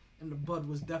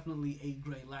was definitely a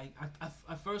great. Like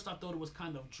at first I thought it was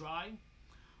kind of dry,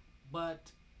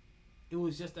 but it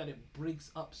was just that it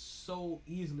breaks up so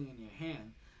easily in your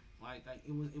hand. Like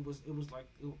it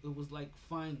was like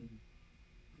fine.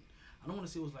 I don't want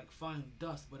to say it was like fine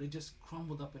dust, but it just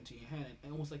crumbled up into your hand,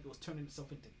 and almost like it was turning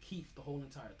itself into keef the whole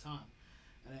entire time.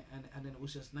 And then it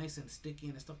was just nice and sticky,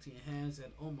 and it stuck to your hands,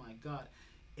 and oh my god,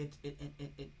 it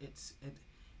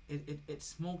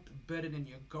smoked better than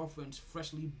your girlfriend's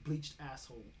freshly bleached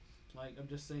asshole. Like, I'm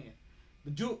just saying,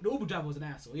 the Uber driver was an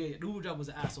asshole. Yeah, the Uber driver was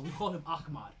an asshole. We call him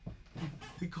Ahmad.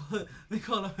 We call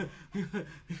him.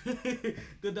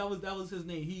 that was his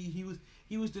name.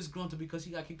 He was disgruntled because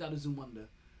he got kicked out of Zoomunda.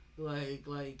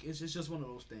 Like it's just one of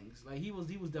those things. Like he was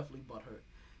definitely butthurt.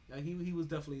 Like he was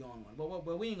definitely on one.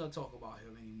 But we ain't gonna talk about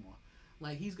him anymore.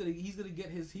 Like he's gonna get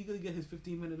his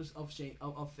 15 minutes of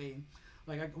fame.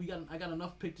 Like I got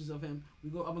enough pictures of him.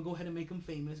 I'm gonna go ahead and make him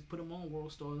famous. Put him on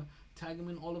World Star. Tag him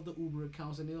in all of the Uber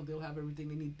accounts, and they'll have everything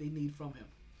they need from him.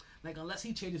 Like unless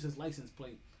he changes his license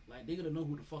plate, like they gonna know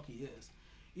who the fuck he is.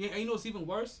 Yeah, and you know what's even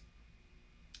worse?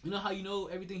 You know how you know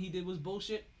everything he did was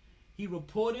bullshit? He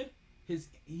reported the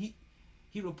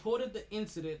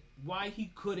incident, why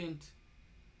he couldn't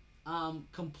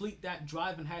complete that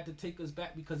drive and had to take us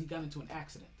back because he got into an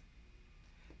accident.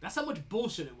 That's how much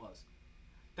bullshit it was.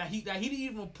 That he didn't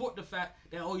even report the fact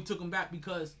that he took him back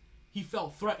because he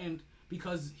felt threatened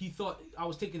because he thought I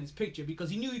was taking his picture because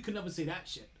he knew he could never say that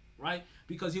shit, right?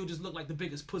 Because he would just look like the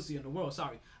biggest pussy in the world.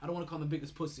 Sorry, I don't want to call him the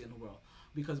biggest pussy in the world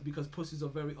because pussies are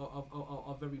very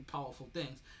powerful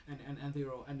things and they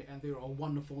are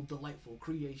wonderful, delightful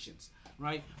creations,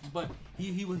 right? But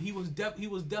he was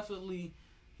definitely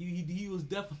he was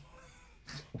definitely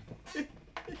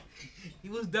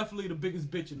the biggest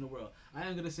bitch in the world. I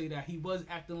am gonna say that he was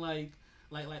acting like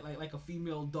a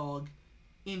female dog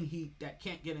in heat that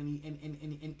can't get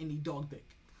any dog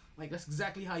dick. Like that's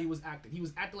exactly how he was acting. He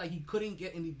was acting like he couldn't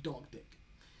get any dog dick.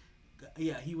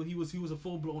 Yeah, he was a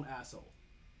full blown asshole.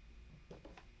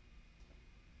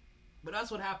 But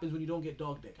that's what happens when you don't get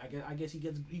dog dick. I guess he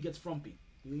gets frumpy.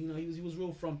 You know, he was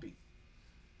real frumpy.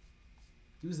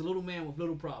 He was a little man with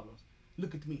little problems.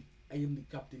 Look at me. I am the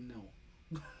captain now.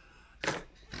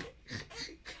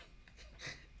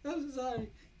 I'm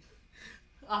sorry.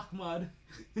 Ahmad.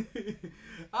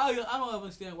 I don't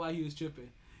understand why he was tripping.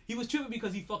 He was tripping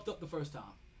because he fucked up the first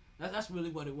time. That's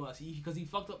really what it was. Because he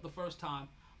fucked up the first time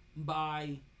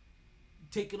by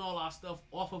taking all our stuff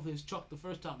off of his truck the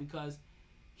first time because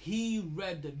he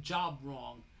read the job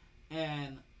wrong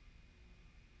And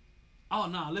oh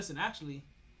no, listen, actually,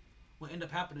 what ended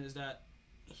up happening is that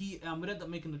he it ended up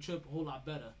making the trip a whole lot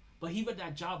better. But he read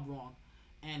that job wrong,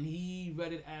 and he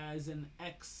read it as an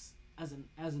X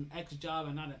job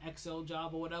and not an XL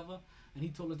job or whatever. And he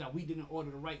told us that we didn't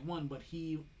order the right one, but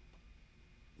he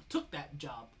took that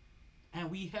job,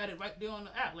 and we had it right there on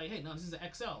the app. Like, hey, no, this is an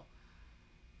XL.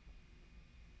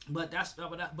 But that's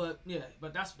what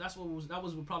was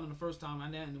the problem the first time,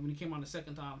 and then when he came on the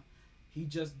second time, he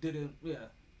just didn't. Yeah,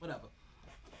 whatever.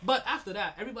 But after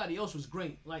that, everybody else was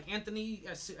great. Like Anthony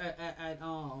at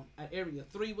Area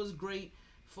 3 was great.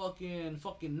 Fucking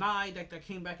Nye that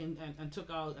came back and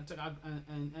took out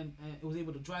and was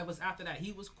able to drive us. After that,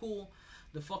 he was cool.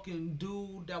 The fucking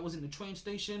dude that was in the train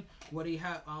station where they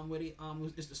had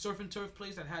it's the surf and turf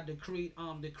place that had the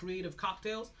creative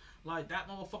cocktails. Like that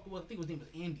motherfucker, I think his name was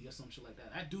Andy or some shit like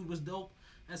that. That dude was dope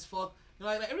as fuck.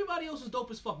 Like everybody else was dope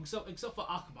as fuck except for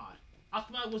Ahmad.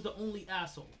 Ahmad was the only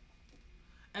asshole.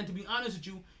 And to be honest with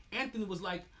you, Anthony was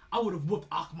like, I would have whooped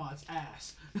Ahmad's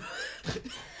ass.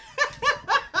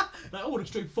 Like I would have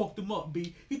straight fucked him up,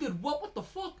 B. He did what? What the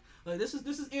fuck? Like this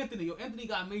is Anthony. Yo, Anthony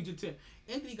got a major tip.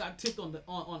 Anthony got tipped on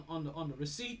the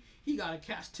receipt. He got a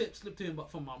cash tip slipped to him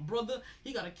from my brother.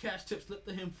 He got a cash tip slipped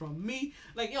to him from me.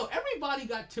 Like yo, everybody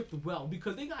got tipped well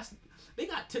because they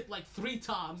got tipped like 3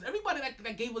 times. Everybody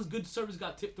that gave us good service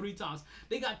got tipped 3 times.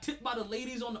 They got tipped by the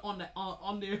ladies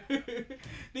on their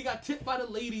they got tipped by the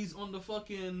ladies on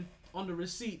the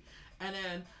receipt. And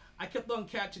then I kept on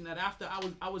catching that after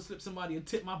I would slip somebody a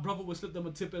tip, my brother would slip them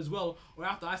a tip as well. Or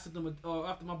after I slipped them or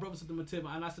after my brother slipped them a tip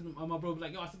and I slipped them, my brother was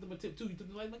like, yo, I slipped them a tip too. He tipped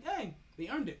them like, hey, they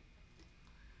earned it.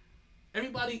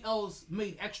 Everybody else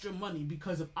made extra money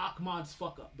because of Ahmad's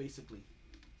fuck up, basically.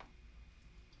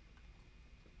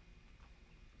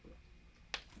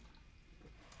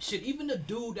 Shit, even the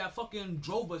dude that fucking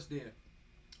drove us there,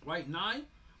 right, 9,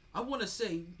 I want to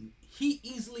say he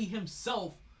easily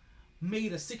himself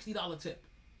made a $60 tip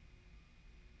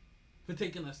for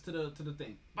taking us to the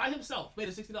thing. By himself, made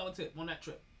a $60 tip on that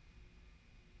trip.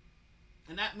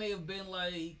 And that may have been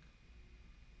like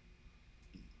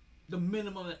the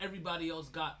minimum that everybody else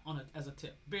got as a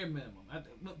tip. Bare minimum.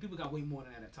 People got way more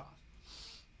than that at times.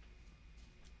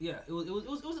 Yeah, it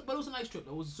was a nice trip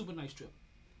though. It was a super nice trip.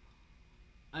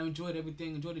 I enjoyed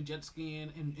everything. Enjoyed the jet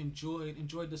skiing and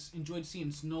enjoyed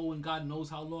seeing snow and God knows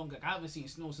how long. Like I haven't seen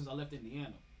snow since I left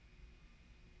Indiana.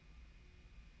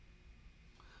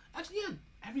 Actually, yeah,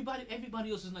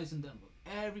 everybody else was nice in Denver.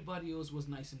 Everybody else was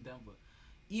nice in Denver.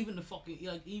 Even the fucking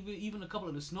even a couple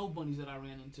of the snow bunnies that I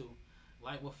ran into,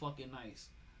 like were fucking nice.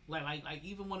 Like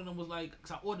even one of them was like,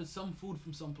 cause I ordered some food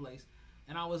from some place,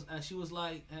 and she was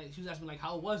asking me like,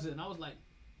 how was it? And I was like,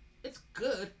 it's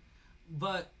good,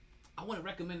 but I want to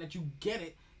recommend that you get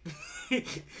it.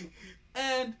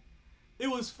 And it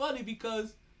was funny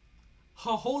because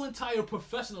her whole entire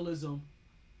professionalism,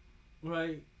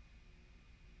 right?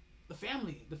 The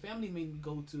family made me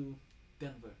go to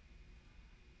Denver.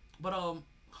 But her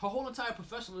whole entire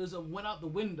professionalism went out the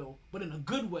window, but in a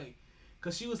good way.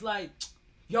 Cause she was like,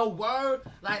 yo, word,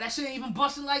 like that shit ain't even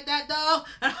busting like that, dog.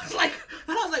 And I was like,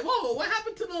 whoa, what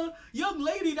happened to the young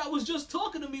lady that was just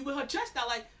talking to me with her chest out,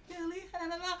 like, Billy,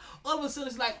 all of a sudden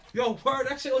it's like, yo, word,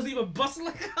 that shit wasn't even busting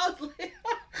like that. I was like,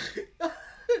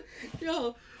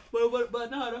 yo,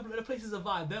 but no, the place is a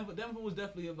vibe. Denver was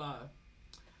definitely a vibe.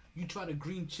 You tried a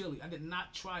green chili. I did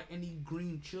not try any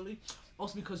green chili.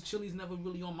 Also because chili's never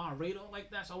really on my radar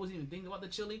like that, so I wasn't even thinking about the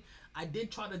chili. I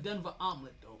did try the Denver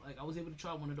omelet though. Like I was able to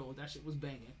try one of those. That shit was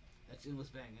banging.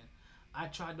 I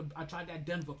tried that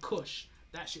Denver Kush.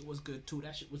 That shit was good too.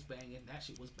 That shit was banging.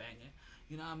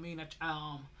 You know what I mean?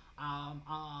 I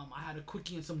had a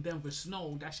quickie and some Denver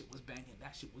Snow. That shit was banging.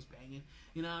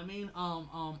 You know what I mean?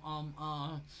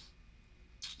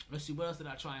 Let's see, what else did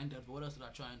I try in Denver?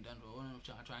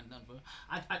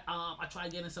 I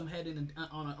tried getting some head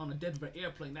on a Denver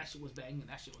airplane. That shit was banging.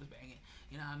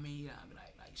 You know what I mean? Yeah, I mean,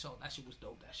 like so that shit was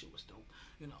dope.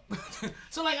 You know.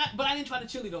 So like, but I didn't try the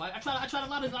chili though. I tried a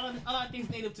lot of things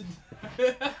native to.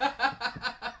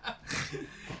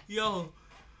 Yo,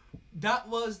 that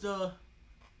was the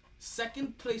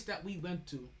second place that we went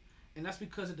to. And that's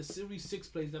because of the Series 6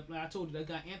 place that I told you, that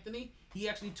guy Anthony, he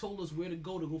actually told us where to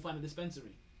go find a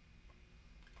dispensary.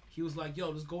 He was like,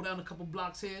 yo, just go down a couple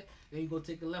blocks here, then you go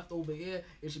take a left over here.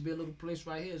 It should be a little place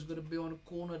right here. It's going to be on the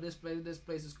corner of this place. This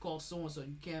place is called so-and-so.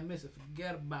 You can't miss it.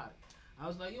 Forget about it. I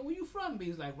was like, yo, where you from?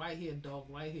 He's like, right here, dog,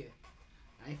 right here.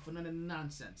 I ain't for none of the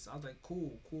nonsense. I was like,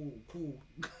 cool.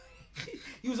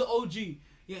 He was an OG.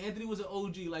 Yeah, Anthony was an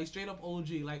OG, like straight up OG,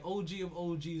 like OG of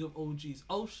OGs of OGs.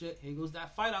 Oh shit, here goes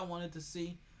that fight I wanted to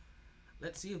see.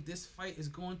 Let's see if this fight is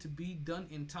going to be done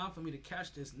in time for me to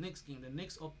catch this Knicks game. The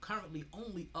Knicks are currently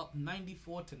only up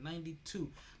 94-92.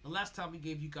 The last time we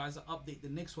gave you guys an update, the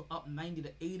Knicks were up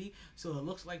 90-80. So it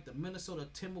looks like the Minnesota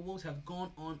Timberwolves have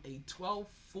gone on a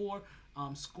 12-4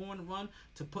 scoring run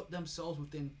to put themselves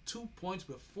within 2 points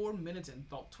with 4 minutes and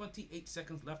about 28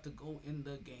 seconds left to go in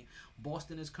the game.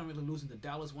 Boston is currently losing to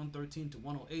Dallas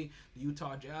 113-108. The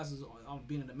Utah Jazz is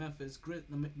beating the Memphis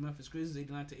Grizzlies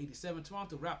 89-87.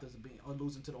 Toronto Raptors are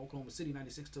losing to the Oklahoma City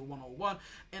 96-101,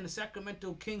 and the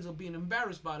Sacramento Kings are being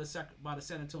embarrassed by the San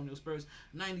Antonio Spurs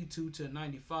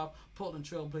 92-95. Portland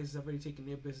Trail Blazers have already taken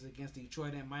their business against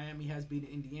Detroit, and Miami has beaten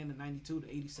Indiana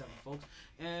 92-87, folks.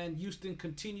 And Houston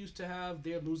continues to have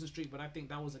their losing streak, but I think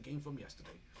that was a game from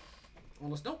yesterday.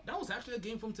 Almost nope, that was actually a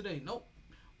game from today. Nope.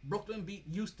 Brooklyn beat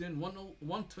Houston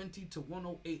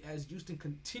 120-108 as Houston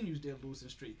continues their losing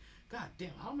streak. God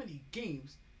damn, how many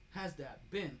games has that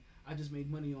been? I just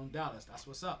made money on Dallas. That's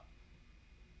what's up.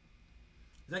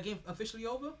 Is that game officially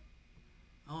over?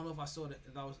 I don't know if I saw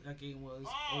that game was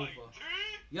over.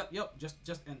 Yep,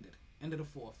 just ended. End of the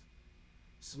fourth.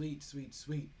 Sweet.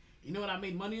 You know what I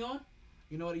made money on?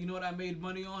 You know what I made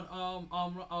money on,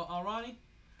 Ronnie?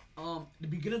 The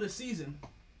beginning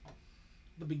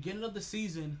of the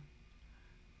season,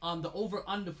 the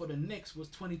over-under for the Knicks was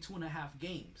 22.5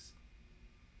 games.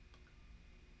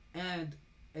 And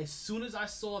as soon as I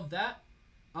saw that,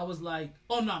 I was like,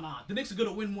 oh, nah, the Knicks are going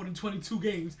to win more than 22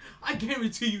 games. I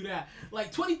guarantee you that.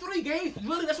 Like, 23 games?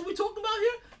 Really? That's what we talking about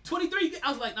here? 23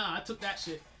 I was like, nah, I took that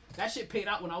shit. That shit paid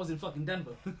out when I was in fucking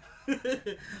Denver.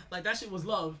 Like, that shit was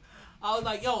love. I was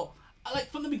like, yo,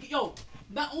 from the beginning,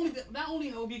 not only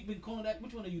have we been calling that,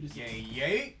 which one are you this?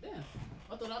 Yay. Damn.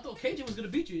 I thought KJ was gonna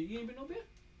beat you. You ain't been no beer?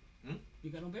 You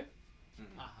got no beer?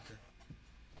 Okay.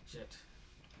 Shit.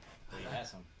 You had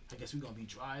some. I guess we're gonna be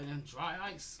dry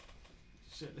ice.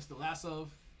 Shit, it's the last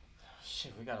of.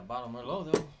 Shit, we got a bottle of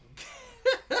Merlot though.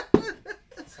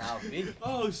 That's how it be.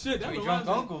 Oh shit, that we drunk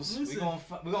uncles. We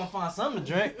gonna find something to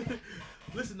drink.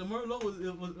 Listen, the Merlot was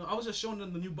I was just showing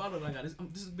them the new bottle that I got.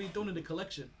 This is being thrown in the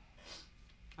collection.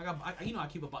 I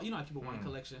keep a wine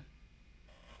collection.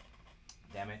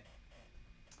 Damn it.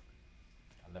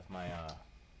 I left my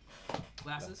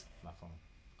glasses. My phone.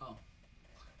 Oh.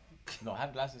 No, I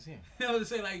have glasses here. I was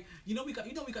saying like we got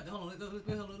the hold on.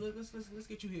 Let's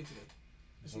get you here today.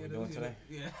 That's what we're doing today?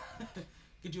 Yeah.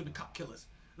 Get you in the cop killers.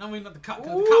 No, I mean not the cop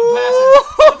killers. The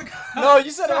cop glasses. No,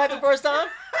 you said it right the first time.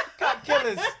 Cop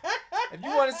killers. If you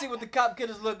want to see what the cop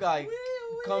killers look like,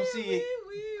 come see it.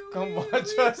 Come watch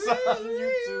us on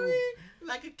YouTube.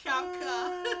 Like a cop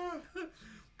car.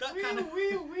 That kind of.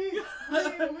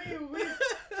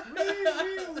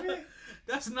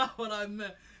 That's not what I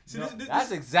meant. See, no,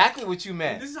 that's exactly what you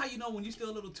meant. This is how you know when you're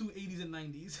still a little too 80s and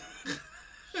 90s.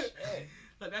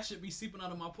 Like that shit be seeping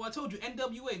out of my pore. I told you,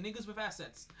 NWA, niggas with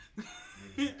assets.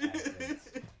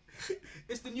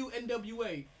 It's the new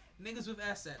NWA, niggas with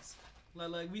assets.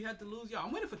 Like we had to lose.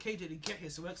 I'm waiting for KJ to get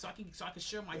here so I can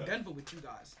share my Denver with you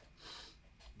guys.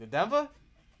 The Denver?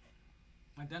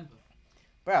 My Denver.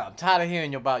 Bro, I'm tired of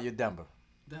hearing about your Denver.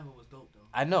 Denver was dope though.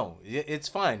 I know. It's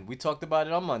fine. We talked about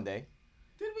it on Monday.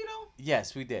 Did we though?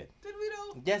 Yes, we did. Did we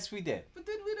though? Yes, we did. But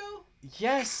did we though?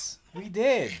 Yes, we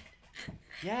did.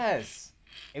 Yes.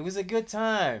 It was a good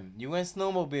time. You went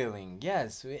snowmobiling.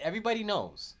 Yes, everybody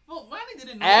knows. Well, Ronnie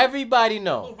didn't know. Everybody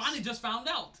knows. Well, Ronnie just found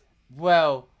out.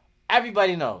 Well,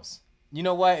 everybody knows. You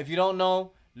know what? If you don't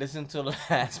know, listen to the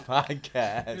last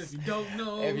podcast. If you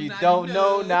don't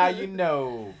know, now you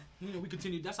know. You know, we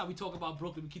continue. That's how we talk about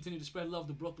Brooklyn. We continue to spread love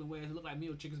to Brooklyn, where it look like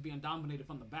Meal Chick is being dominated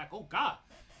from the back. Oh God,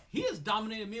 he is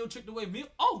dominating Meal Chick the way Meal.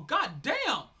 Oh God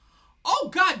damn.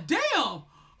 Oh God damn.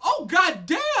 Oh God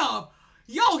damn.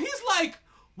 Yo, he's like,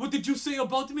 what did you say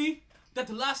about me? That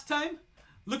the last time?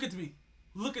 Look at me.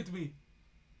 Look at me.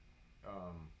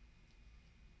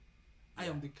 I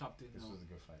am the captain. This was a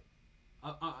good fight.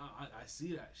 I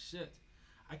see that shit.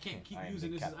 I can't keep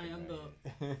using this as I am right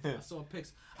the. I saw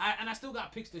pics. And I still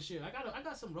got pics this year. I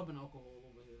got some rubbing alcohol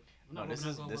over here. No,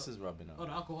 this is rubbing alcohol. Oh,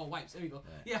 the alcohol wipes. There you go.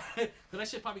 Yeah, because that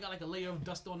shit probably got like a layer of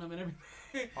dust on them and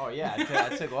everything. Oh yeah, I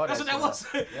took all that. That's what that was.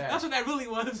 Yeah. That's what that really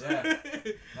was. Yeah.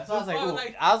 That's what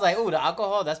I was like, ooh, the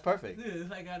alcohol, that's perfect. Yeah,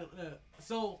 it's like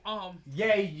so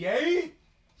Yay!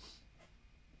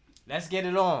 Let's get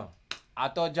it on. I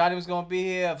thought Johnny was gonna be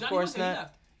here. Of course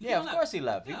not. Yeah, of course he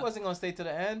left. Yeah. He wasn't gonna stay to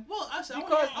the end. Well, actually,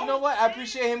 because you know what? I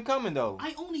appreciate him coming though.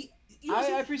 I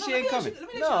appreciate him coming.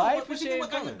 I appreciate him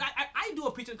coming. I do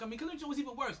appreciate him coming because it was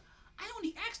even worse. I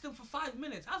only asked him for 5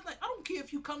 minutes. I was like, I don't care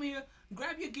if you come here,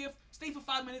 grab your gift, stay for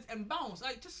 5 minutes, and bounce.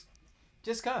 Like, just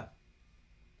come.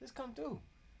 Just come through.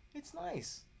 It's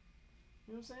nice.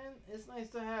 You know what I'm saying? It's nice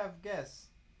to have guests,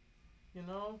 you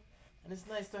know, and it's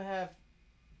nice to have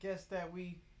guests that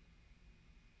we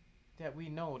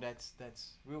know that's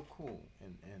real cool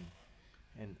and.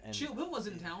 Chill Will was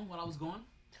in town when I was gone.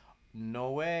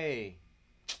 No way.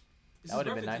 It's That would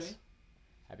have been his birthday nice. today.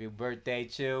 Happy birthday,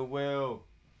 Chill Will.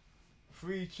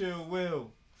 Free Chill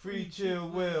Will. Free Chill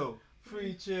Will.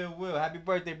 Free Chill Will. Happy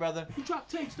birthday, brother. You drop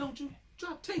tapes, don't you?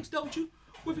 Drop tapes, don't you?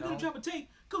 Well, if you're gonna drop a tape,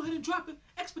 go ahead and drop it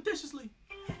expeditiously.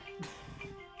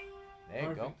 There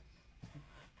you go.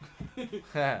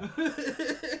 Happy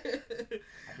birthday.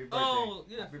 Oh,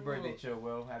 yeah, Happy for birthday, real. Chill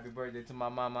Will. Happy birthday to my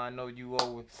mama. I know you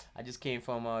always. I just came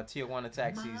from Tijuana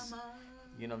taxis. Mama.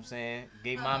 You know what I'm saying?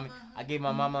 I gave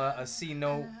my mama a C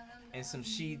note and some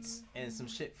sheets and some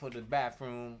shit for the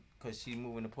bathroom because she's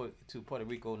moving to Puerto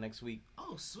Rico next week.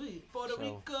 Oh, sweet. Puerto So-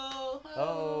 Rico.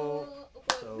 Oh,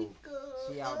 Puerto so Rico.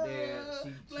 she out there, she-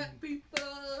 Black people.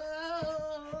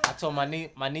 I told my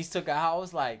niece took her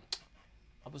out.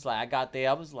 I got there.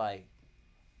 I was like,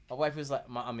 my wife was like,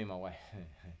 my wife.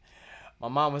 My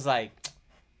mom was like,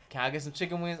 can I get some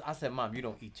chicken wings? I said, Mom, you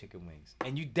don't eat chicken wings.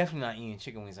 And you definitely not eating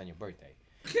chicken wings on your birthday.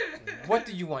 What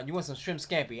do you want? You want some shrimp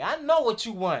scampi? I know what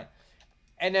you want.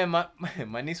 And then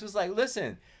my niece was like,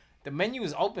 listen, the menu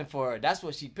is open for her. That's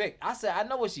what she picked. I said, I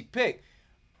know what she picked,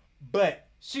 but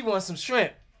she wants some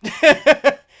shrimp.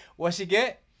 What she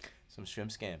get? Some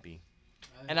shrimp scampi.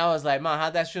 And I was like, Mom,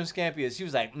 how'd that shrimp scampi is? She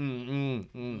was like, They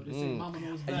say mama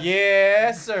knows best.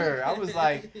 Yes, sir. I was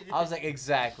like,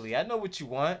 exactly. I know what you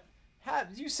want.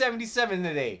 You 77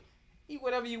 today. Eat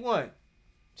whatever you want.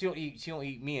 She don't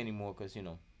eat me anymore because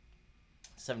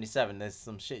 77. There's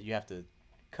some shit you have to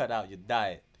cut out your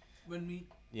diet. Red meat.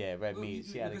 Yeah, red meat.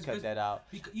 She had to because- cut that out.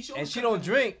 You should And always she cut don't red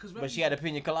drink, meat, 'cause red but she meat- had a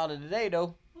pina colada today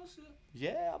though. Oh, shit.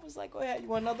 Yeah, I was like, go ahead. You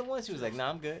want another one? She was like, nah,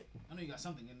 I'm good. I know you got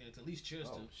something in there to at least cheers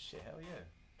Oh to. shit, hell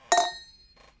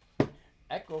yeah.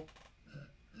 Echo.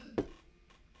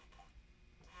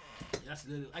 That's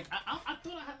literally like I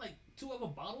thought I had like 2 other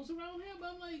bottles around here, but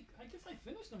I'm like, I guess I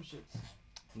finished them shits.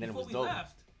 And then it before was we dope.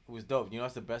 left. It was dope. You know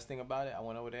what's the best thing about it? I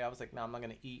went over there. I was like, nah, I'm not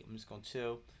gonna eat. I'm just gonna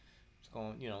chill. Just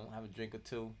gonna, have a drink or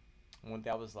two. And one day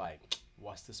I was like,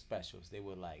 what's the specials? They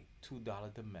were like $2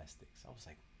 domestics. I was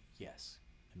like, yes.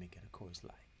 Let me get a Coors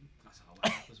Light. That's how it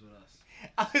happens with us.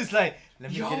 I was like,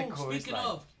 let me Yo, get a Coors speaking Light.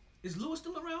 of, is Lewis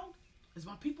still around? Is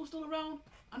my people still around?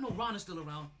 I know Ron is still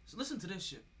around. So listen to this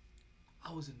shit.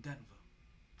 I was in Denver.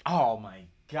 Oh my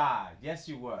God. Yes,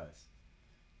 you was.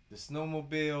 The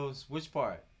snowmobiles. Which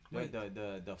part? Wait.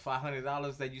 The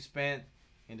 $500 that you spent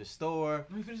in the store.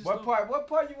 Let me finish the What story. part? What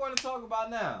part you want to talk about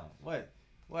now? What?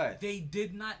 They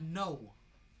did not know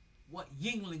what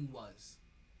Yingling was.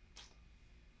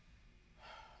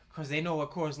 Because they know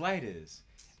what Coors Light is.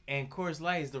 And Coors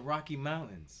Light is the Rocky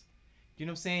Mountains. You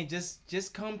know what I'm saying?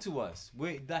 Just come to us.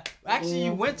 Actually,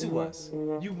 you went to us.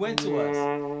 You went to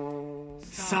us.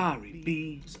 Sorry,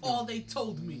 B. That's all they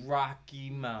told me. Rocky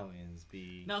Mountains,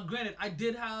 B. Now, granted, I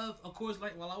did have a Coors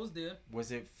Light while I was there.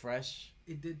 Was it fresh?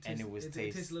 It did taste. And it was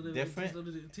tastes a little different?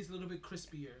 It tastes a little bit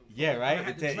crispier. Yeah, right? I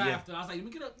had It to ta- draft it. I was like, let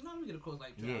me get a Coors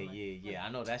Light draft. Yeah.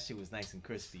 I know that shit was nice and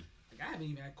crispy. Like, I haven't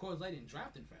even had Coors Light in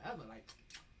drafting forever. Like,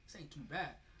 this ain't too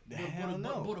bad. Hell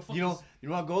no. But the You know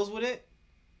what goes with it?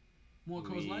 more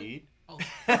Coors Light. Weed. Oh.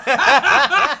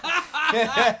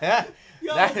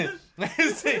 Yo,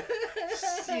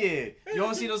 Shit. You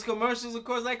don't see those commercials, of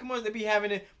course, like commercials, they be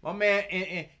having it. My man,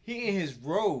 he in his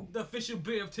robe. the official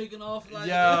beer of taking off. Like,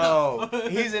 Yo,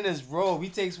 he's in his robe. He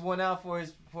takes one out for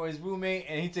his roommate,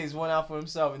 and he takes one out for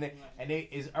himself. And they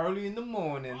it's early in the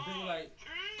morning. They were like,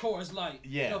 Coors Light.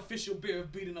 Yeah. The official beer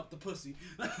of beating up the pussy.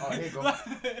 Oh, here you go.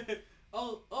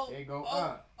 oh. There you go.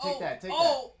 Oh, Take that. Take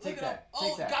look that. at him. Oh,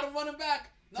 Take that. got him running back.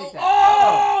 No. Take that.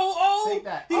 Oh. Take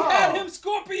that. He had him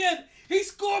scorpion. He's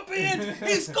scorpion.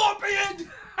 He's scorpion.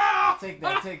 Take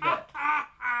that.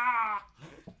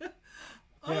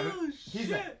 Oh, He's shit.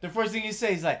 like, the first thing he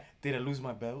says is like, did I lose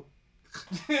my belt?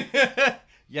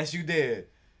 Yes, you did.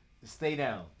 Stay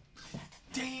down.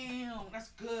 Damn, that's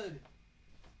good.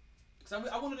 Cause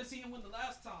I wanted to see him win the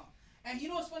last time. And you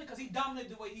know what's funny? Cause he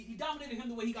dominated the way he dominated him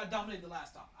the way he got dominated the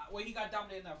last time. Where he got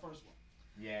dominated in that first one.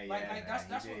 Yeah, Like man, that's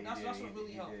he what did, that's he what did,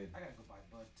 really he helped. did. I gotta go buy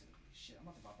Bud too. Shit, I'm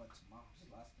about to buy Bud tomorrow. This is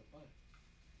the last of the Bud.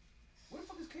 Where the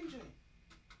fuck is KJ?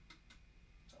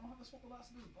 So I don't have to smoke the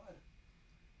last of this Bud.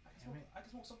 I can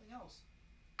smoke something else.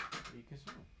 You can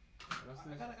smoke.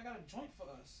 I got a joint for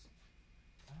us.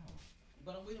 Oh.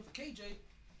 But I'm waiting for KJ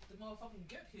to motherfucking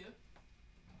get here.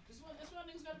 That's why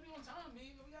niggas gotta be on time,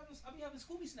 man. I be having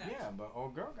Scooby snacks. Yeah, but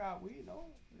old girl got weed though.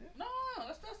 Yeah. No,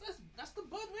 that's the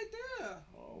Bud right there.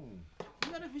 Oh.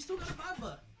 We still gotta buy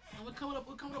Bud. And we're coming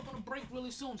up on a break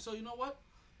really soon. So you know what?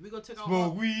 We're gonna take our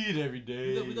Smoke weed every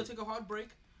day. We're gonna take a hard break.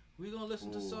 We're gonna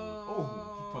listen to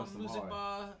some music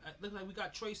by. Looks like we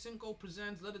got Trey Cinco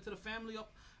presents "Letter to the Family"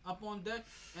 up on deck,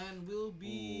 and we'll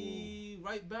be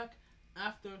right back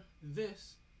after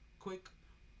this quick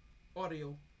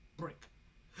audio break.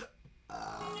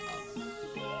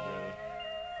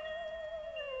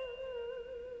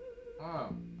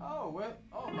 What?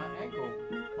 Oh, my ankle.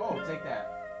 Oh, take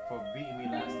that for beating me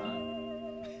last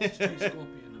time. Straight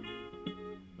scorpion.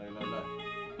 Look.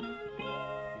 You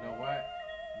know what?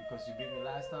 Because you beat me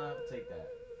last time, take that.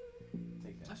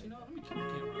 Actually, no. Let me keep the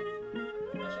camera up.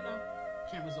 Actually, no.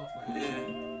 Camera's off right now.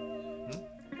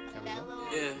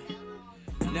 Yeah.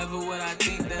 Never would I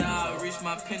think that I'll reach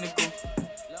my pinnacle.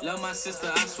 Love my sister,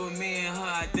 I swear me and her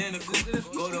identical.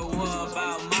 Go to war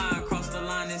about mine, cross the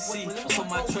line and see. Put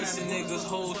my trust in niggas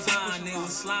whole time, they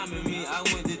was sliming me. I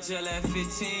went to jail at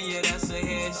 15, yeah, that's a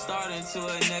head start into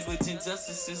a negligent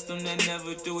justice system that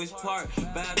never do its part.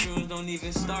 Bathrooms don't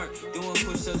even start, doing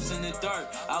push-ups in the dark.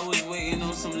 I was waiting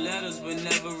on some letters, but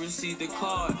never received a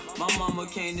card. My mama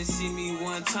came to see me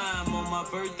one time on my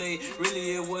birthday.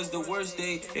 Really, it was the worst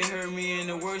day. It hurt me in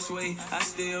the worst way. I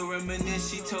still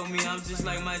reminisce, she told me I'm just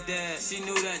like my dad. She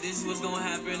knew that this was gonna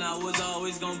happen, I was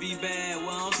always gonna be bad.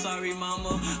 Well, I'm sorry,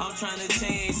 mama, I'm trying to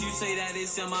change. You say that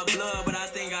it's in my blood, but I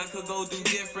think I could go do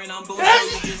different. I'm gonna tell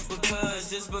you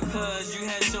just because you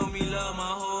had shown me love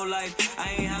my whole life.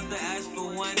 I ain't have to ask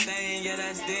for one thing, yeah,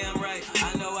 that's damn right.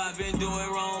 I know I've been doing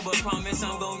wrong, but promise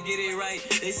I'm gonna get it right.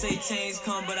 They say change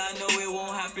come, but I know it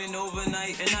won't happen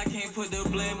overnight. And I can't put the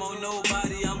blame on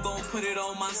nobody, I'm gonna put it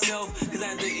on myself. Cause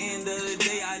at the end of the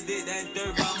day, I did that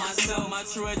dirt by myself. My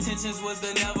true intentions was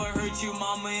to never hurt you,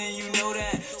 mama, and you know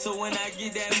that. So when I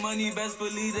get that money, best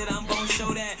believe that I'm gonna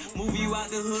show that. Move you out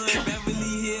the hood,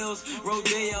 Beverly Hills,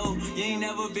 Rodeo. You ain't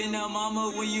never been there,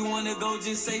 mama. When you wanna go,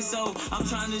 just say so. I'm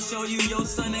trying to show you your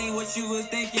son ain't what you was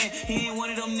thinking. He ain't one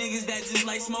of them niggas that just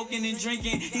like smoking and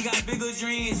drinking. He got bigger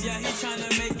dreams, yeah, he trying to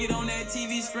make it on that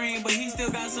TV screen. But he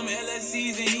still got some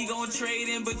LSCs and he gon' trade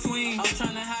in between. I'm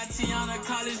trying to have Tiana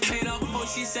college paid off before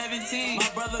she's 17. My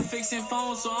brother fixing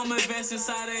phones, so I'm advancing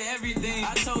inside of everything.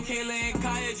 I told Kayla and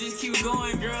Kaya, just keep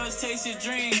going, girls, chase your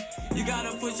dream. You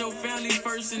gotta put your family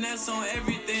first, and that's on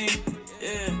everything.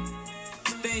 Yeah,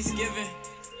 Thanksgiving.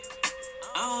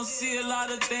 I don't see a lot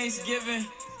of Thanksgiving.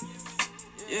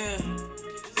 Yeah,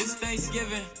 it's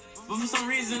Thanksgiving. But for some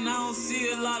reason, I don't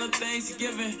see a lot of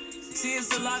Thanksgiving. See,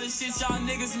 it's a lot of shit y'all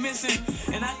niggas missing.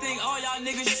 And I think all y'all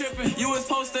niggas tripping. You was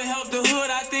supposed to help the hood,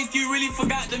 I think you really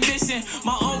forgot the mission.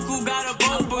 My uncle got a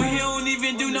boat, but he don't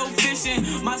even do no fishing.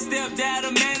 My stepdad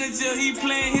a manager, he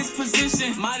playing his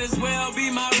position. Might as well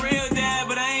be my real dad,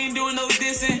 but I ain't doing no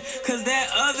dissing. Cause that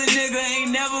other nigga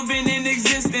ain't never been in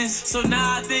existence. So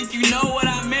now I think you know what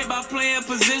I meant by playing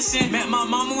position. Met my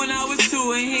mama when I was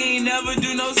 2 and he ain't never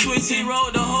do no switching. He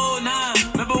wrote the whole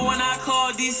 9. Remember when I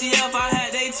called DCF, I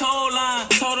had they told line.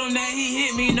 Told him that he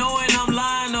hit me knowing I'm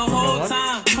lying the whole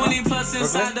time. 20 plus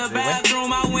inside the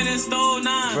bathroom, I went and stole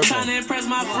 9. Trying to impress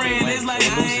my friend, it's like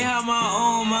I ain't have my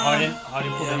own mind.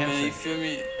 Yeah, man, you feel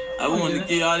me? I wanted to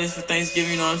get all this for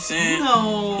Thanksgiving, you know what I'm saying?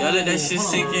 No. Y'all let that shit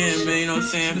sink in, man, you know what I'm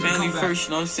saying? Family first,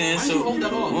 you know what I'm saying? So, why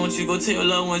don't you go tell your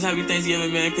loved ones happy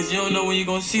Thanksgiving, man? Cause you don't know when you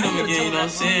gonna see them again, you know what I'm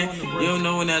saying? You don't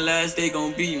know when that last day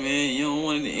gonna be, man. You don't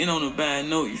want it to end on a bad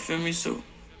note, you feel me? So, you know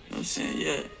what I'm saying?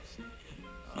 Yeah.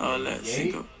 All that,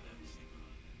 Cinco.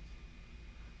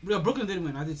 Yeah, Brooklyn did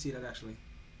win. I did see that actually.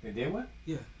 They did what?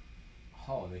 Yeah.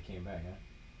 Oh, they came back, huh?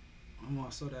 I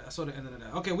saw that. I saw the end of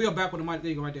that. Okay, we are back with the MyT. There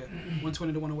you go, right there.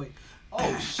 120 to 108.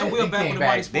 Oh shit! And we are back with the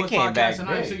MyT Sports Podcast, and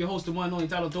I'm big. your host, the one and only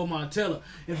Tyler Dolan Taylor.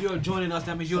 If you're joining us,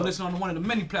 that means you're listening on one of the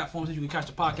many platforms that you can catch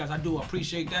the podcast. I do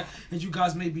appreciate that. As you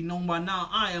guys may be known by now,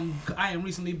 I am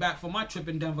recently back from my trip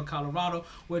in Denver, Colorado,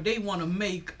 where they want to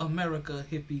make America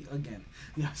hippie again.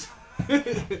 Yes.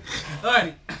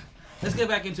 Alrighty, let's get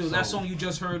back into it. That song you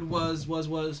just heard was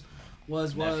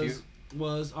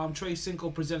Trey Cinco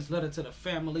presents "Letter to the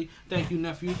Family." Thank you,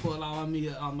 nephew, for allowing me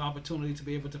the opportunity to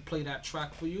be able to play that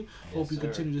track for you. Yes, Hope you sir.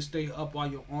 continue to stay up while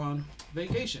you're on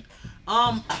vacation.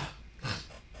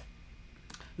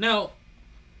 Now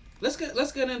let's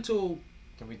get into.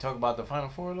 Can we talk about the Final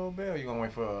Four a little bit, or you gonna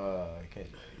wait for KJ?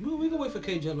 We can wait for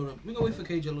KJ a little. We can wait for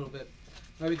KJ a little bit.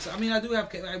 I mean,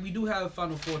 we do have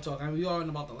Final Four talk. I mean, we are in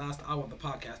about the last hour of the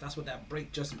podcast. That's what that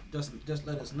break just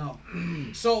let us know.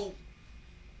 So,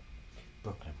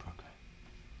 Brooklyn.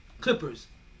 Clippers,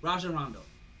 Rajon Rondo.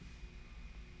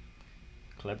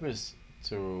 Clippers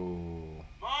to.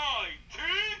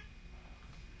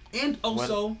 And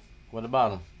also. What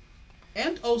about him?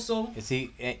 And also. Is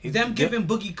he? Them giving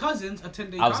Boogie Cousins a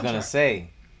 10-day contract. I was gonna say,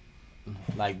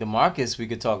 like DeMarcus we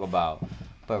could talk about,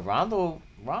 but Rondo,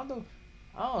 I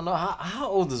don't know how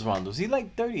old is Rondo? Is he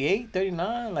like 38,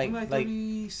 39? Like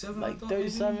 37, like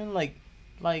 37? Like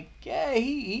yeah,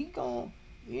 he gon'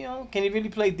 can he really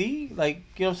play D? Like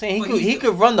you know what I'm saying? He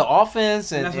could run the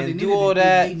offense and do all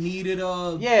that. They needed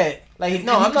yeah. Like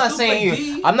no, I'm not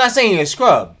saying you're a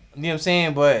scrub. You know what I'm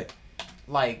saying? But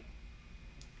like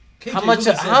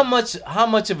KJ how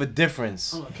much of a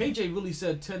difference? KJ really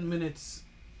said 10 minutes,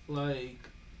 like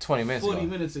 20 minutes 40 ago.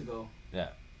 minutes ago. Yeah.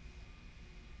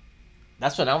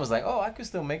 That's when I was like, oh, I could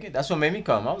still make it. That's what made me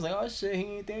come. I was like, oh shit, he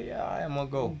ain't there. Yeah, I'm gonna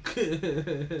go.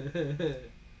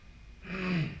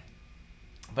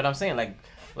 But I'm saying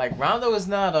like Rondo is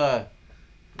not a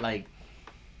like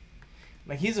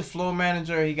he's a floor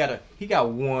manager. He got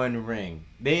one ring.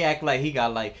 They act like he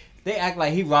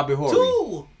Robbie Horry.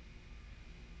 2.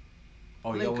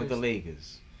 Oh, yo, with the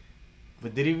Lakers.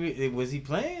 But was he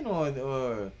playing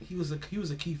or he was a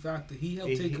key factor. He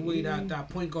helped take away that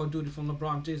point guard duty from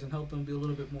LeBron James and help him be a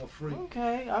little bit more free.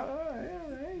 Okay, all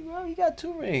right. Well, he got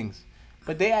 2 rings,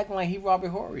 but they acting like he Robbie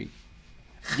Horry.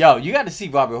 Yo, you got to see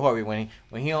Robbie Horry when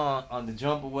he on the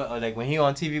jump or like when he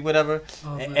on TV whatever,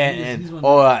 and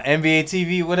NBA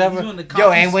TV whatever.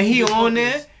 Yo, and when he on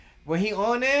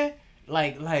there,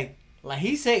 like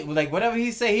he say like whatever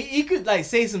he say, he could like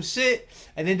say some shit,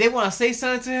 and then they want to say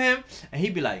something to him, and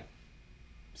he'd be like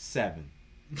 7.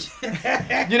 You know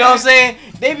what I'm saying?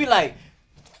 They be like,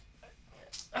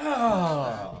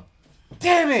 oh,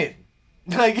 damn it,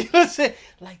 like you know what I'm saying?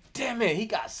 Like damn it, he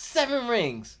got 7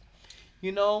 rings.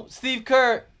 You know, Steve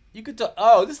Kerr, you could talk,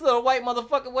 oh, this little white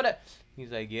motherfucker, whatever. He's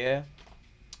like, yeah,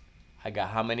 I got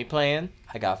how many playing?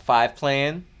 I got 5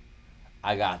 playing.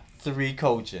 I got 3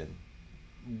 coaching.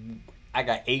 I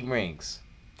got 8 rings.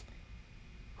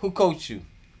 Who coached you?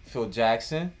 Phil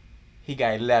Jackson. He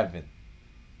got 11.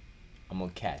 I'm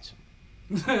going to catch him.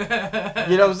 You know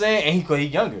what I'm saying? And he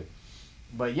younger.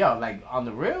 But, yo, like, on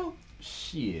the real,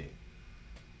 shit.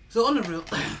 So, on the real,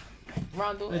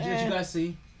 Rondo, as you guys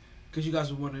see, because you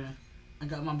guys were wondering, I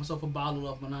got myself a bottle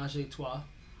of Menage a Trois.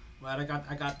 Right, I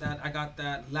got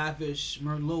that lavish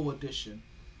Merlot edition.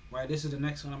 Right, this is the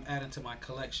next one I'm adding to my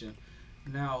collection.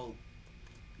 Now,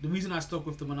 the reason I stuck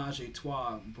with the Menage a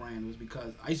Trois brand was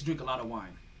because I used to drink a lot of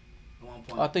wine at one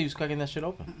point. Oh, I thought you was cracking that shit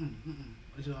open.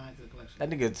 I just add to the collection. That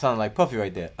nigga sounded like Puffy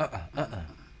right there.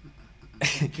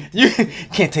 You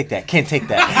can't take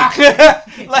that.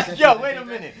 Like, yo, wait a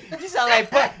minute. You sound like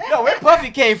Puffy. Yo, where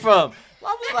Puffy came from?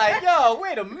 I was like, yo,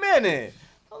 wait a minute.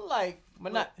 I'm like,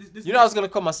 you know I was gonna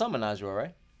call my son Menage,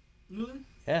 right? Really?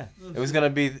 Yeah. It was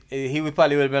gonna be. He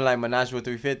probably would have been like Menage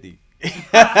 350.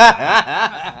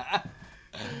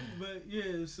 But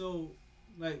yeah, so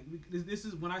like this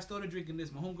is when I started drinking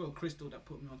this. My homegirl Crystal that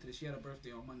put me onto this. She had a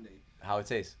birthday on Monday. How it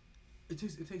tastes? It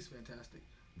tastes fantastic.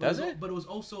 Does it? But it was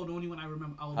also the only one I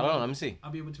remember. I don't know. Let me see.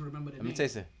 I'll be able to remember the name. Let me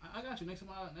taste it. I got you. Next time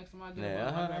I get yeah,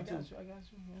 I got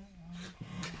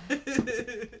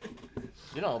you.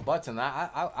 You know, Button.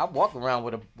 I walk around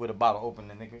with a bottle open,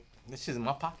 nigga. This shit's in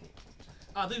my pocket.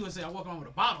 I thought you would say I walk around with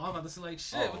a bottle. I was about to say like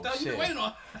shit. What the hell you been waiting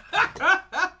on?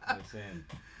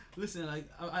 Listen, like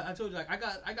I told you, like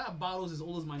I got bottles as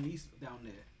old as my niece down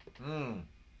there.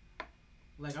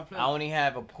 Like I only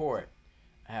have a port.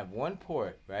 I have one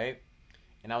port, right?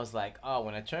 And I was like, oh,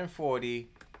 when I turn 40,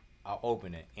 I'll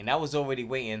open it. And I was already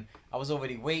waiting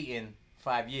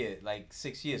 5 years, like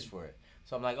 6 years for it.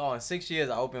 So I'm like, oh, in 6 years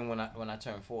I open when I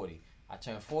turn 40. I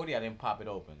turned 40, I didn't pop it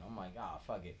open. I'm like, ah,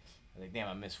 fuck it. I was like, damn,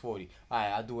 I missed 40. All right,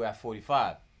 I'll do it at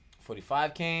 45.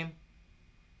 45 came,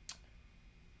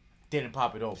 didn't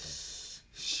pop it open.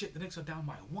 Shit, the Knicks are down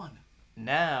by 1.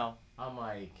 Now I'm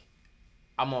like,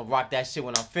 I'm gonna rock that shit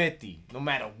when I'm 50, no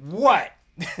matter what.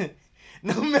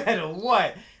 No matter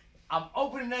what. I'm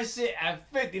opening that shit at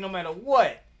 50 no matter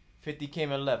what. 50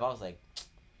 came and left. I was like,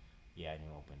 yeah, I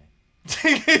didn't open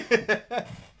it.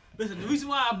 Listen, the reason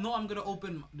why I know I'm gonna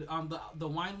open the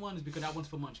wine one is because that one's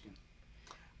for Munchkin.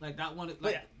 Like that one,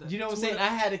 like you know what I'm saying? I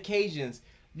had occasions,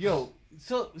 yo.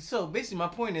 So basically, my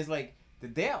point is like the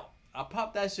day I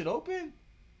pop that shit open,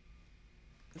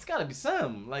 it's gotta be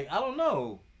something. Like I don't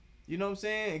know, you know what I'm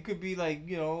saying? It could be like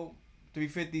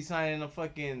 350 signing a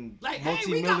fucking like,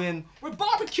 multi-million. Hey, we're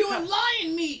barbecuing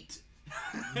lion meat.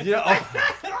 Yeah.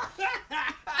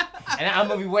 And I'm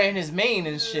gonna be wearing his mane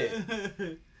and shit.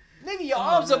 Nigga, your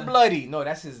arms are bloody. No,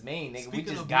 that's his mane, nigga. We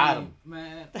just got him.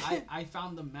 Man, I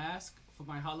found the mask for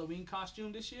my Halloween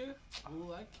costume this year.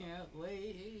 Oh, I can't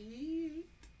wait.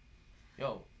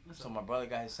 Yo, so my brother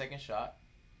got his second shot.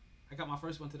 I got my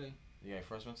first one today. You got your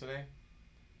first one today?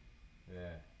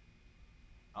 Yeah.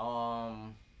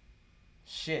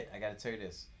 Shit, I gotta tell you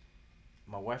this.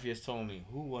 My wife just told me,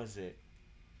 who was it?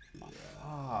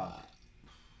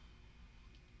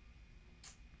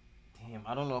 Damn,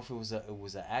 I don't know if it was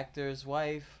an actor's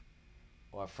wife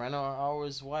or a friend of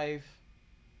ours' wife.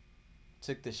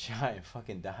 Took the shot and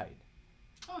fucking died.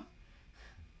 Huh.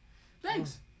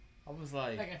 Thanks. I was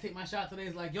like, I take my shot today.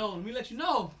 It's like, yo, let me let you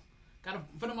know. Got a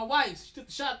friend of my wife's. She took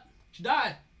the shot. She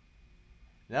died.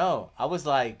 no. I was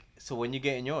like, so when you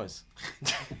getting yours?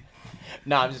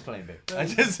 Nah, I'm just playing, babe. I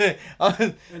just said, no,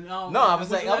 I was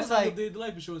like, the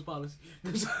life insurance policy.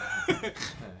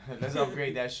 let's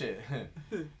upgrade that shit.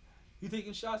 You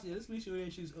taking shots? Yeah, let's make sure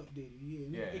that shit's updated.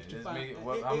 Yeah, extra let's five. make it,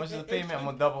 how much is the payment? I'm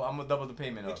gonna double the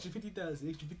payment up. Extra 50,000.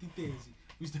 Extra 50,000.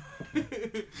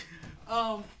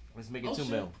 Let's make it 2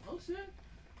 mil. Oh shit!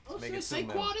 Oh Let's make shit! it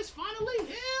 2 mil. Saquon is finally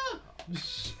here.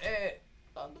 Shit,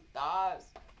 on the thighs.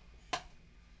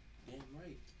 Damn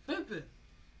right. Pimpin'.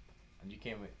 And you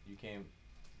came with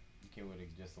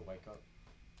just a white cup.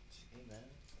 Hey man,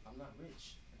 I'm not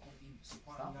rich. I can't be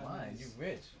supplying. Stop lying. You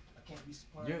rich. I can't be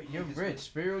supplying. You're rich.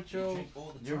 Spiritual. drink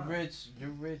all the You're time. rich. You're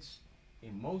rich.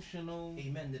 Emotional.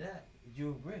 Amen to that.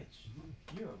 You're rich.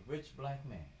 You're a rich black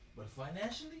man. But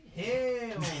financially,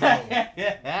 hell no.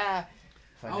 Yeah.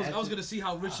 I was gonna see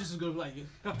how rich this is gonna be, like,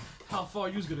 how far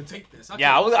you was gonna take this.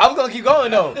 Yeah, I was gonna keep going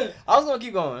though. I was gonna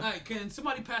keep going. Alright, can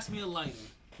somebody pass me a lighter,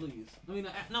 please? I mean,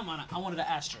 no, man, I wanted an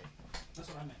ashtray. That's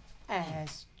what I meant.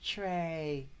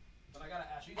 Ashtray. But I got an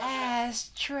ashtray. You guys got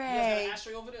Ashtray. an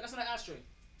ashtray over there? That's not an ashtray.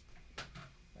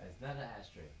 That's not an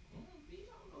ashtray. B,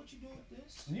 I don't know what you're doing with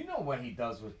this. You know what he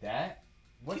does with that?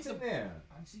 What's in there?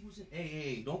 I see what's in.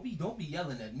 Hey, don't be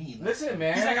yelling at me. Like, Listen,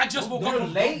 man. He's like, I just woke up. You're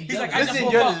late. He's like, I just Listen,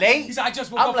 woke you're up. late. He's like, I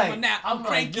just woke I'm up like, from a nap. I'm I'm like,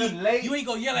 cranky. you're late. You ain't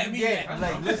gonna yell at me Yeah, yet. I'm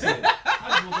like, listen. I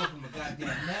just woke up from a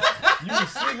goddamn nap. You was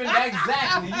sleeping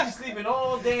exactly. You was sleeping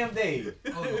all damn day.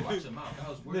 Oh no, watch your mouth. I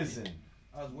was working. Listen.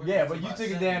 I was working. Yeah, till but you about took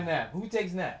a 7. damn nap. Who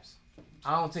takes naps?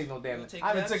 I don't take no damn You nap. take I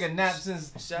haven't naps? took a nap since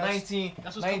Shots?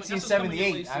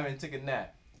 1978. I haven't took a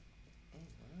nap.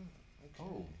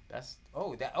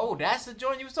 Oh, that's the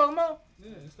joint you was talking about?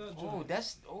 Yeah, it's that Oh,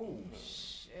 joint.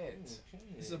 shit.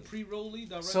 It's a pre-rollie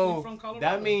directly So from Colorado.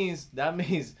 that means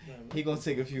he gonna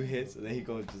take a few hits and then he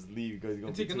gonna just leave because he's gonna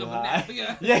And be take too another high. nap.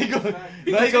 Yeah. Yeah, he gonna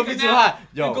He be take too a nap high.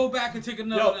 Yo, and go back and take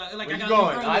another. yo, Like, where I you gotta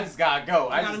going? leave I early. just gotta go.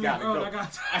 I just leave gotta early. go. I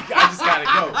got. I just gotta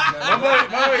go.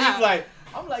 Remember he's like,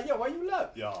 I'm like, yo, why you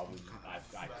left? Yo,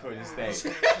 I couldn't stay.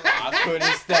 I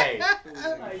couldn't stay.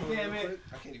 Like, damn it.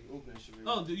 I can't even open that shit.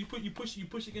 Oh, dude, you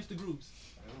push against the grooves.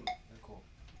 Cool.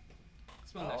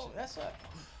 Smell that Oh, shit. that's what.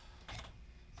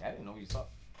 I didn't know you saw.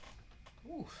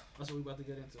 Ooh, That's what we about to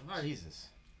get into. All right. Jesus.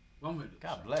 Well, I'm ready.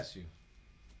 God bless you.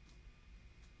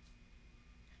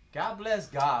 God bless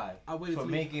God I waited for till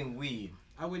making weed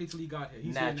I waited till he got here.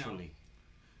 He's naturally.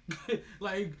 Here now.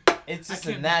 Like, It's just I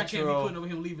a can't natural. be putting over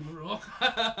him leaving the room. You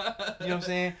know what I'm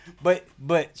saying?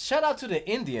 But shout out to the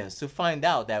Indians to find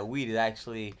out that weed is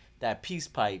actually that peace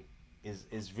pipe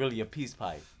is really a peace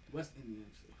pipe. West Indians.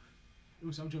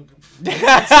 Ooh, I'm joking.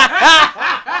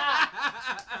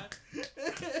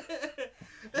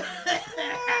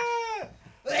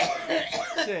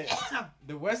 Shit.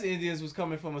 The West Indians was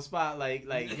coming from a spot like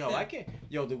yo, I can't,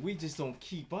 yo, the weed just don't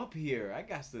keep up here. I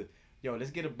got to, yo,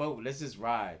 let's get a boat, let's just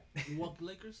ride. Milwaukee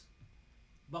Lakers?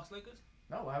 Bucks Lakers?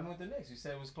 No, what happened with the Knicks? You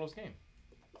said it was a close game.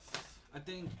 I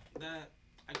think that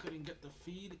I couldn't get the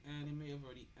feed and it may have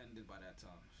already ended by that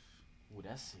time. Ooh,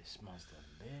 that shit smells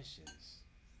delicious.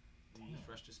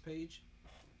 Refresh this page.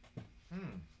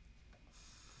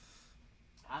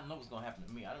 I know what's gonna happen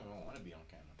to me. I don't even want to be on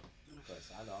camera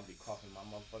because I know I'll be coughing my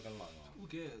motherfucking lung off. Who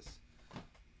cares?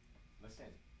 Listen,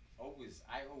 I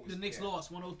always The Knicks care.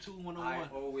 lost 102, 101. I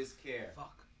always care.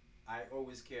 Fuck. I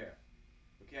always care.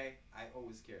 Okay? I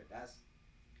always care. That's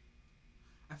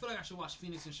I feel like I should watch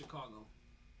Phoenix and Chicago.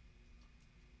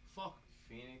 Fuck.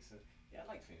 Phoenix. Yeah, I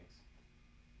like Phoenix.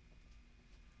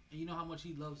 And you know how much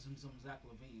he loves him some Zach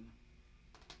LaVine.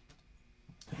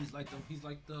 He's like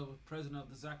the president of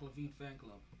the Zach LaVine fan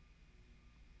club.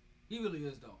 He really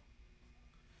is though.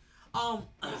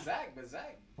 But Zach,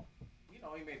 you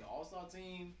know, he made the All-Star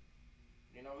team.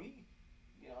 You know,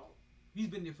 He's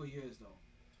been there for years though.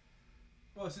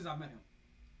 Well, since I met him.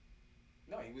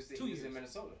 No, he was 2 years in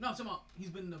Minnesota. No, I'm talking about he's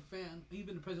been the president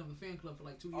of the fan club for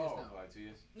like 2 years now. For like 2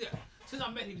 years. Yeah. Since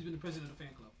I met him, he's been the president of the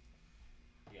fan club.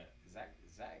 Yeah,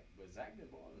 Zach been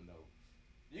balling though.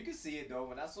 You can see it though.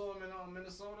 When I saw him in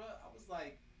Minnesota, I was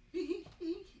like, He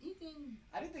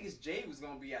I didn't think his J was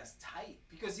gonna be as tight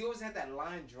because he always had that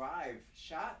line drive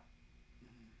shot.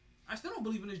 I still don't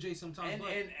believe in his J sometimes.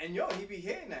 And yo, he be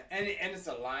hitting that, and it's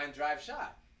a line drive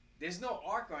shot. There's no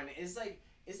arc on it. It's like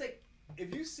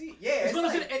if you see,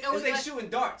 it's like shooting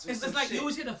darts. It's just like you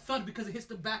always hear the thud because it hits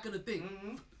the back of the thing.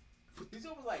 Mm-hmm. It's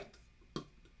almost like,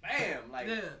 bam, like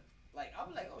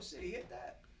I'm like, oh shit, he hit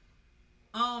that.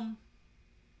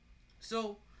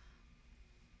 So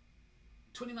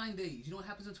 29 days. You know what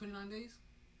happens in 29 days?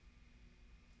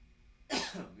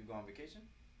 We go on vacation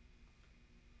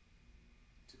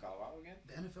to Colorado again.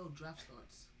 The NFL draft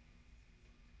starts.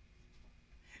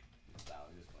 I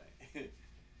was just playing.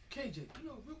 KJ,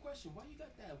 Real question. Why you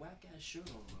got that whack ass shirt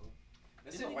on, bro?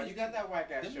 Listen, why you got that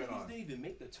whack ass shirt on? They didn't even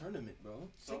make the tournament, bro.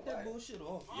 So Take that bullshit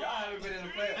off. Y'all haven't been in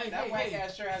the playoffs. That whack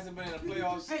ass shirt hasn't been in the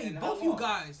playoffs. Hey, in both how you long?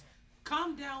 guys,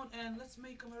 calm down and let's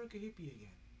make America hippie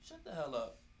again. Shut the hell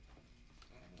up.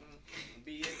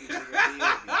 Be hippie, nigga, be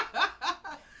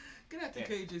hippie. Get out to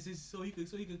KJ so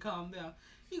he can calm down.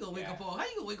 He gonna wake up all. How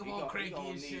you gonna wake up all cranky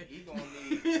and shit? He gonna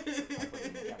need.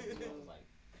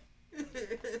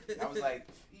 I was like,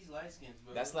 these light skins,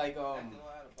 bro. That's like Acting all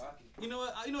out of pocket. You know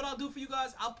what? You know what I'll do for you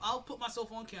guys? I'll put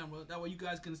myself on camera. That way you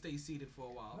guys can stay seated for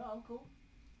a while. No, I'm cool.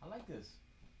 I like this.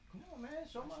 Come on, man.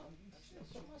 Show my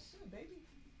shit, baby.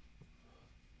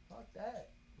 Fuck that.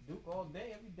 Duke all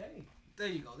day, every day. There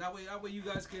you go. That way you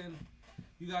guys can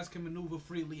maneuver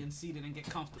freely and seated and get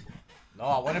comfortable. No,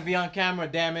 I want to be on camera.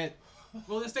 Damn it.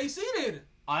 Well, then stay seated.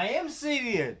 I am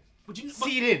seated. But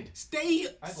seated. Stay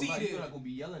I ain't gonna lie, seated. you're not gonna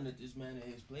be yelling at this man at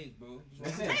his place, bro.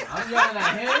 Listen, I'm yelling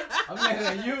at him. I'm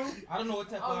yelling at you. I don't know what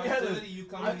type I'm of yelling. hostility you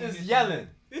come I'm in just here, yelling.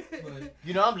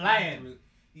 But I'm lying. You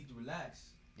need to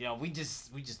relax. We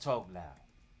just talk loud.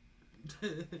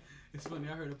 It's funny.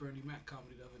 I heard a Bernie Mac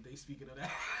comedy the other day. Speaking of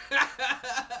that.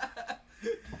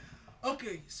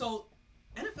 Okay, so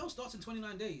NFL starts in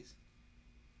 29 days.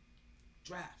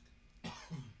 Draft.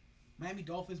 Miami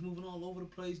Dolphins moving all over the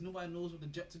place. Nobody knows what the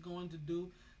Jets are going to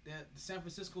do. That the San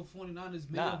Francisco 49ers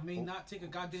may or may not take a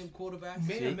goddamn quarterback.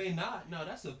 May or may not. No,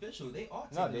 that's official. They are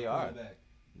taking a quarterback.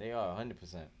 They are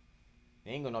 100%.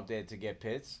 They ain't going up there to get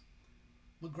Pitts.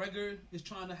 McGregor is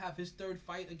trying to have his third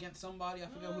fight against somebody. I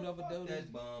forgot who the other dude is. That's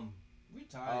bum.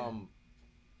 Retire.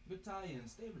 Retire and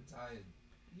stay retired.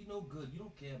 You no good. You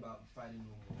don't care about fighting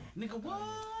no more. Nigga, what?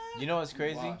 You know what's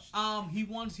crazy? He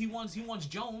wants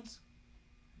Jones.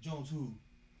 Jones who?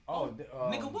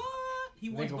 Nigga, what?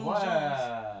 He wants Bones what?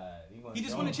 Jones. He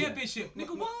just won the championship.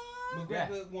 Nigga, what?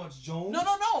 McGregor wants Jones. No.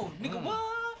 Nigga, what?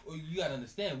 Well, you gotta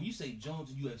understand. When you say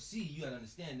Jones in UFC, you gotta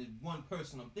understand that one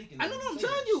person I'm thinking. I know what I'm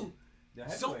telling you.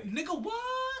 So, nigga,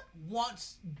 what?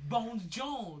 Wants Bones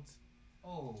Jones.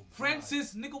 Oh.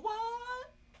 Francis, nigga, what?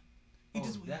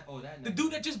 The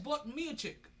dude that just bought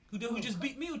Miocic. Who just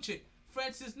beat Miocic.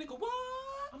 Francis, nigga, what?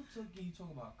 I'm talking. You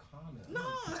talking about Connor? No.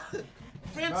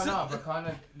 Francis. No, but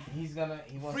Connor, he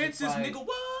wants Francis, to fight. nigga,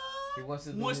 what?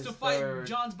 He wants to fight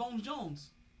John Bones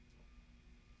Jones.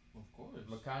 Of course.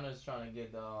 But Connor's trying to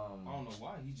get I don't know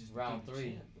why. He just round became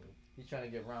 3. champ, He's trying to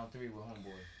get round 3 with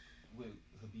homeboy. with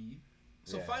Habib.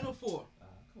 So Final Four.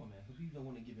 Come on, man. Habib don't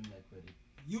want to give him that credit.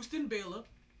 Houston, Baylor.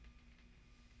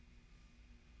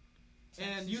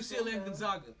 And UCLA and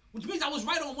Gonzaga. Which means I was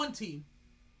right on one team.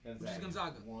 Which is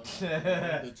Gonzaga.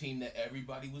 The team that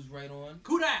everybody was right on.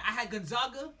 Kuda, I had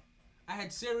Gonzaga. I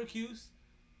had Syracuse.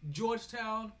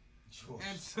 Georgetown.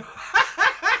 And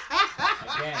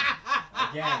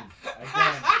Again.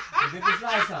 We did this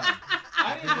last time.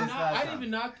 I didn't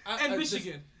even knock. And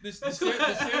Michigan. The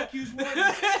Syracuse one.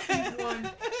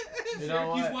 The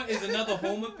Syracuse one is another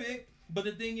homer pick. But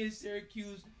the thing is,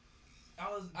 Syracuse.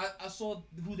 I saw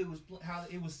who they was how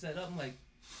it was set up. I'm like,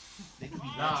 they could be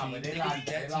that team. But they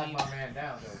locked my man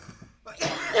down though. So,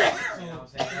 you know what I'm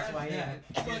saying? That's why he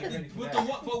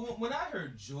but when I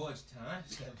heard Georgetown, I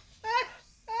said,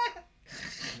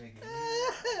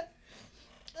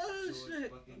 oh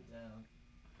shit. Fucking down.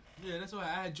 Yeah, that's why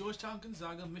I had Georgetown,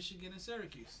 Gonzaga, Michigan, and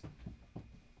Syracuse.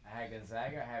 I had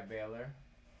Gonzaga, I had Baylor.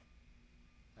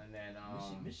 And then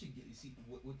Michigan. You see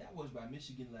what that was by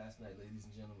Michigan last night, ladies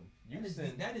and gentlemen.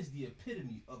 That is the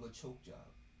epitome of a choke job.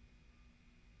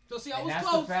 So see, I was that's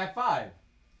close. The Fab Five.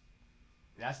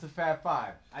 That's the Fab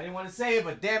Five. I didn't want to say it,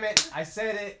 but damn it, I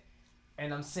said it,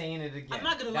 and I'm saying it again. I'm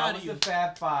not gonna lie to you. That was the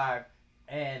Fab Five,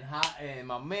 and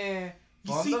my man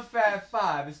from the Fab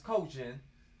Five is coaching.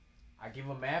 I give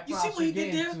him mad props. You see what he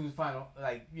did there? To the final,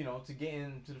 to get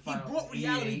into the final. He brought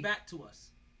reality back to us.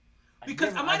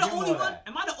 Because am I the only one?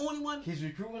 Am I the only one? He's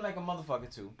recruiting like a motherfucker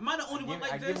too. Am I the only one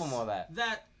like this? I give him all that.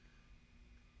 That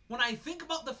when I think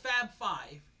about the Fab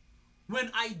Five, when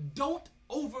I don't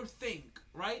overthink,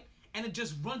 right, and it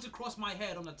just runs across my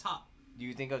head on the top. Do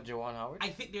you think of Juwan Howard? I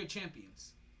think they're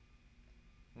champions.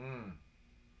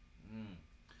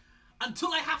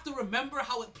 Until I have to remember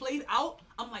how it played out,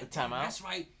 I'm like, that's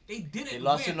right. They didn't. They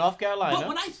lost win. to North Carolina. But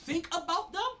when I think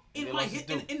about them in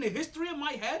the history of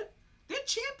my head, they're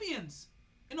champions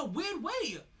in a weird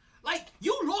way. Like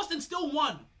you lost and still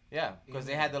won. Yeah, because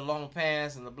they had the long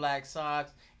pants and the black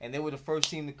socks, and they were the first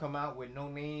team to come out with no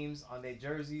names on their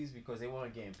jerseys because they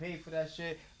weren't getting paid for that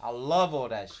shit. I love all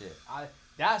that shit.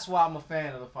 That's why I'm a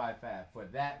fan of the 5 Fab, for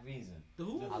that reason. The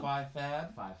who? The 5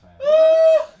 Fab? 5 Fab.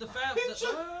 The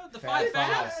 5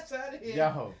 Fab?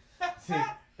 Yo, see,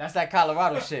 that's that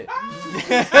Colorado shit.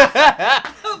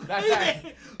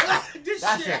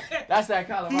 That's that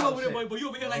Colorado shit. But you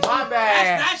over here like, my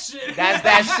bad. That's that shit. That's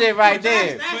that shit right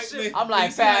there. I'm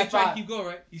like, Fab. Try to keep going,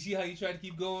 right? You see how you tried to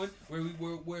keep going, where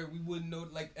we wouldn't know,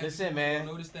 like, listen, man.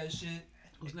 Notice that shit.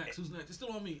 Who's next? It's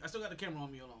still on me. I still got the camera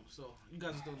on me alone, so you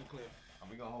guys are still in the clear.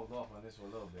 We're gonna hold off on this for a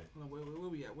little bit. Where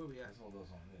we at? Let's hold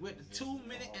those on. We're at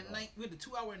the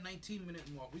 2 hour and 19 minute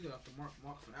mark. We got off the mark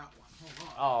for that one. Hold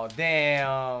on. Oh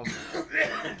damn.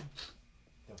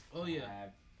 Oh yeah.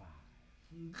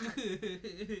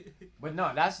 But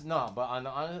no, but on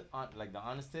the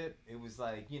honest tip, it was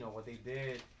like, you know what they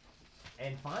did,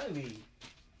 and finally,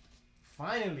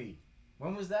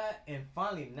 when was that? And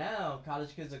finally, now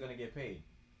college kids are gonna get paid.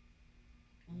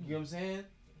 You know what I'm saying?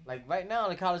 Like right now,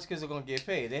 the college kids are gonna get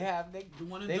paid. They're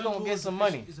gonna get some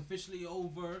money. It's officially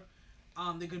over.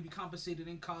 They're gonna be compensated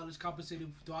in college, compensated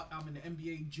in the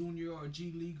NBA junior or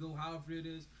G League or however it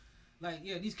is. Like,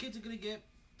 yeah, these kids are gonna get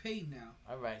paid now.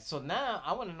 All right, so now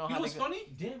I want to know how. You know what's funny?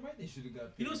 Damn right, they should have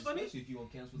got paid. You know what's funny? If you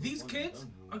don't cancel these kids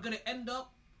are gonna end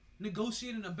up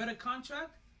negotiating a better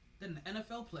contract than the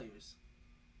NFL players.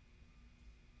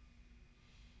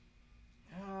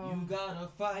 You gotta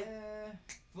fight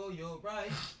for your right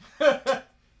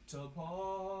to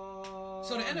party.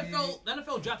 So the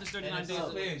NFL drafted 39 days ago.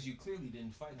 Players, you clearly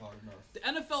didn't fight hard enough. The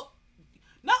NFL,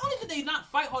 not only did they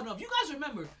not fight hard enough, you guys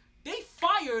remember, they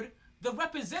fired the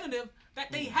representative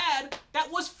that they had that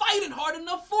was fighting hard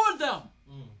enough for them.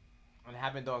 And it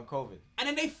happened during COVID. And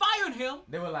then they fired him.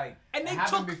 They were like, and they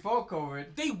happened before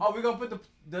COVID. We're gonna put the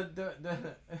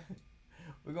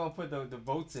we're gonna put the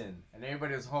votes in, and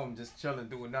everybody was home just chilling,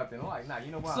 doing nothing. I'm like, nah,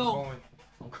 you know what? I'm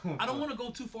going. I don't want to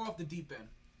go too far off the deep end,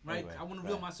 right? Anyway, I want to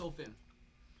reel myself in,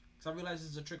 because I realize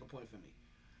this is a trigger point for me.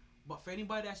 But for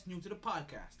anybody that's new to the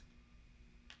podcast,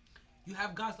 you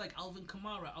have guys like Alvin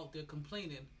Kamara out there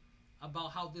complaining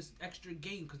about how this extra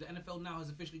game, because the NFL now has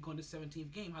officially gone to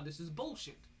 17th game, how this is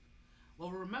bullshit. Well,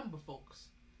 remember, folks,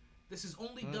 this is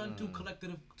only done through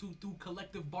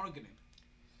collective bargaining.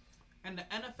 And the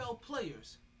NFL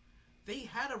players, they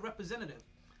had a representative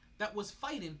that was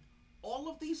fighting all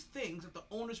of these things that the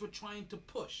owners were trying to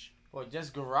push. Well,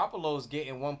 just Garoppolo's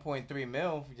getting 1.3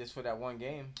 mil just for that one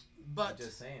game. But I'm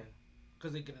just saying,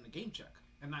 because they're getting a game check,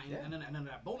 and then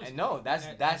that bonus. And no, that's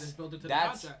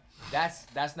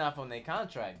not from their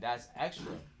contract. That's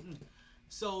extra.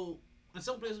 So, and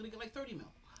some players are gonna get like 30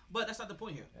 mil, but that's not the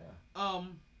point here. Yeah.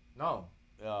 No,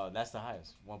 that's the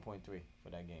highest, 1.3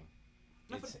 for that game.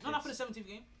 Not for the 17th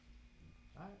game.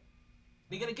 All right.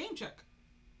 They get a game check.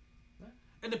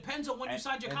 It depends on when you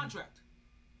signed your contract.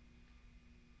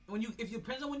 If it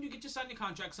depends on when you sign your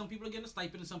contract, some people are getting a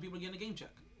stipend and some people are getting a game check.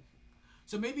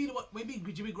 So maybe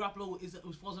Jimmy Garoppolo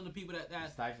falls on the people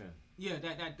that stipend. Yeah,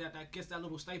 that gets that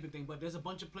little stipend thing. But there's a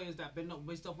bunch of players that been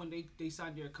based off when they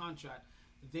signed their contract,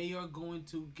 they are going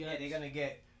to get. Yeah, they're gonna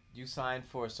get you signed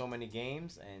for so many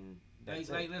games and.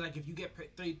 Like if you get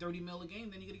 30 mil a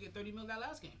game, then you're gonna get 30 mil that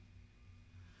last game.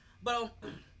 But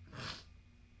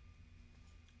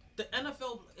the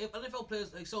NFL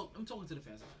players, like, so I'm talking to the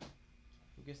fans.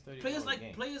 Who gets 30 players mil a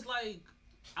game? Players like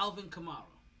Alvin Kamara,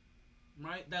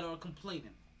 right, that are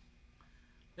complaining.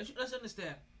 Let's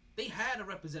understand. They had a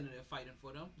representative fighting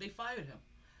for them. They fired him.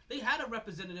 They had a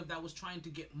representative that was trying to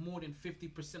get more than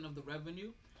 50% of the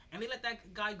revenue, and they let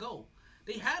that guy go.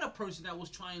 They had a person that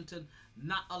was trying to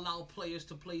not allow players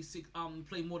to play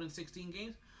more than 16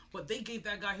 games, but they gave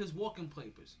that guy his walking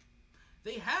papers.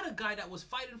 They had a guy that was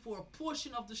fighting for a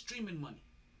portion of the streaming money,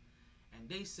 and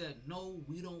they said, no,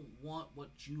 we don't want what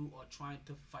you are trying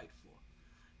to fight for.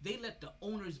 They let the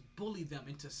owners bully them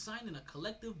into signing a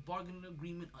collective bargaining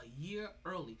agreement a year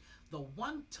early. The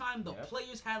one time the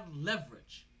players had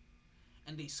leverage,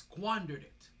 and they squandered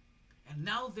it, and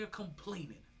now they're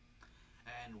complaining.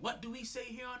 And what do we say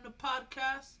here on the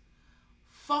podcast?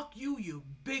 Fuck you, you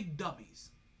big dummies.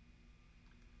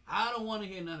 I don't want to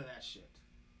hear none of that shit.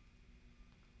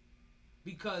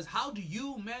 Because how do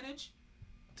you manage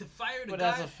to fire the guy? But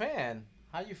as a fan,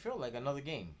 how you feel like another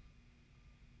game?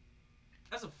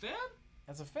 As a fan?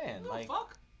 As a fan, no,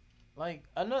 fuck. like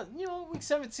another, week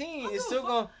 17 is still fuck.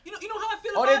 going. You know how I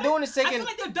feel All about they're doing is I taking. feel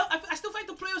like they're dumb. I still feel like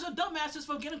the players are dumbasses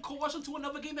for getting coerced into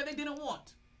another game that they didn't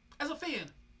want. As a fan.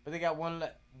 But they got one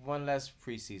less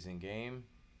preseason game.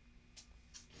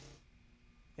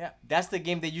 Yeah, that's the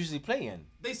game they usually play in.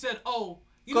 They said, "Oh,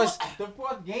 you know because what? the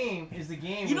fourth game is the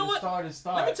game You know where what? the starters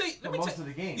Let me start tell you. Let me most tell of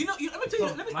the game. Let me tell you.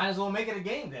 Let me, might as well make it a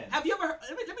game then. have you ever heard?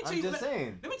 Let me tell you. I'm just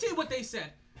saying. Let me tell you what they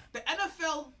said. The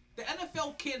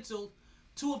NFL canceled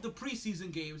 2 of the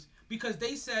preseason games because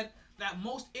they said that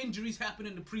most injuries happen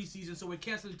in the preseason, so we're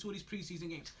canceling 2 of these preseason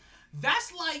games.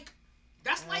 That's like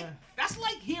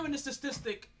hearing the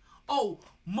statistic. Oh,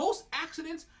 most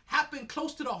accidents happen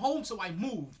close to the home, so I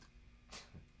moved.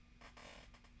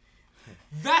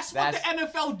 That's what the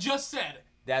NFL just said.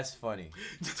 That's funny.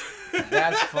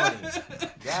 That's funny.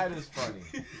 That is funny.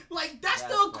 Like that's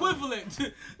the equivalent.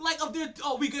 Like of their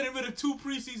we getting rid of 2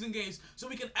 preseason games so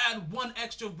we can add 1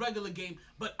 extra regular game,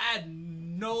 but add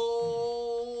no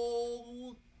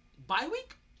bye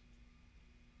week?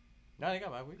 No, they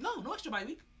got bye week. No extra bye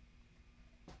week.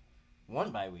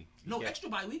 1 bye week. No extra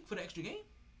bye week for the extra game.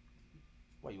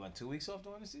 What, you want 2 weeks off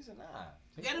during the season? Nah.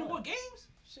 You added more games?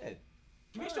 Shit.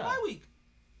 Give me extra bye week.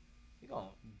 You gonna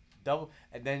double,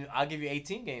 and then I'll give you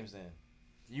 18 games then.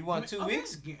 You want 2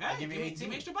 weeks? I'll give you 18. Give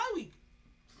me extra bye week.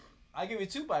 I'll give you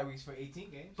 2 bye weeks for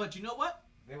 18 games. But you know what?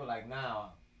 They were like, nah.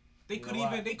 They could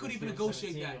even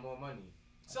negotiate that. More money.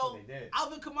 So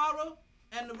Alvin Kamara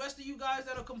and the rest of you guys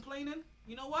that are complaining,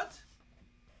 you know what?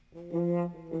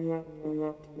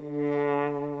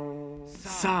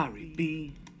 Sorry,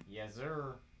 B. Yes,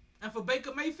 sir. And for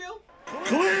Baker Mayfield?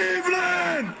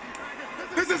 Cleveland!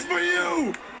 This is for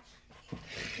you!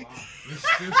 Wow. You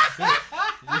stupid.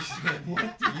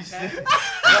 You stupid.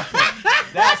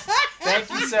 Thank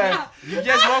you, sir. You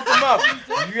just woke him up.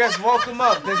 You just woke him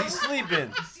up because he's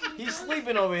sleeping. He's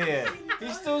sleeping over here.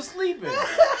 He's still sleeping.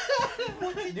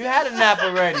 You had a nap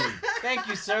already. Thank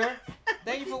you, sir.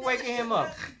 Thank you for waking him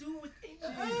up.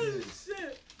 Jesus.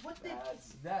 What the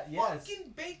yes.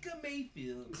 fucking Baker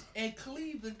Mayfield and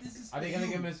Cleveland? This is. Are they gonna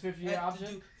give him his 5th-year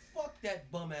option? Fuck that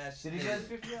bum ass. Did he get his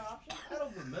 5th-year option? I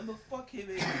don't remember. Fuck him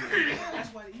anyway.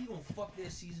 That's why he gonna fuck their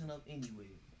season up anyway.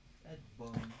 That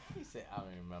bum. He said, I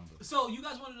don't even remember. So you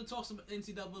guys wanted to talk some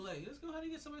NCAA. Let's go ahead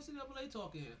and get some NCAA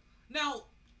talk here. Now,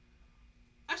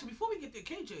 actually, before we get there,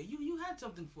 KJ, you had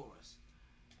something for us,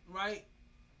 right?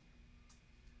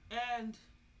 And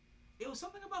it was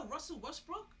something about Russell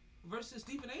Westbrook versus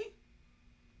Stephen A.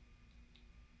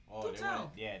 Oh,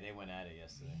 they went at it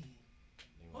yesterday.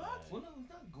 What? Well, no, it's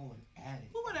not going at it.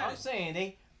 Who went at it? I'm saying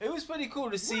it was pretty cool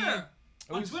to see. Where?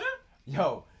 On Twitter?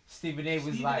 Yo, Stephen A.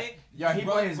 was like, A, he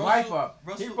brought his wife up.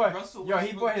 He brought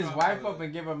his wife dropped, up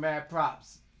and give her mad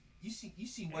props. You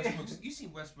seen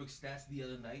Westbrook's stats the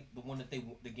other night,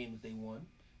 the game that they won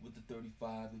with the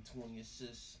 35 and 20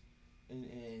 assists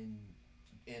and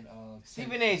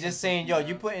Stephen A. just saying, yo,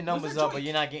 you putting numbers up, but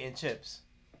you're not getting chips.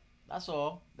 That's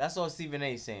all. That's all Stephen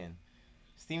A. saying.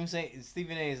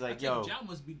 Stephen A. is like, yo, job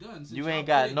must be done. you ain't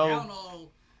got no.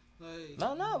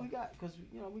 No, we got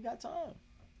we got time.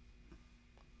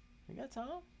 We got time.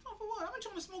 Time for what? I've been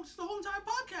trying to smoke this the whole entire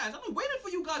podcast. I've been waiting for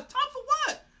you guys. Time for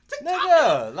what?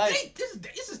 Nigga, like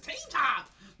this is team time.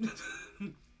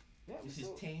 Yeah, this is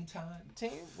team time.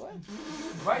 Team what?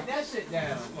 Write that shit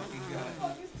down. Fucking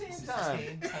Fuck, it's This team is time.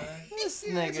 team time. This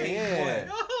nigga, yeah.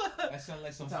 That sound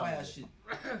like some fire shit.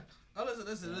 Oh,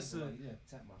 listen. Like, yeah,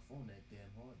 tap my phone that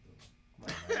damn hard though.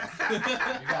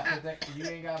 You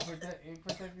ain't got protect your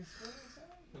screen,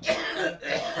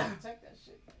 protect that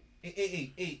shit.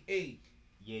 Hey.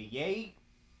 Yay.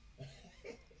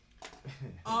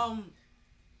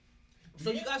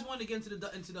 So you guys wanted to get into the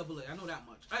NCAA. I know that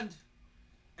much. And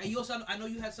you also, I know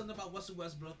you had something about Russell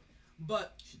Westbrook,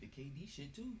 but the KD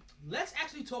shit too. Let's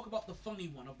actually talk about the funny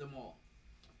one of them all.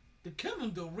 The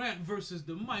Kevin Durant versus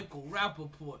the Michael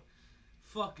Rappaport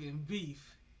fucking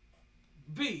beef.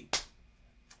 B.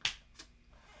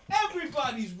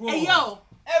 Everybody's wrong. Hey, yo.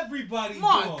 Everybody's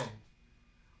Mark, wrong.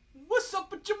 what's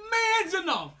up with your mans and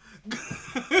them?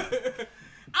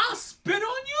 I'll spit on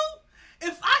you?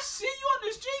 If I see you on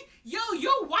the street, yo,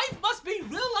 your wife must be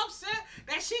real upset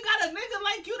that she got a nigga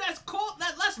like you that's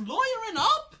lawyering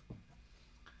up.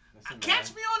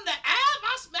 Catch me on the Ave,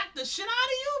 I'll smack the shit out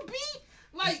of you, B.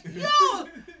 Like, yo,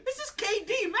 this is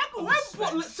KD. Michael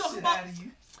Rappaport. Let's talk about.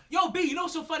 Yo, B, you know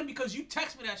what's so funny? Because you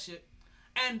text me that shit,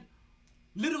 and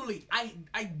literally,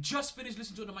 I just finished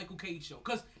listening to the Michael K show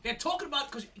because they're talking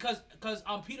about because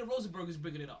Peter Rosenberg is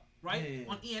bringing it up, right? Yeah.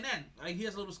 On ENN. Like, he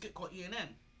has a little skit called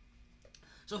ENN.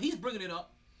 So he's bringing it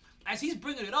up. As he's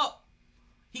bringing it up,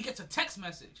 he gets a text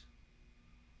message.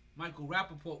 Michael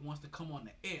Rappaport wants to come on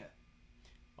the air.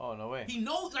 Oh, no way. He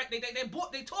knows, like, they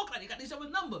talk like they got each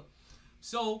other's number.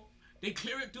 So they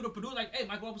clear it through the producer, like, hey,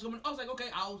 Michael Rappaport's coming. I was like, okay,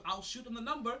 I'll shoot him the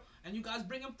number, and you guys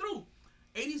bring him through.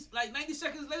 90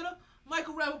 seconds later,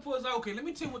 Michael Rappaport is like, okay, let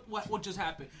me tell you what just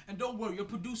happened. And don't worry, your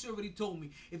producer already told me.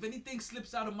 If anything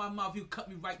slips out of my mouth, he'll cut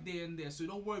me right there and there. So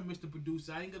don't worry, Mr.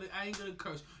 Producer. I ain't gonna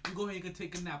curse. You go ahead and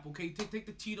take a nap, okay? Take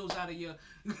the Cheetos out of your...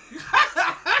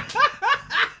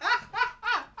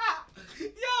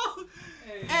 Yo!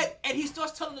 Hey. And he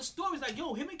starts telling the stories like,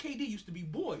 yo, him and KD used to be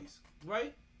boys,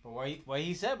 right? But what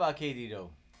he said about KD, though?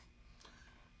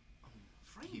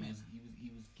 He was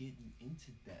getting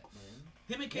into that, man.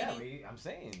 Him and KD... Yeah, I mean, I'm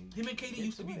saying. Him and KD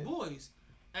used to be boys.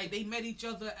 Like, they met each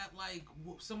other at, like,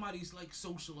 somebody's, like,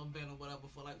 social event or whatever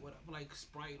for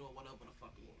Sprite or whatever the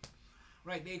fuck it was.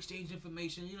 Right, they exchange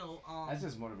information, you know. That's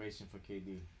just motivation for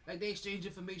KD. Like, they exchange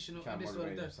information and this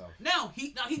motivate that. himself. Now,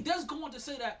 he does go on to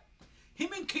say that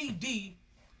him and KD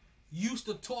used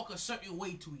to talk a certain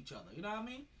way to each other, you know what I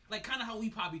mean? Like, kind of how we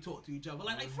probably talk to each other,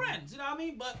 like friends, you know what I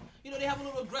mean? But, you know, they have a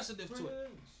little aggressiveness to it.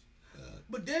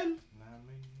 But then,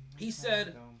 he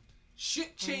said,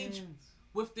 shit changed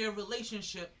with their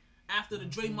relationship after the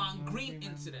Draymond Green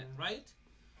incident, right?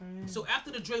 So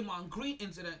after the Draymond Green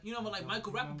incident, you know, like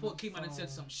Michael Rappaport came out and said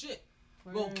some shit.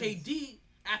 Well, KD,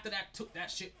 after that, took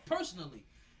that shit personally.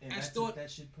 And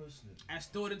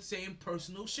started saying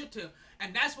personal shit to him.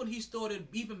 And that's when he started,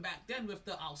 even back then, with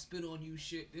the I'll spit on you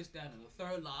shit, this, that, and the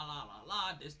third, la, la, la,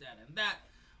 la, this, that, and that,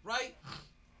 right?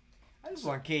 I just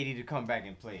want KD to come back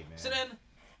and play, man. So then,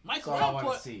 Michael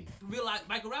Rappaport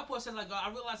said, like,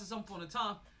 I realized at some point in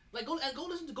time, like, go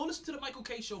listen to the Michael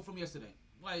K show from yesterday.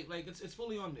 Like it's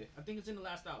fully on there. I think it's in the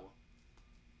last hour.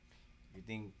 You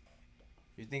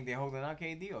think they're holding out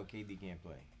KD or KD can't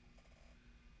play?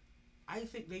 I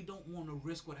think they don't want to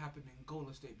risk what happened in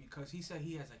Golden State because he said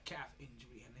he has a calf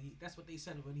injury, and that's what they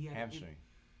said when he had hamstring.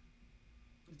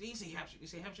 They didn't say hamstring. They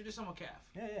say hamstring. There's some calf.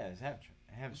 Yeah, it's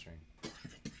hamstring.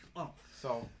 Oh,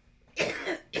 so I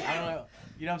don't know.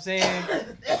 You know what I'm saying?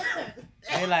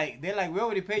 They're like we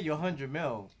already paid you $100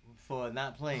 million for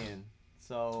not playing.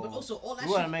 So but also, all that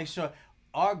we want to make sure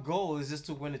our goal is just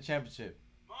to win the championship.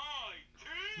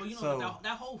 But you know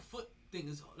that whole foot thing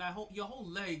is your whole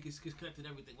leg is connected to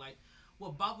everything. Like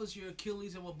what bothers your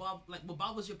Achilles and what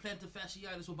bothers your plantar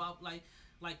fasciitis,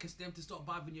 like cause them to start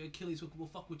bothering your Achilles, will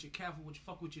fuck with your calf, which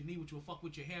will fuck with your knee, which will fuck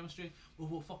with your hamstring, which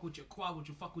will fuck with your quad, which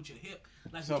will fuck with your hip.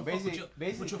 Like so basically,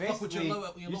 you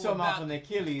talking about from the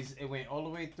Achilles, it went all the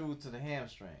way through to the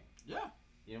hamstring. Yeah.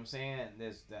 You know what I'm saying?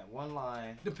 There's that one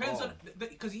line. Depends on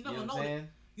because you never know.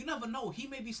 You never know. He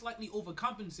may be slightly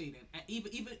overcompensating, and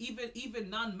even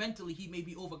non-mentally, he may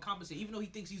be overcompensating. Even though he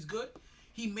thinks he's good,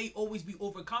 he may always be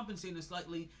overcompensating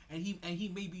slightly, and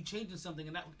he may be changing something,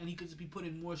 and he could just be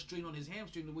putting more strain on his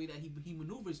hamstring the way that he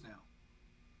maneuvers now.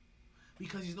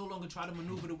 Because he's no longer trying to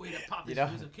maneuver the way that Pop is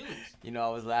his Achilles. You know, I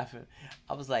was laughing.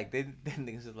 I was like, that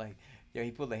niggas was like, yo,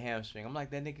 he pulled a hamstring. I'm like,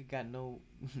 that nigga got no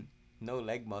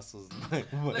leg muscles. Like,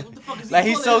 what the fuck is he like,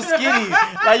 he's so skinny.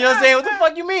 Like, you know what I'm saying? What the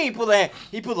fuck you mean?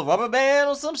 He pulled a rubber band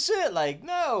or some shit? Like,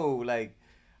 no. Like,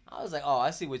 I was like, oh, I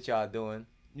see what y'all doing.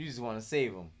 You just want to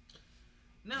save him.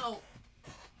 Now,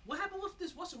 what happened with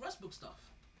this Russell Westbrook stuff?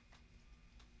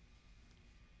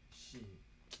 Shit.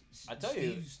 I tell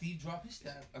you. Steve dropped his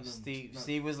stat.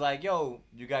 Steve was like, yo,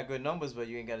 you got good numbers, but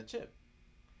you ain't got a chip.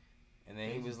 And then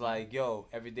he was like, yo,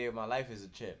 every day of my life is a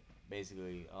chip.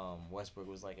 Basically, Westbrook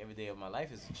was like, every day of my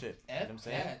life is a chip. You know what I'm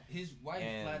saying? His wife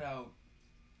flat out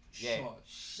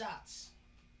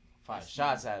fired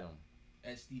shots at him.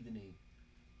 At Stephen A.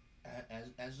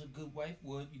 As a good wife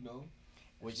would, you know.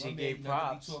 Which he gave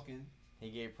props. He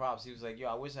gave props. He was like, yo,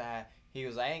 I wish I had. He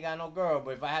was like, I ain't got no girl,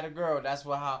 but if I had a girl, that's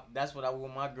what I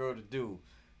want my girl to do.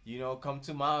 You know, come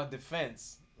to my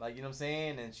defense. Like, you know what I'm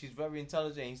saying? And she's very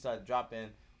intelligent. He started dropping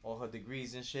all her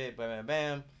degrees and shit. Bam, bam,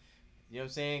 bam. You know what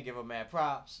I'm saying? Give her mad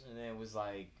props. And then it was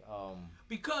like...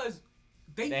 because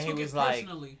they took it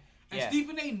personally. And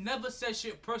Stephen A. never said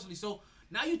shit personally. So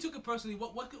now you took it personally.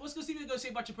 What's Stephen A. going to say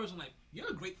about your person? Like, you're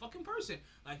a great fucking person.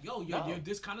 Like, yo, you're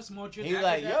this kind of smart. You're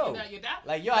that, you're that.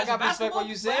 Like, yo, I got respect what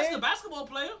you say. As a basketball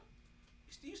player,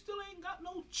 you still ain't got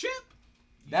no chip.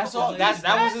 That's all. That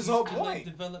was his whole point.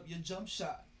 Develop your jump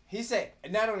shot. He said,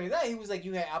 not only that, he was like,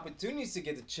 you had opportunities to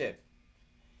get the chip.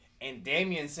 And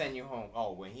Damian sent you home.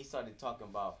 Oh, when he started talking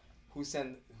about who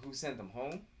sent them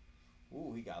home,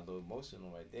 ooh, he got a little emotional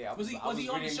right there. Was he on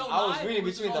the show live? I was reading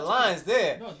between the lines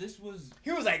there. No, this was...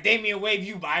 He was like, Damian waved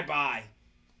you bye-bye.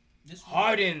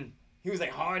 Harden. He was like,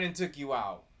 Harden took you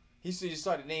out. He just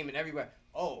started naming everybody.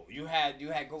 Oh, you had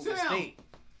Golden State.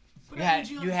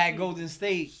 You had Golden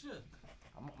State. Shit.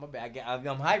 My bad. I'm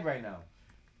hyped right now.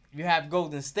 you have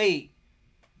Golden State.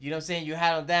 You know what I'm saying? You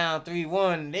had them down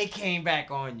 3-1. They came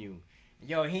back on you.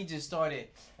 Yo, he just started,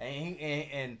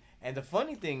 and the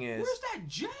funny thing is, where's that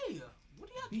J? What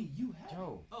do you have?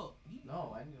 Yo. Oh,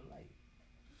 no, I need to like.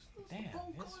 Damn.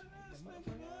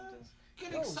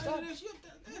 Get excited as you're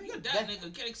that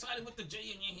nigga. Get excited with the J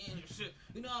in your hand and shit.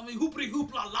 You know what I mean? Hoopity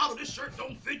hoopla lotto. This shirt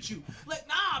don't fit you. Like,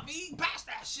 nah, B, pass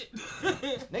that shit.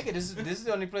 Nigga, this is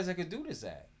the only place I could do this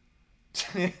at.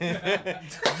 You know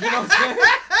what I'm saying?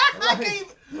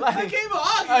 I can't even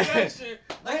argue that shit.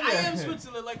 Like, I am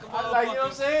Switzerland, like a motherfucker. Like, you know what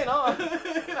I'm saying? I'm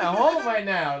at home right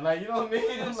now. Like, you know what I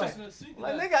mean? I'm like,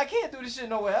 nigga, I can't do this shit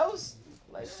nowhere else.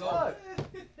 Like, fuck.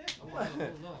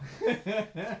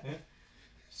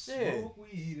 Shit. Smoke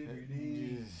weed every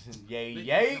day.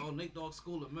 Yay. Yo, Nate Dogg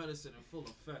School of Medicine in full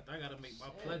effect. I gotta make my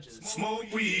pledges.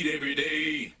 Smoke weed every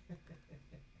day.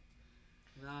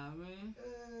 Nah, man.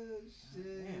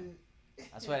 Shit.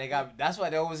 That's why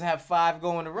they always have 5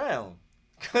 going around.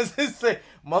 Cause it's like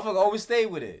motherfucker always stay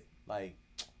with it. Like,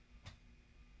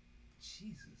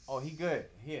 Jesus. oh, he good.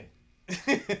 Here.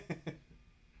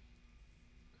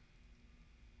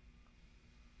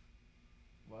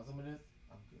 Want some of this?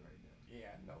 I'm good right now.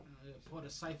 Yeah, I know. Pour the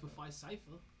cipher, fight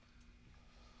cipher.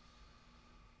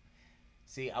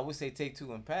 See, I would say take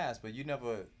 2 and pass, but you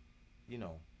never,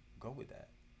 go with that.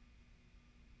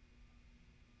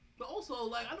 But also,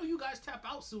 like, I know you guys tap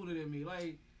out sooner than me.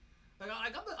 I'm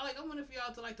gonna for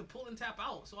y'all to like to pull and tap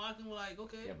out, so I can like,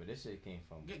 okay. Yeah, but this shit came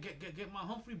from. Get my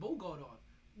Humphrey Bogart on.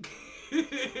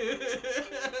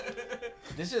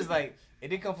 This is like it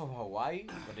didn't come from Hawaii,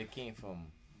 but it came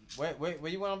from where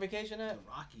you went on vacation at? The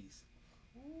Rockies.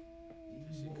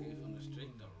 This shit came from the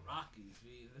straight the Rockies,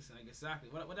 man. Listen, like exactly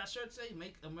what that shirt say?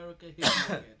 Make America hit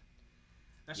again.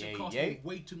 That shit cost me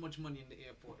way too much money in the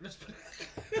airport. That's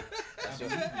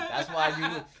why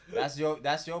you.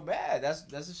 That's your bad. That's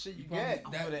the shit you get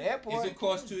for the airport. If it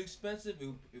costs too expensive,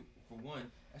 for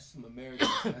one, that's some American.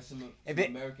 That's some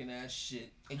American ass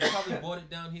shit. And you probably bought it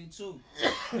down here too.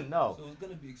 No. So it's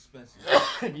gonna be expensive.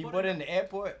 You bought it in the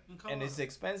airport, and it's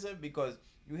expensive because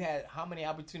you had how many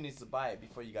opportunities to buy it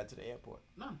before you got to the airport?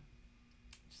 None.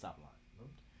 Stop lying.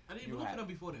 I didn't even look for them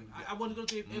before then. I wanted to go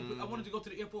to the airport. I wanted to go to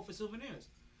the airport for souvenirs,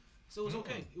 so it was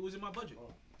okay. It was in my budget.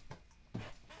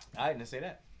 I didn't say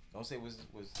that. Don't say it was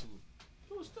too.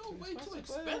 It was still way too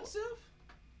expensive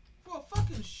for a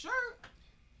fucking shirt.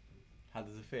 How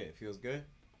does it fit? It feels good.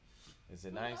 Is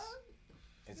it nice?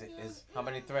 Is how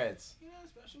many threads? Yeah,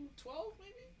 special 12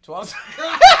 maybe. 12.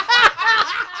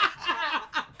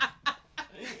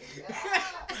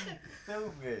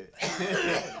 Stupid.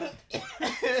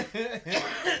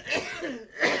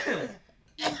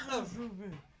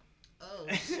 Oh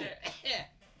shit.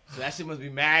 So that shit must be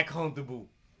mad comfortable.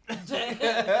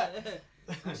 that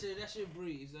shit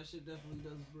breathes. That shit definitely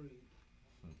does breathe.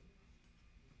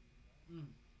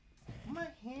 My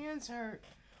hands hurt.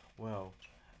 Well,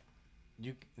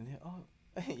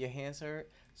 your hands hurt.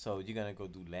 So you're gonna go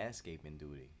do landscaping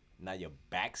duty. Now your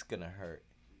back's gonna hurt.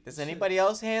 Does anybody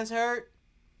else hands hurt?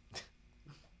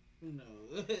 No.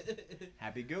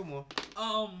 Happy Gilmore.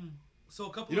 So a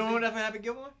couple. You don't remember that for Happy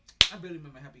Gilmore? I barely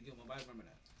remember Happy Gilmore, but I remember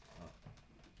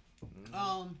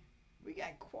that. We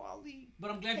got quality. But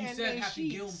I'm glad you said Happy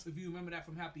Gilmore. If you remember that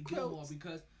from Happy Gilmore,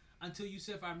 because until you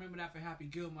said if I remember that from Happy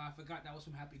Gilmore, I forgot that was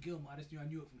from Happy Gilmore. I just knew I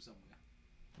knew it from somewhere.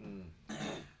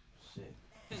 Shit.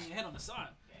 Your head on the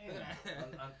sign.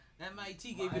 That MyT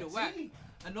gave you the whack.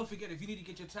 And don't forget, if you need to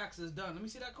get your taxes done, let me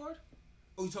see that card.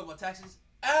 Oh, you talking about taxes?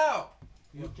 Ow!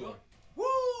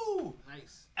 Woo!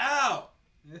 Nice. Ow!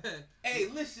 Hey,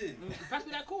 listen. Pass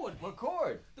me that cord. What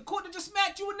cord? The cord that just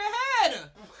smacked you in the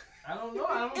head. I don't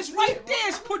know. It's right there.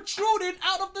 It's protruding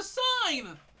out of the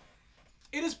sign.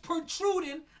 It is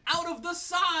protruding out of the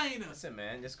sign. Listen,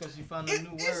 man. Just because you found a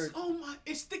new word. Oh my!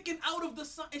 It's sticking out of the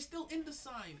sign. It's still in the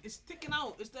sign. It's sticking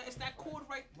out. It's that cord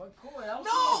right. What cord?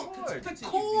 No, the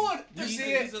cord. You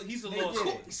see it? He's a lost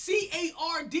cord.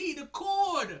 CARD. The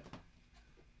cord.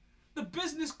 The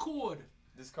business cord.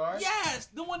 This card? Yes,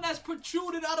 the one that's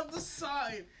protruded out of the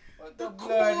sign. What the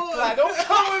cord? Don't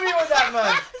come with me with that,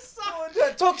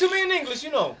 man. Talk to me in English,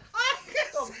 you know.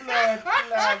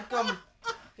 Blood, come.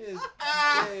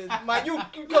 Man, you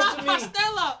come to me.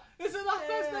 Pastella. Is it like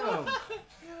Pastella?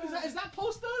 Is that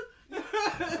poster? I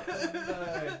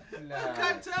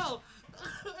can't tell.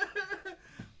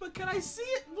 But can I see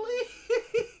it,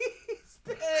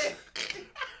 please? Hey.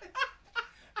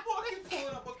 Fucking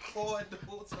pulling up a cord the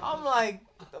whole time. I'm like,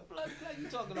 the blood you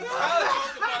talking about? I'm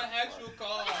talking about an actual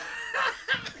card.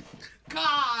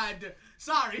 Card.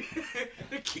 Sorry.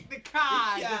 The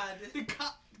card.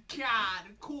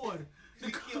 The cord.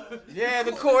 Yeah,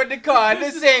 the cord, the card,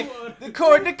 the same. The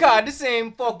cord, the card, the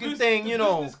same fucking thing, you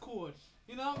know. Business cord.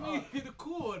 You know what I mean? The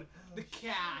cord, the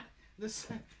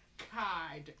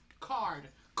card, card.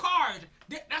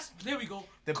 There we go.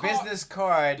 The card. business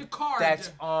card, The card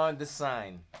that's on the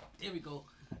sign. There we go.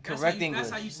 Correct English. English.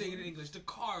 That's how you say it in English. The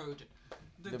card.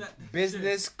 The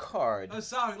business card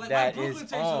sorry, like that my is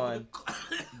Brooklyn on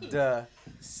the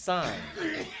sign.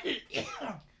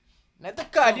 Not the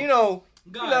card, you know.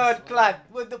 Blood clot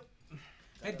with the.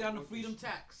 Head down to Freedom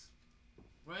Tax,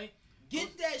 right?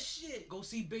 Get that shit. Go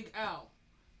see Big Al.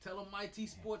 Tell him MyT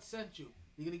Sports sent you.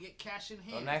 You're gonna get cash in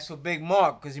hand. Don't ask for Big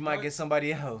Mark because you might get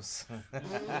somebody else.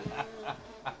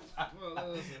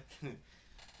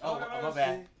 Oh, my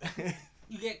bad.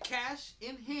 You get cash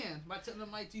in hand by telling them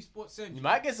MyT Sports sent you. You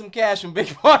might get some cash from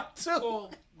Big Mark too. Call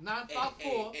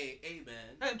 954. Hey,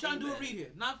 man. Hey, I'm trying to do a read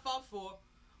here.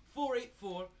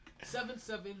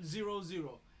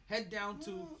 954-484-7700. Head down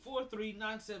to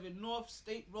 4397 North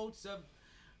State Road 7.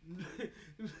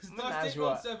 North State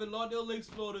Road 7, Lauderdale Lakes,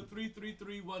 Florida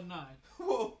 33319.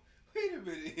 Whoa, wait a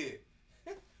minute here.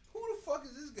 Who the fuck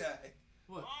is this guy?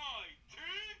 What?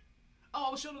 Oh,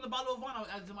 I was showing them the bottle of wine I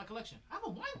added to my collection. I have a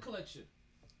wine collection.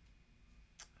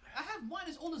 I have wine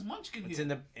as old as Munchkin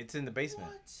here. It's in the basement.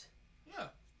 What? Yeah.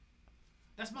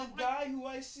 That's my guy who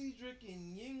I see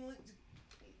drinking Yingling.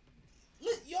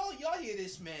 Y'all hear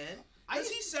this man? Does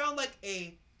he sound like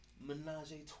a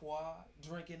menage a trois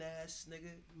drinking ass nigga?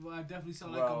 Well, I definitely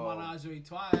sound like a menage a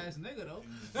trois ass nigga though.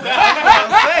 That's what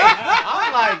I'm saying.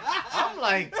 I'm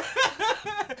like,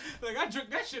 like I drink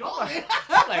that shit all day.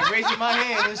 I'm like raising my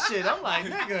hand and shit. I'm like,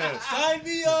 nigga, sign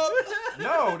me up.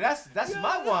 No, that's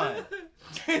my wine.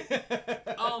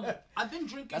 I've been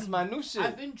drinking. That's my new shit.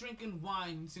 I've been drinking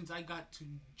wine since I got to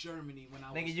Germany when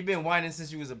I was. Nigga, you been whining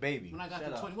since you was a baby. When I got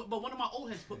to 20, but one of my old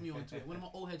heads put me onto it. One of my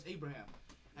old heads, Abraham,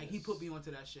 like he put me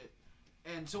onto that shit.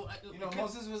 And so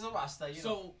Moses was a Rasta.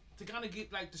 So to kind of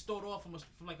get like to start off from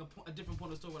like a different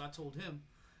point of the story, what I told him.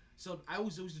 So I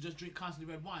always used to just drink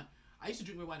constantly red wine. I used to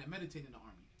drink red wine and meditate in the army.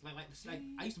 Like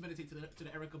I used to meditate to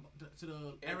the Erica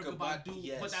Badu,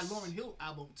 yes. but that Lauryn Hill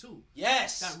album too.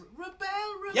 Yes. That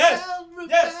rebel. Yes.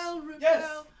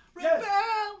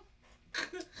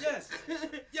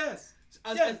 Yes.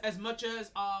 As much as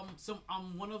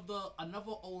one of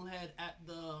another old head at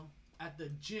the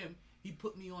gym, he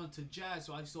put me on to jazz.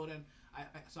 So I saw them. I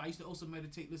used to also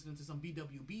meditate listening to some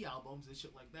BWB albums and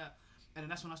shit like that. And then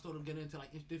that's when I started getting into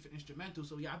like different instrumentals.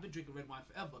 So yeah, I've been drinking red wine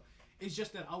forever. It's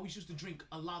just that I always used to drink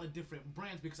a lot of different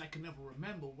brands because I could never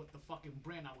remember what the fucking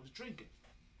brand I was drinking.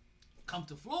 Come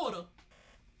to Florida,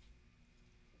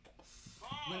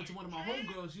 went into one of my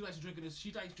homegirls. She likes drinking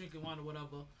wine or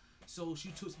whatever. So she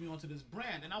puts me onto this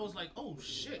brand, and I was like, "Oh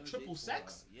shit, triple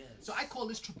sex!" Yes. So I call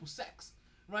this triple sex,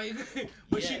 right?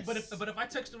 But yes. but if I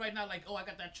text her right now, like, "Oh, I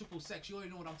got that triple sex," you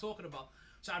already know what I'm talking about.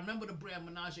 So I remember the brand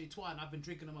Menage a Trois, and I've been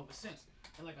drinking them ever since.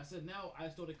 And like I said, now I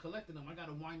started collecting them. I got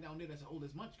a wine down there that's as old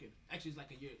as Munchkin. Actually,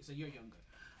 it's a year younger.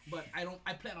 But I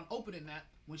plan on opening that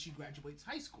when she graduates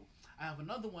high school. I have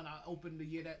another one I opened the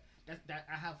year that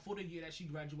I have for the year that she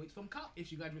graduates from college. If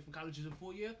she graduates from college in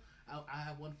 4 years, I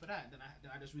have one for that. Then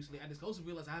I just recently added. I also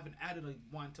realized I haven't added a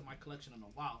wine to my collection in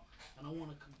a while, and I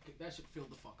want to get that shit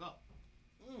filled the fuck up.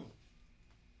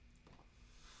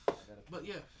 But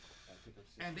yeah.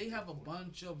 And they have a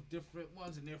bunch of different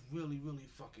ones, and they're really, really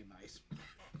fucking nice.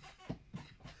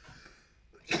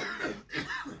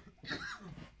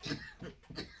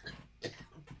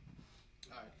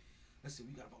 Alright. Let's see,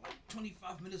 we got about like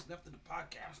 25 minutes left of the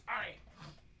podcast. Alright.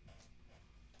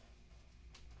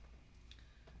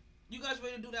 You guys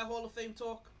ready to do that Hall of Fame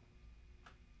talk?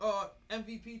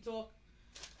 MVP talk?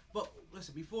 But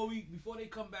listen, before they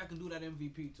come back and do that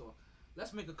MVP talk,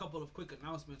 let's make a couple of quick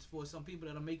announcements for some people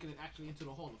that are making it actually into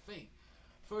the Hall of Fame.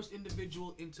 First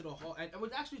individual into the Hall, and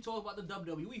we're actually talking about the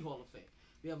WWE Hall of Fame.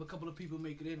 We have a couple of people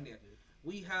make it in there.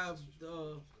 We have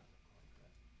the.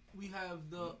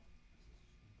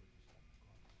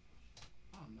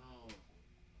 Oh no.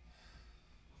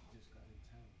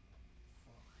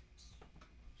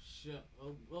 Shit.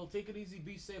 Well, take it easy.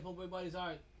 Be safe. Hope everybody's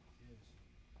alright.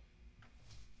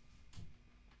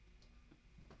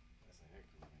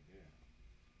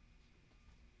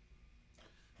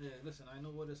 Yeah, listen, I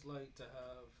know what it's like to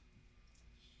have.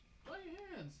 Dry your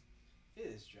hands. It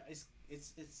is dry. It's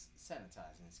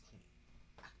sanitizing. It's clean.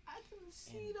 I can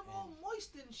see them all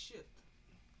moist and shit.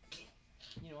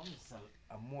 You know, I'm just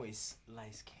a moist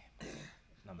light skin.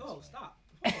 No, stop.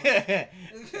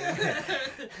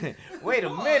 Wait a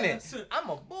minute. I'm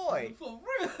a boy. For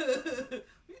real.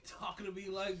 talking to me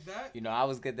like that. You know, I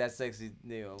was good that sexy.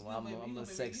 You know, I'm You a gonna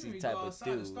sexy make me type go of outside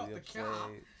dude. and start You know the what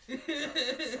I'm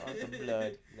saying? Start the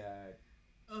blood.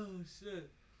 Oh shit.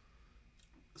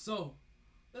 So,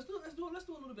 let's do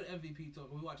a little bit of MVP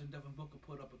talk. We're watching Devin Booker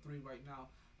put up a 3 right now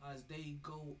as they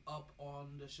go up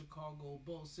on the Chicago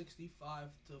Bulls 65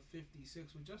 to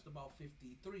 56 with just about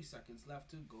 53 seconds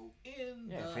left to go in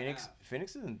the half.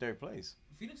 Phoenix is in 3rd place.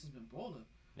 Phoenix has been balling.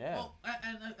 Yeah. Oh,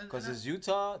 Because it's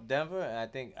Utah, Denver, and I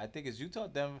think it's Utah,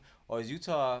 Denver, or it's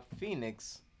Utah,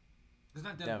 Phoenix, it's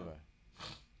not Denver.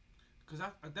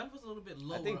 Because Denver's a little bit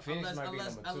lower. I think Phoenix might be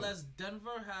number 2. Unless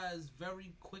Denver has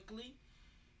very quickly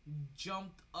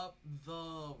jumped up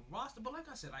the roster. But like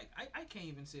I said, I can't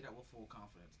even say that with full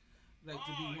confidence. Like,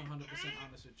 to be 100%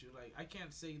 honest with you. Like, I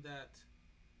can't say that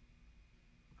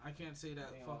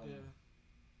fucking...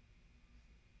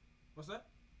 What's that?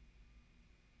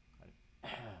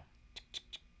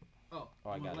 Oh,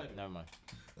 I got it. Never mind.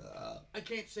 I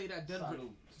can't say that Denver...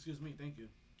 Excuse me, thank you.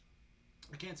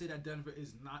 I can't say that Denver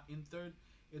is not in 3rd.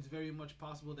 It's very much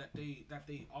possible that they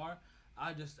are.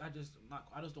 I just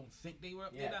don't think they were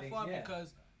up there that far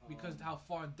because how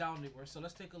far down they were. So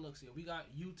let's take a look here. We got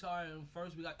Utah in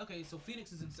 1st. So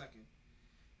Phoenix is in 2nd,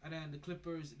 and then the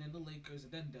Clippers, and then the Lakers,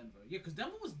 and then Denver. Yeah, because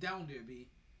Denver was down there, B.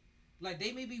 Like,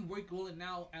 they may be rolling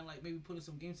now and like maybe putting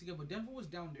some games together, but Denver was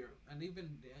down there, and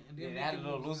they had a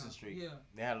little losing streak. Yeah,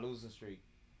 they had a losing streak.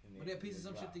 But they're piecing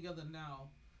some shit together now.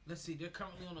 Let's see. They're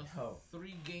currently on a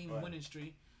 3-game winning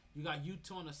streak. You got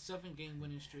Utah on a 7-game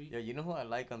winning streak. Yeah, you know who I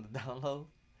like on the down low?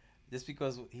 Just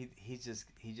because he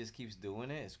just keeps doing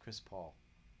it is Chris Paul.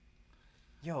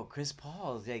 Yo, Chris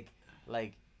Paul's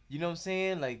like you know what I'm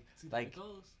saying? There it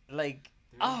goes.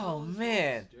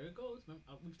 Man. There it goes.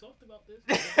 We've talked about this.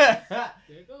 There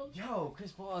it goes. Yo,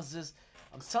 Chris Paul's just,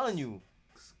 I'm telling you,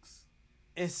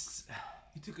 it's.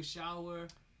 He took a shower.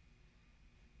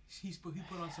 He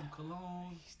put on some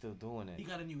cologne. He's still doing it. He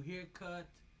got a new haircut.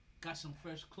 Got some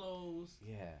fresh clothes.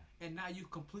 Yeah. And now you've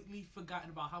completely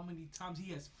forgotten about how many times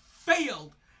he has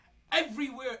failed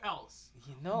everywhere else.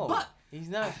 You know. But he's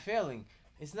not failing.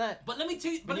 It's not. But let me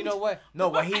tell you. But you know what? No,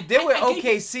 what he did with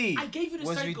OKC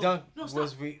was cycle.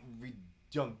 Was ridiculous.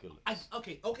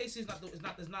 OKC is not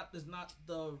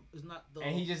the.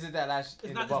 And he just did that last.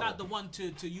 It's not the one to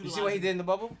utilize. You see what he did in the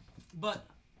bubble? But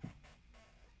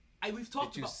we've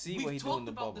talked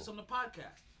about this on the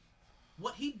podcast.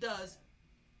 What he does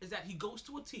is that he goes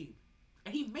to a team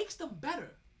and he makes them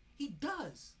better. He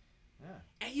does. Yeah.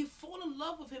 And you fall in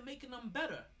love with him making them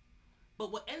better.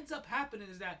 But what ends up happening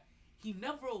is that he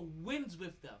never wins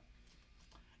with them.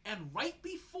 And right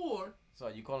before... So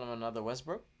you calling him another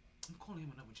Westbrook? I'm calling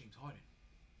him another James Harden.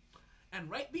 And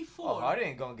right before... Oh, Harden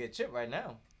ain't going to get chipped right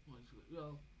now.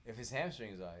 Well, if his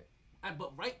hamstring's all right.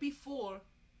 But right before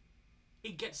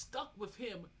it gets stuck with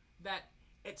him that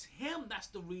it's him that's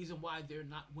the reason why they're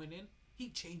not winning, he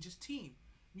changes team.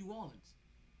 New Orleans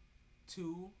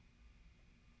to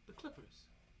the Clippers.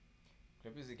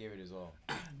 Clippers, he gave it his all.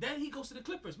 Then he goes to the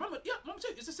Clippers. Remember,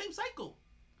 it's the same cycle.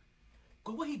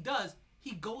 But what he does,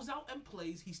 he goes out and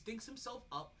plays, he stinks himself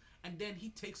up, and then he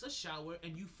takes a shower,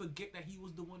 and you forget that he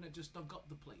was the one that just stunk up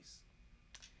the place.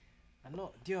 I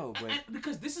know, yo, but... And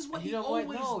because this is what he always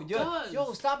does.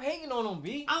 Yo, stop hating on him,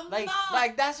 B. I'm not.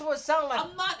 Like, that's what it sounds like.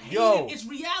 I'm not hating. It's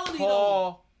reality,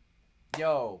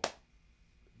 though.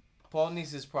 Paul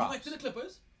needs his props. He went to the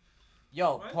Clippers.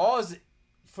 Yo, right? Paul's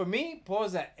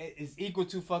is equal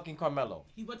to fucking Carmelo.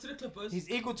 He went to the Clippers. He's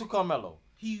equal to Carmelo.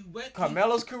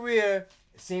 Carmelo's career,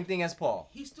 same thing as Paul.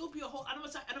 He still be a whole. I never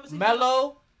said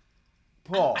Melo,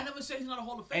 Paul. I never said he's not a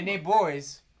Hall of Famer. And they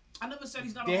boys. I never said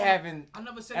he's not. They haven't. I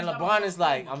never said. And he's LeBron not is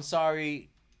like, I'm sorry.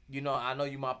 You know, I know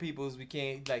you my peoples. We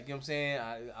can't, like, you know what I'm saying?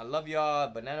 I love y'all,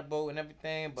 banana boat and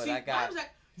everything, but I got.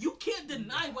 You can't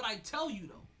deny what I tell you,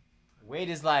 though. Wade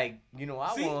is like, you know,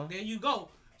 I won. There you go.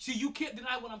 See, you can't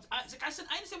deny what I said,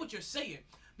 I understand what you're saying,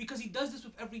 because he does this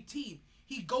with every team.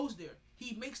 He goes there.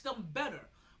 He makes them better,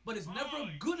 but it's never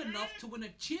good enough to win a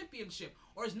championship,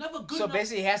 or it's never good enough. So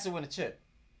basically, he has to win a chip.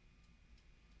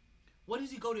 What does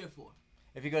he go there for?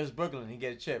 If he goes to Brooklyn, he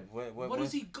get a chip. What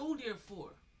does he go there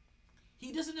for?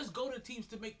 He doesn't just go to teams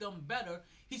to make them better.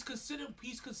 He's considered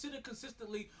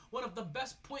consistently one of the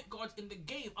best point guards in the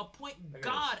game, a point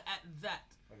guard at that.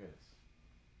 Look at this.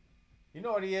 You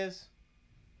know what he is?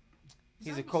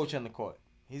 He's a coach on the court.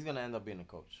 He's gonna end up being a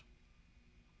coach.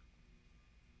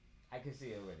 I can see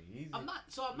it already. I'm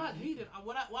not hating.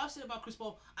 What I say about Chris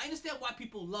Paul, I understand why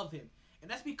people love him, And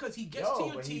that's because he gets to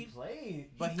your team.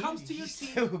 He comes to your he's team.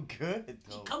 Still good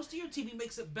though. He comes to your team. He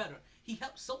makes it better. He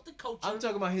helps out the culture. I'm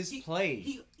talking about his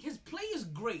play. His play is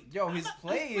great. Yo, his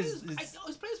play is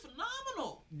his play is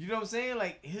phenomenal. You know what I'm saying?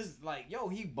 Like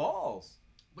he balls.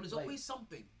 But there's always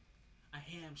something. A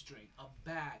hamstring, a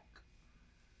back,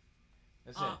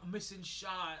 that's it. Missing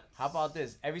shots. How about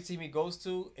this? Every team he goes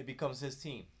to, it becomes his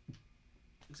team.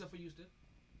 Except for Houston.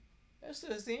 That's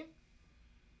still his team.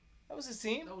 That was his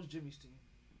team. That was Jimmy's team.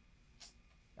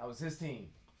 That was his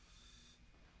team.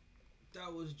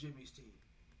 That was Jimmy's team.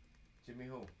 Jimmy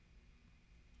who?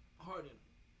 Harden.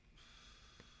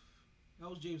 That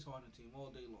was James Harden's team all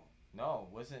day long. No,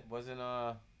 wasn't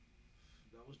That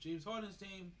was James Harden's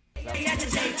team. Was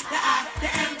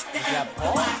that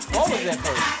Paul? Paul was there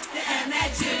first.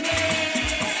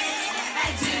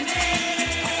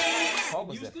 Paul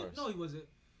was there first. No, he wasn't.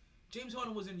 James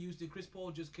Harden was in Houston. Chris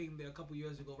Paul just came there a couple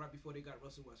years ago, right before they got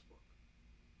Russell Westbrook.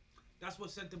 That's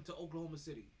what sent them to Oklahoma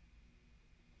City.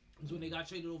 Is when they got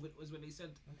traded over. Is when they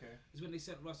sent. Okay. Is when they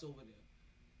sent Russ over there.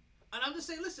 And I'm just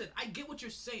saying, listen, I get what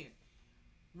you're saying.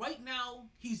 Right now,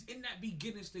 he's in that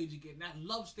beginning stage again, that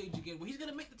love stage again, where he's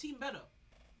gonna make the team better.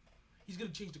 He's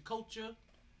gonna change the culture.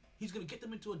 He's gonna get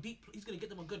them into a deep. He's gonna get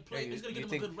them a good play. He's gonna get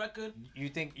them a good record. You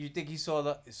think he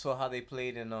saw how they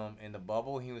played in the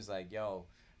bubble? He was like, "Yo,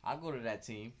 I'll go to that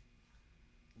team."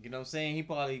 You know what I'm saying? He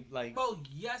probably like. Bro,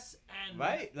 yes and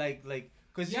right, like,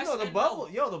 cause yes, you know the bubble.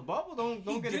 no. Yo, the bubble don't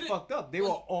get it fucked up. They were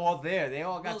all there. They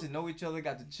all got to know each other.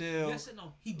 Got to chill. Yes and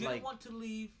no. He didn't want to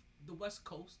leave the West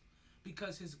Coast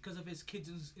because of his kids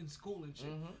in school and shit.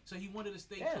 Mm-hmm. So he wanted to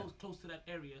stay close to that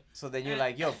area. So then you're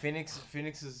like, yo, Phoenix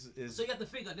is. So you have to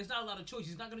figure there's not a lot of choice.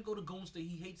 He's not gonna go to Golden State.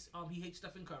 He hates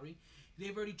Stephen Curry.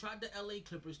 They've already tried the LA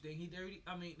Clippers thing. He didn't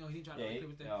try the LA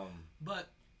Clippers thing. But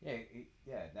that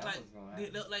was gonna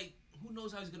happen. Like who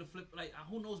knows how he's gonna flip? Like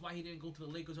who knows why he didn't go to the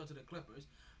Lakers or to the Clippers?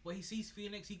 But he sees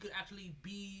Phoenix. He could actually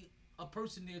be a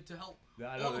person there to help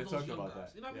all of those young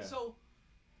guys. You know what I mean? So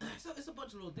it's a bunch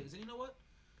of little things. And you know what?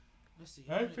 Let's see.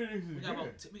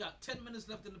 We got 10 minutes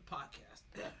left in the podcast.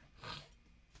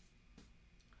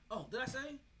 Oh, did I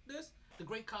say this? The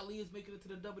Great Khali is making it to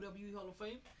the WWE Hall of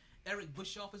Fame. Eric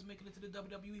Bischoff is making it to the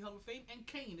WWE Hall of Fame, and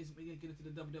Kane is making it to the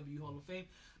WWE Hall of Fame.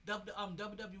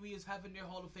 WWE is having their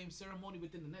Hall of Fame ceremony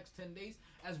within the next 10 days,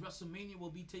 as WrestleMania will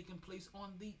be taking place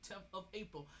on the 10th of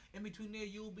April. In between there,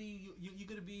 you're gonna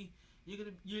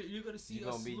see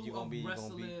a slew of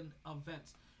wrestling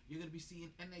events. You're gonna be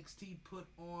seeing NXT put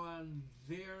on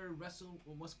their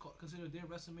considered their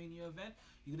WrestleMania event.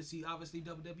 You're gonna see obviously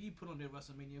WWE put on their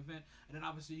WrestleMania event, and then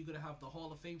obviously you're gonna have the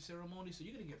Hall of Fame ceremony. So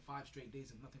you're gonna get 5 straight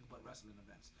days of nothing but wrestling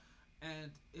events,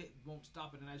 and it won't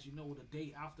stop. And as you know, the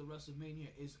day after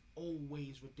WrestleMania is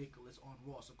always ridiculous on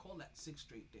Raw. So call that 6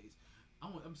 straight days.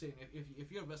 I'm saying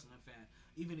if you're a wrestling fan,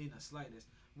 even in the slightest,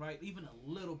 right, even a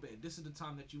little bit, this is the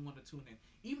time that you want to tune in.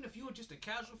 Even if you're just a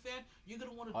casual fan, you're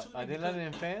gonna want to tune in. Are they letting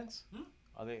in fans?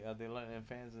 Are they letting in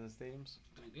fans in the stadiums?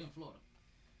 They're in Florida.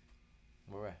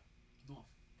 Where at? North.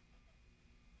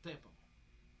 Tampa.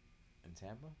 In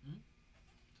Tampa?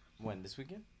 Mm-hmm. When, this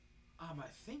weekend? I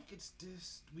think it's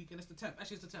this weekend. It's the 10th.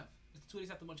 Actually, it's the 10th. It's 2 days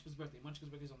after Munchkin's birthday. Munchkin's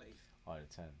birthday is on the 8th. Oh, the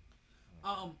 10th.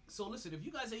 So listen, if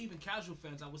you guys are even casual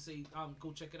fans, I would say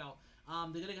go check it out.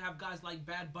 They're gonna have guys like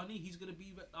Bad Bunny. He's gonna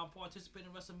be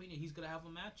participating in WrestleMania. He's gonna have a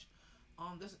match.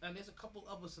 There's a couple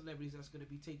other celebrities that's gonna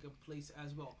be taking place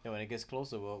as well. Yeah, when it gets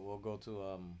closer, we'll go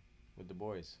to with the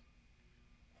boys.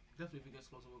 Definitely, if it gets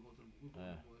closer, we'll go to the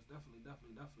boys. Definitely.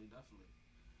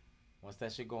 Once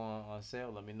that shit go on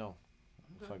sale, let me know.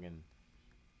 Okay.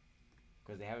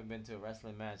 Because they haven't been to a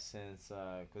wrestling match since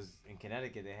because in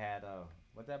Connecticut they had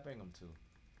what did that bring them to?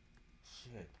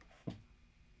 Shit.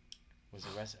 Was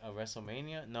it a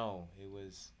WrestleMania? No, it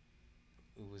was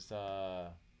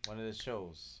one of the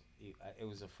shows. It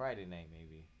was a Friday night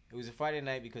maybe. It was a Friday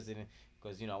night because I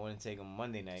wouldn't take them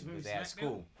Monday night because they had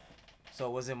school. So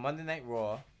it wasn't Monday Night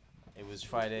Raw. It was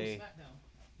Friday.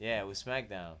 Yeah, it was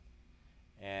SmackDown.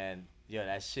 And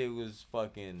that shit was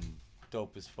fucking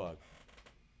dope as fuck.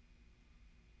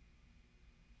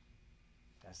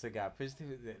 I still got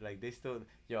pictures. Like they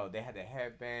had the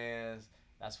headbands.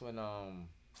 That's when oh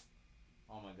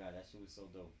my god, that shit was so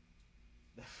dope.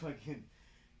 That shit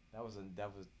was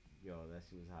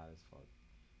hot as fuck.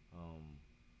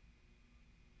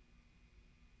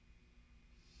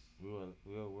 We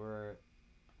were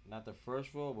not the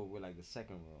first row, but we're like the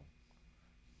second row.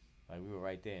 Like we were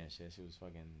right there and shit. She was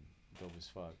fucking dope as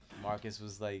fuck. Marcus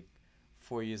was like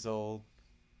 4 years old.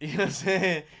 You know what I'm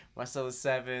saying? My son was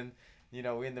 7.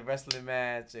 We're in the wrestling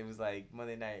match. It was like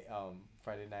Monday night,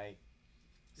 Friday night,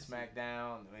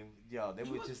 SmackDown. I mean, they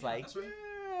were just like,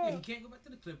 Yeah, he can't go back to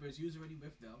the Clippers. He was already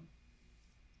with them.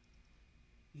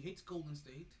 He hates Golden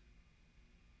State.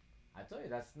 I told you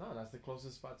that's the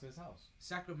closest spot to his house.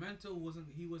 Sacramento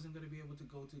wasn't gonna be able to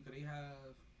go to because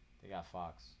they got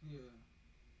Fox. Yeah.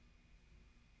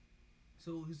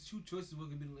 So his two choices were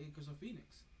gonna be the Lakers or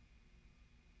Phoenix.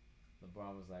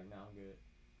 LeBron was like, "Nah, I'm good."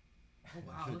 Oh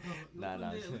wow! Look at him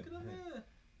there! Look at him there!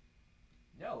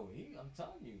 Yo, I'm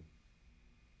telling you.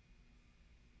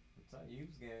 He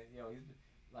was getting, he's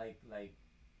like.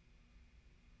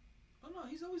 Oh no,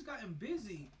 he's always gotten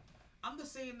busy. I'm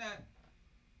just saying that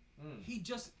he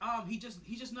just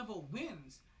never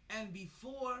wins, and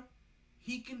before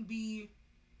he can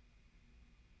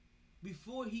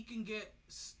get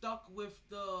stuck with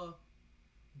the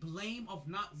blame of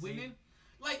not winning.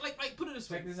 Like put it this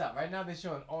way. Check this out. Right now they're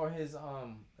showing all his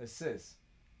assists,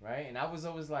 right? And I was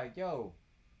always like, yo,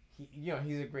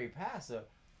 he's a great passer.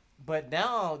 But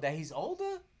now that he's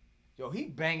older, he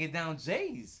banging down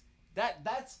Jays.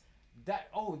 This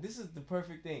is the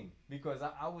perfect thing because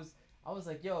I was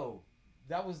like, I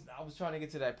was trying to get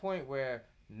to that point where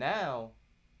now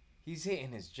he's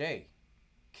hitting his J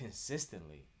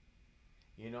consistently.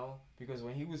 Because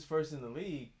when he was first in the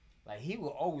league, like he will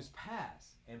always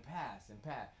pass and pass and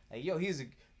pass. Like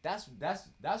that's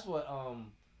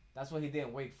what he did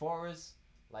in Wake Forest.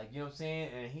 Like, you know what I'm saying?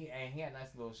 And he had a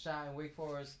nice little shot in Wake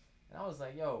Forest. And I was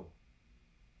like,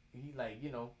 he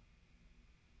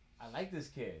I like this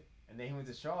kid. And then he went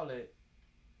to Charlotte,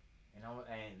 and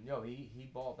he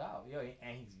balled out.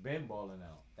 And he's been balling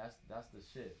out. That's the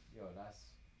shit.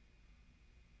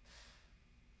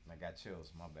 I got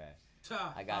chills. My bad.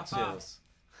 I got chills.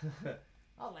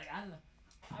 I was like, I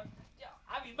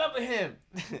remember him.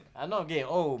 I know I'm getting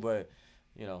old, but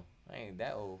I ain't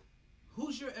that old.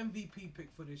 Who's your MVP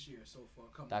pick for this year so far?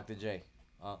 Come Dr. J.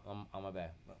 On my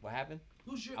bad. What happened?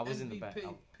 Who's your I was MVP in the back.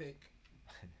 pick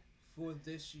for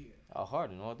this year?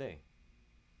 Harden all day.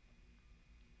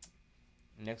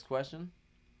 Next question.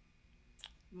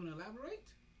 You want to elaborate?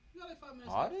 You got like 5 minutes.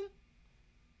 Harden? Left.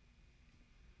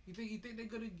 You think they're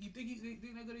gonna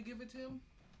give it to him,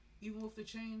 even with the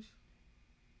change?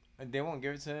 And they won't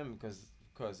give it to him because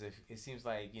if it seems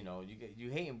like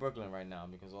you hating Brooklyn right now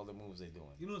because all the moves they're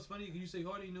doing. You know what's funny? Can you say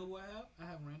Harden? You know who I have? I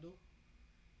have Randall.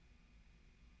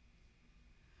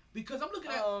 Because I'm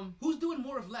looking at who's doing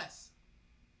more of less.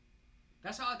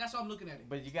 That's how I'm looking at it.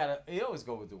 But you always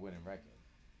go with the winning record.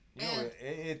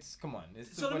 It's come on,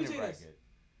 it's the winning record. This.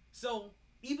 So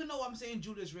even though I'm saying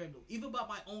Julius Randle, even by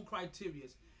my own criteria,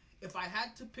 if I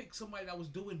had to pick somebody that was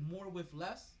doing more with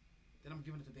less, then I'm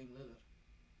giving it to Dame Lillard.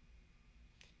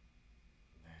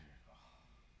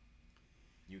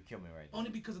 You kill me right there. Only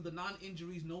because of the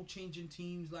non-injuries, no change in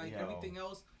teams, everything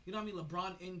else. You know what I mean?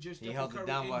 LeBron injured, he held it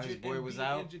down while his boy was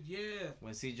out. Injured, yeah.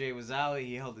 When CJ was out,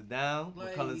 he held it down.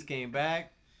 McCullers came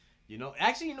back.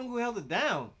 Actually, you know who held it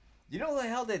down? You know who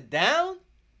held it down?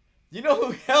 You know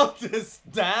who held this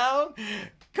down?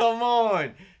 Come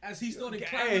on. As he started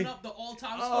climbing up the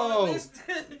all-time scoring list.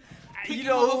 You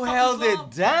know who held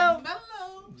it down? Melo.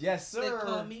 Yes, sir. They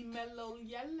call me Melo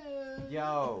Yellow.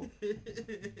 Yo,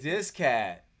 this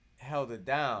cat held it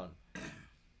down.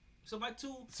 So my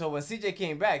two. So when CJ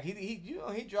came back, he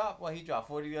dropped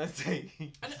 40 the other day.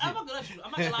 I'm not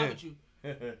gonna lie with you.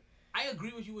 I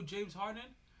agree with you with James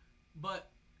Harden,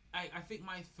 but I think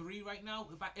my three right now,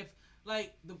 if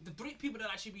the three people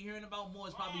that I should be hearing about more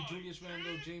is probably Julius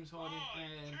Randle, James Harden,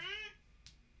 and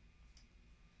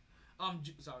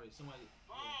sorry, somebody.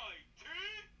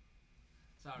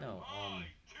 Sorry. No.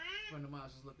 Friend of mine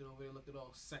was just looking over there, looked all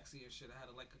sexy and shit. I had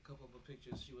a couple of her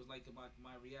pictures. She was liking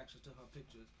my reactions to her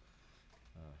pictures.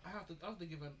 I have to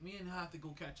give her. Me and her have to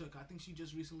go catch up. I think she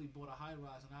just recently bought a high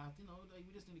rise, and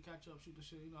we just need to catch up, shoot the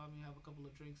shit. Have a couple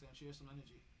of drinks and share some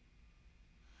energy.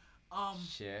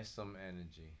 Share some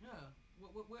energy. Yeah,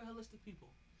 we're holistic people.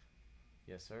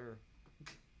 Yes, sir.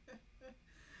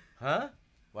 Huh?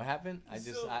 What happened? I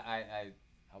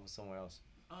was somewhere else.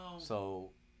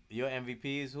 So your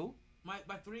MVP is who? My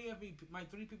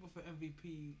three people for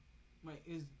MVP,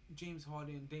 is James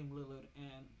Harden, Dame Lillard,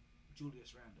 and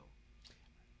Julius Randle.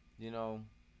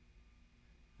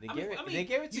 They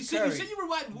gave it to Curry. You said you were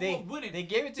winning. They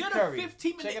gave it to They're Curry. They're the 5th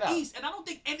team in the East, and I don't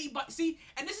think anybody. See,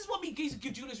 and this is what me gives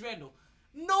Julius Randle.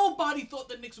 Nobody thought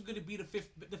the Knicks were going to be the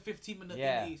fifth team in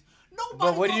the East. Nobody.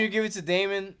 But what do you give it to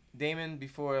Damon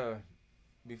before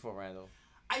Randle?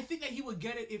 I think that he would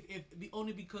get it if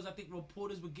only because I think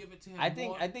reporters would give it to him. I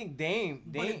think Dame.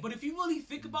 But if you really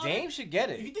think about Dame should get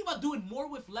it. If you think about doing more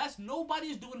with less, nobody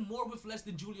is doing more with less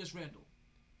than Julius Randle.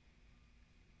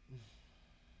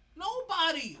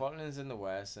 Nobody. Portland's in the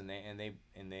West, and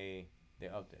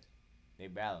they're up there. They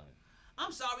battling.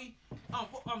 I'm sorry.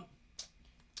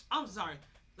 I'm sorry.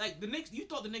 Like the Knicks, you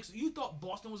thought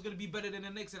Boston was gonna be better than the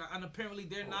Knicks, and apparently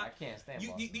they're not. I can't stand You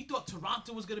Boston. thought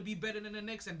Toronto was gonna be better than the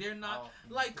Knicks, and they're not.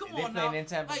 Like, come They on now. playing in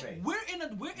Tampa Like, Bay. we're in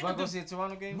a see a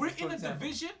Toronto game? We're Let's go in a to Tampa.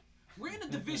 division. We're in a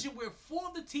division where 4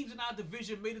 of the teams in our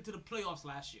division made it to the playoffs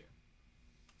last year.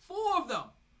 4 of them.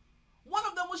 One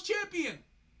of them was champion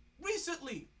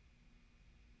recently.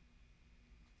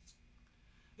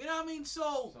 You know what I mean? So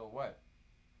what?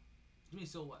 I mean,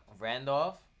 so what?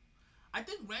 Randolph? I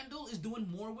think Randall is doing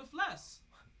more with less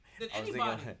than I was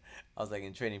anybody. I was like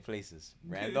in trading places.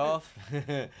 Randolph?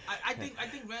 I think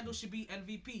Randall should be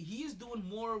MVP. He is doing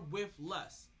more with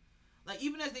less. Like,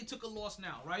 even as they took a loss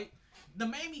now, right? The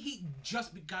Miami Heat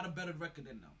just got a better record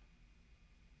than them.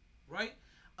 Right?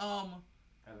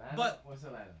 Atlanta? But What's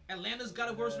Atlanta? Atlanta's got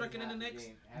a worse record than the Knicks.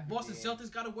 Half a Boston game.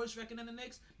 Celtics got a worse record than the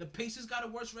Knicks. The Pacers got a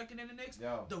worse record than the Knicks.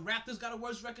 Yo. The Raptors got a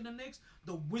worse record than the Knicks.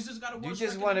 The Wizards got a You worse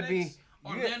just record want than to the be. Knicks.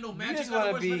 Orlando You Magic just got a want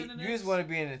to worse be. record than the You Knicks. just want to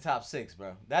be in the top 6,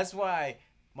 bro. That's why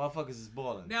motherfuckers is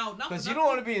balling. Now, not because for you don't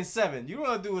want to be in 7. You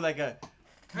want to do like a,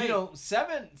 Hey. you know,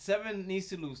 7 needs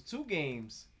to lose 2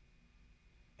 games,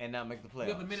 and not make the playoffs.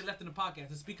 We have a minute left in the podcast.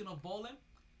 And speaking of balling,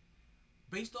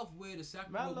 based off where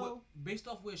based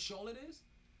off where Charlotte is,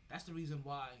 that's the reason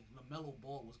why LaMelo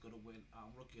Ball was gonna win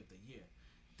Rookie of the Year.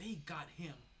 They got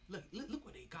him. Look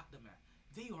where they got them at.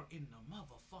 They are in the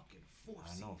motherfucking 4th I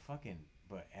seed. know,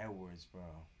 but Edwards, bro.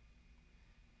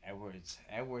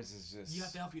 Edwards is just. You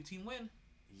have to help your team win.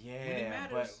 Yeah, it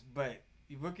matters. but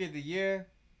Rookie of the Year.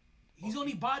 He's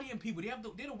only bodying people.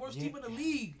 They're the worst team in the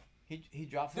league. He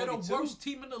dropped 42. They're the worst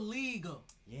team in the league.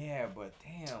 Yeah, but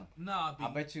damn. Nah, B. I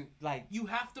bet you like. You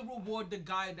have to reward the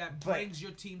guy that brings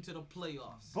your team to the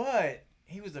playoffs. But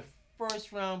he was a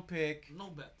first round pick. No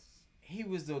bets. He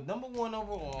was the number 1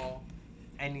 overall,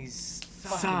 and he's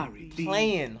Sorry, B.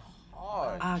 playing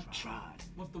hard. I tried.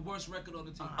 With the worst record on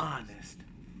the team. Honest.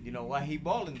 You know why he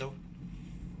balling though?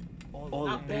 All the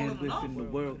Not balling bandwidth enough. in the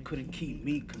world couldn't keep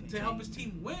me contained. To help his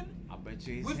team win. I bet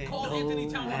you he's With hitting. Carl Anthony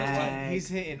Towns on his team. He's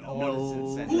hitting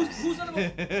all the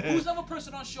Who's another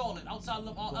person on Charlotte outside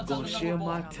of I'm gonna share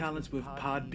my talents with Pod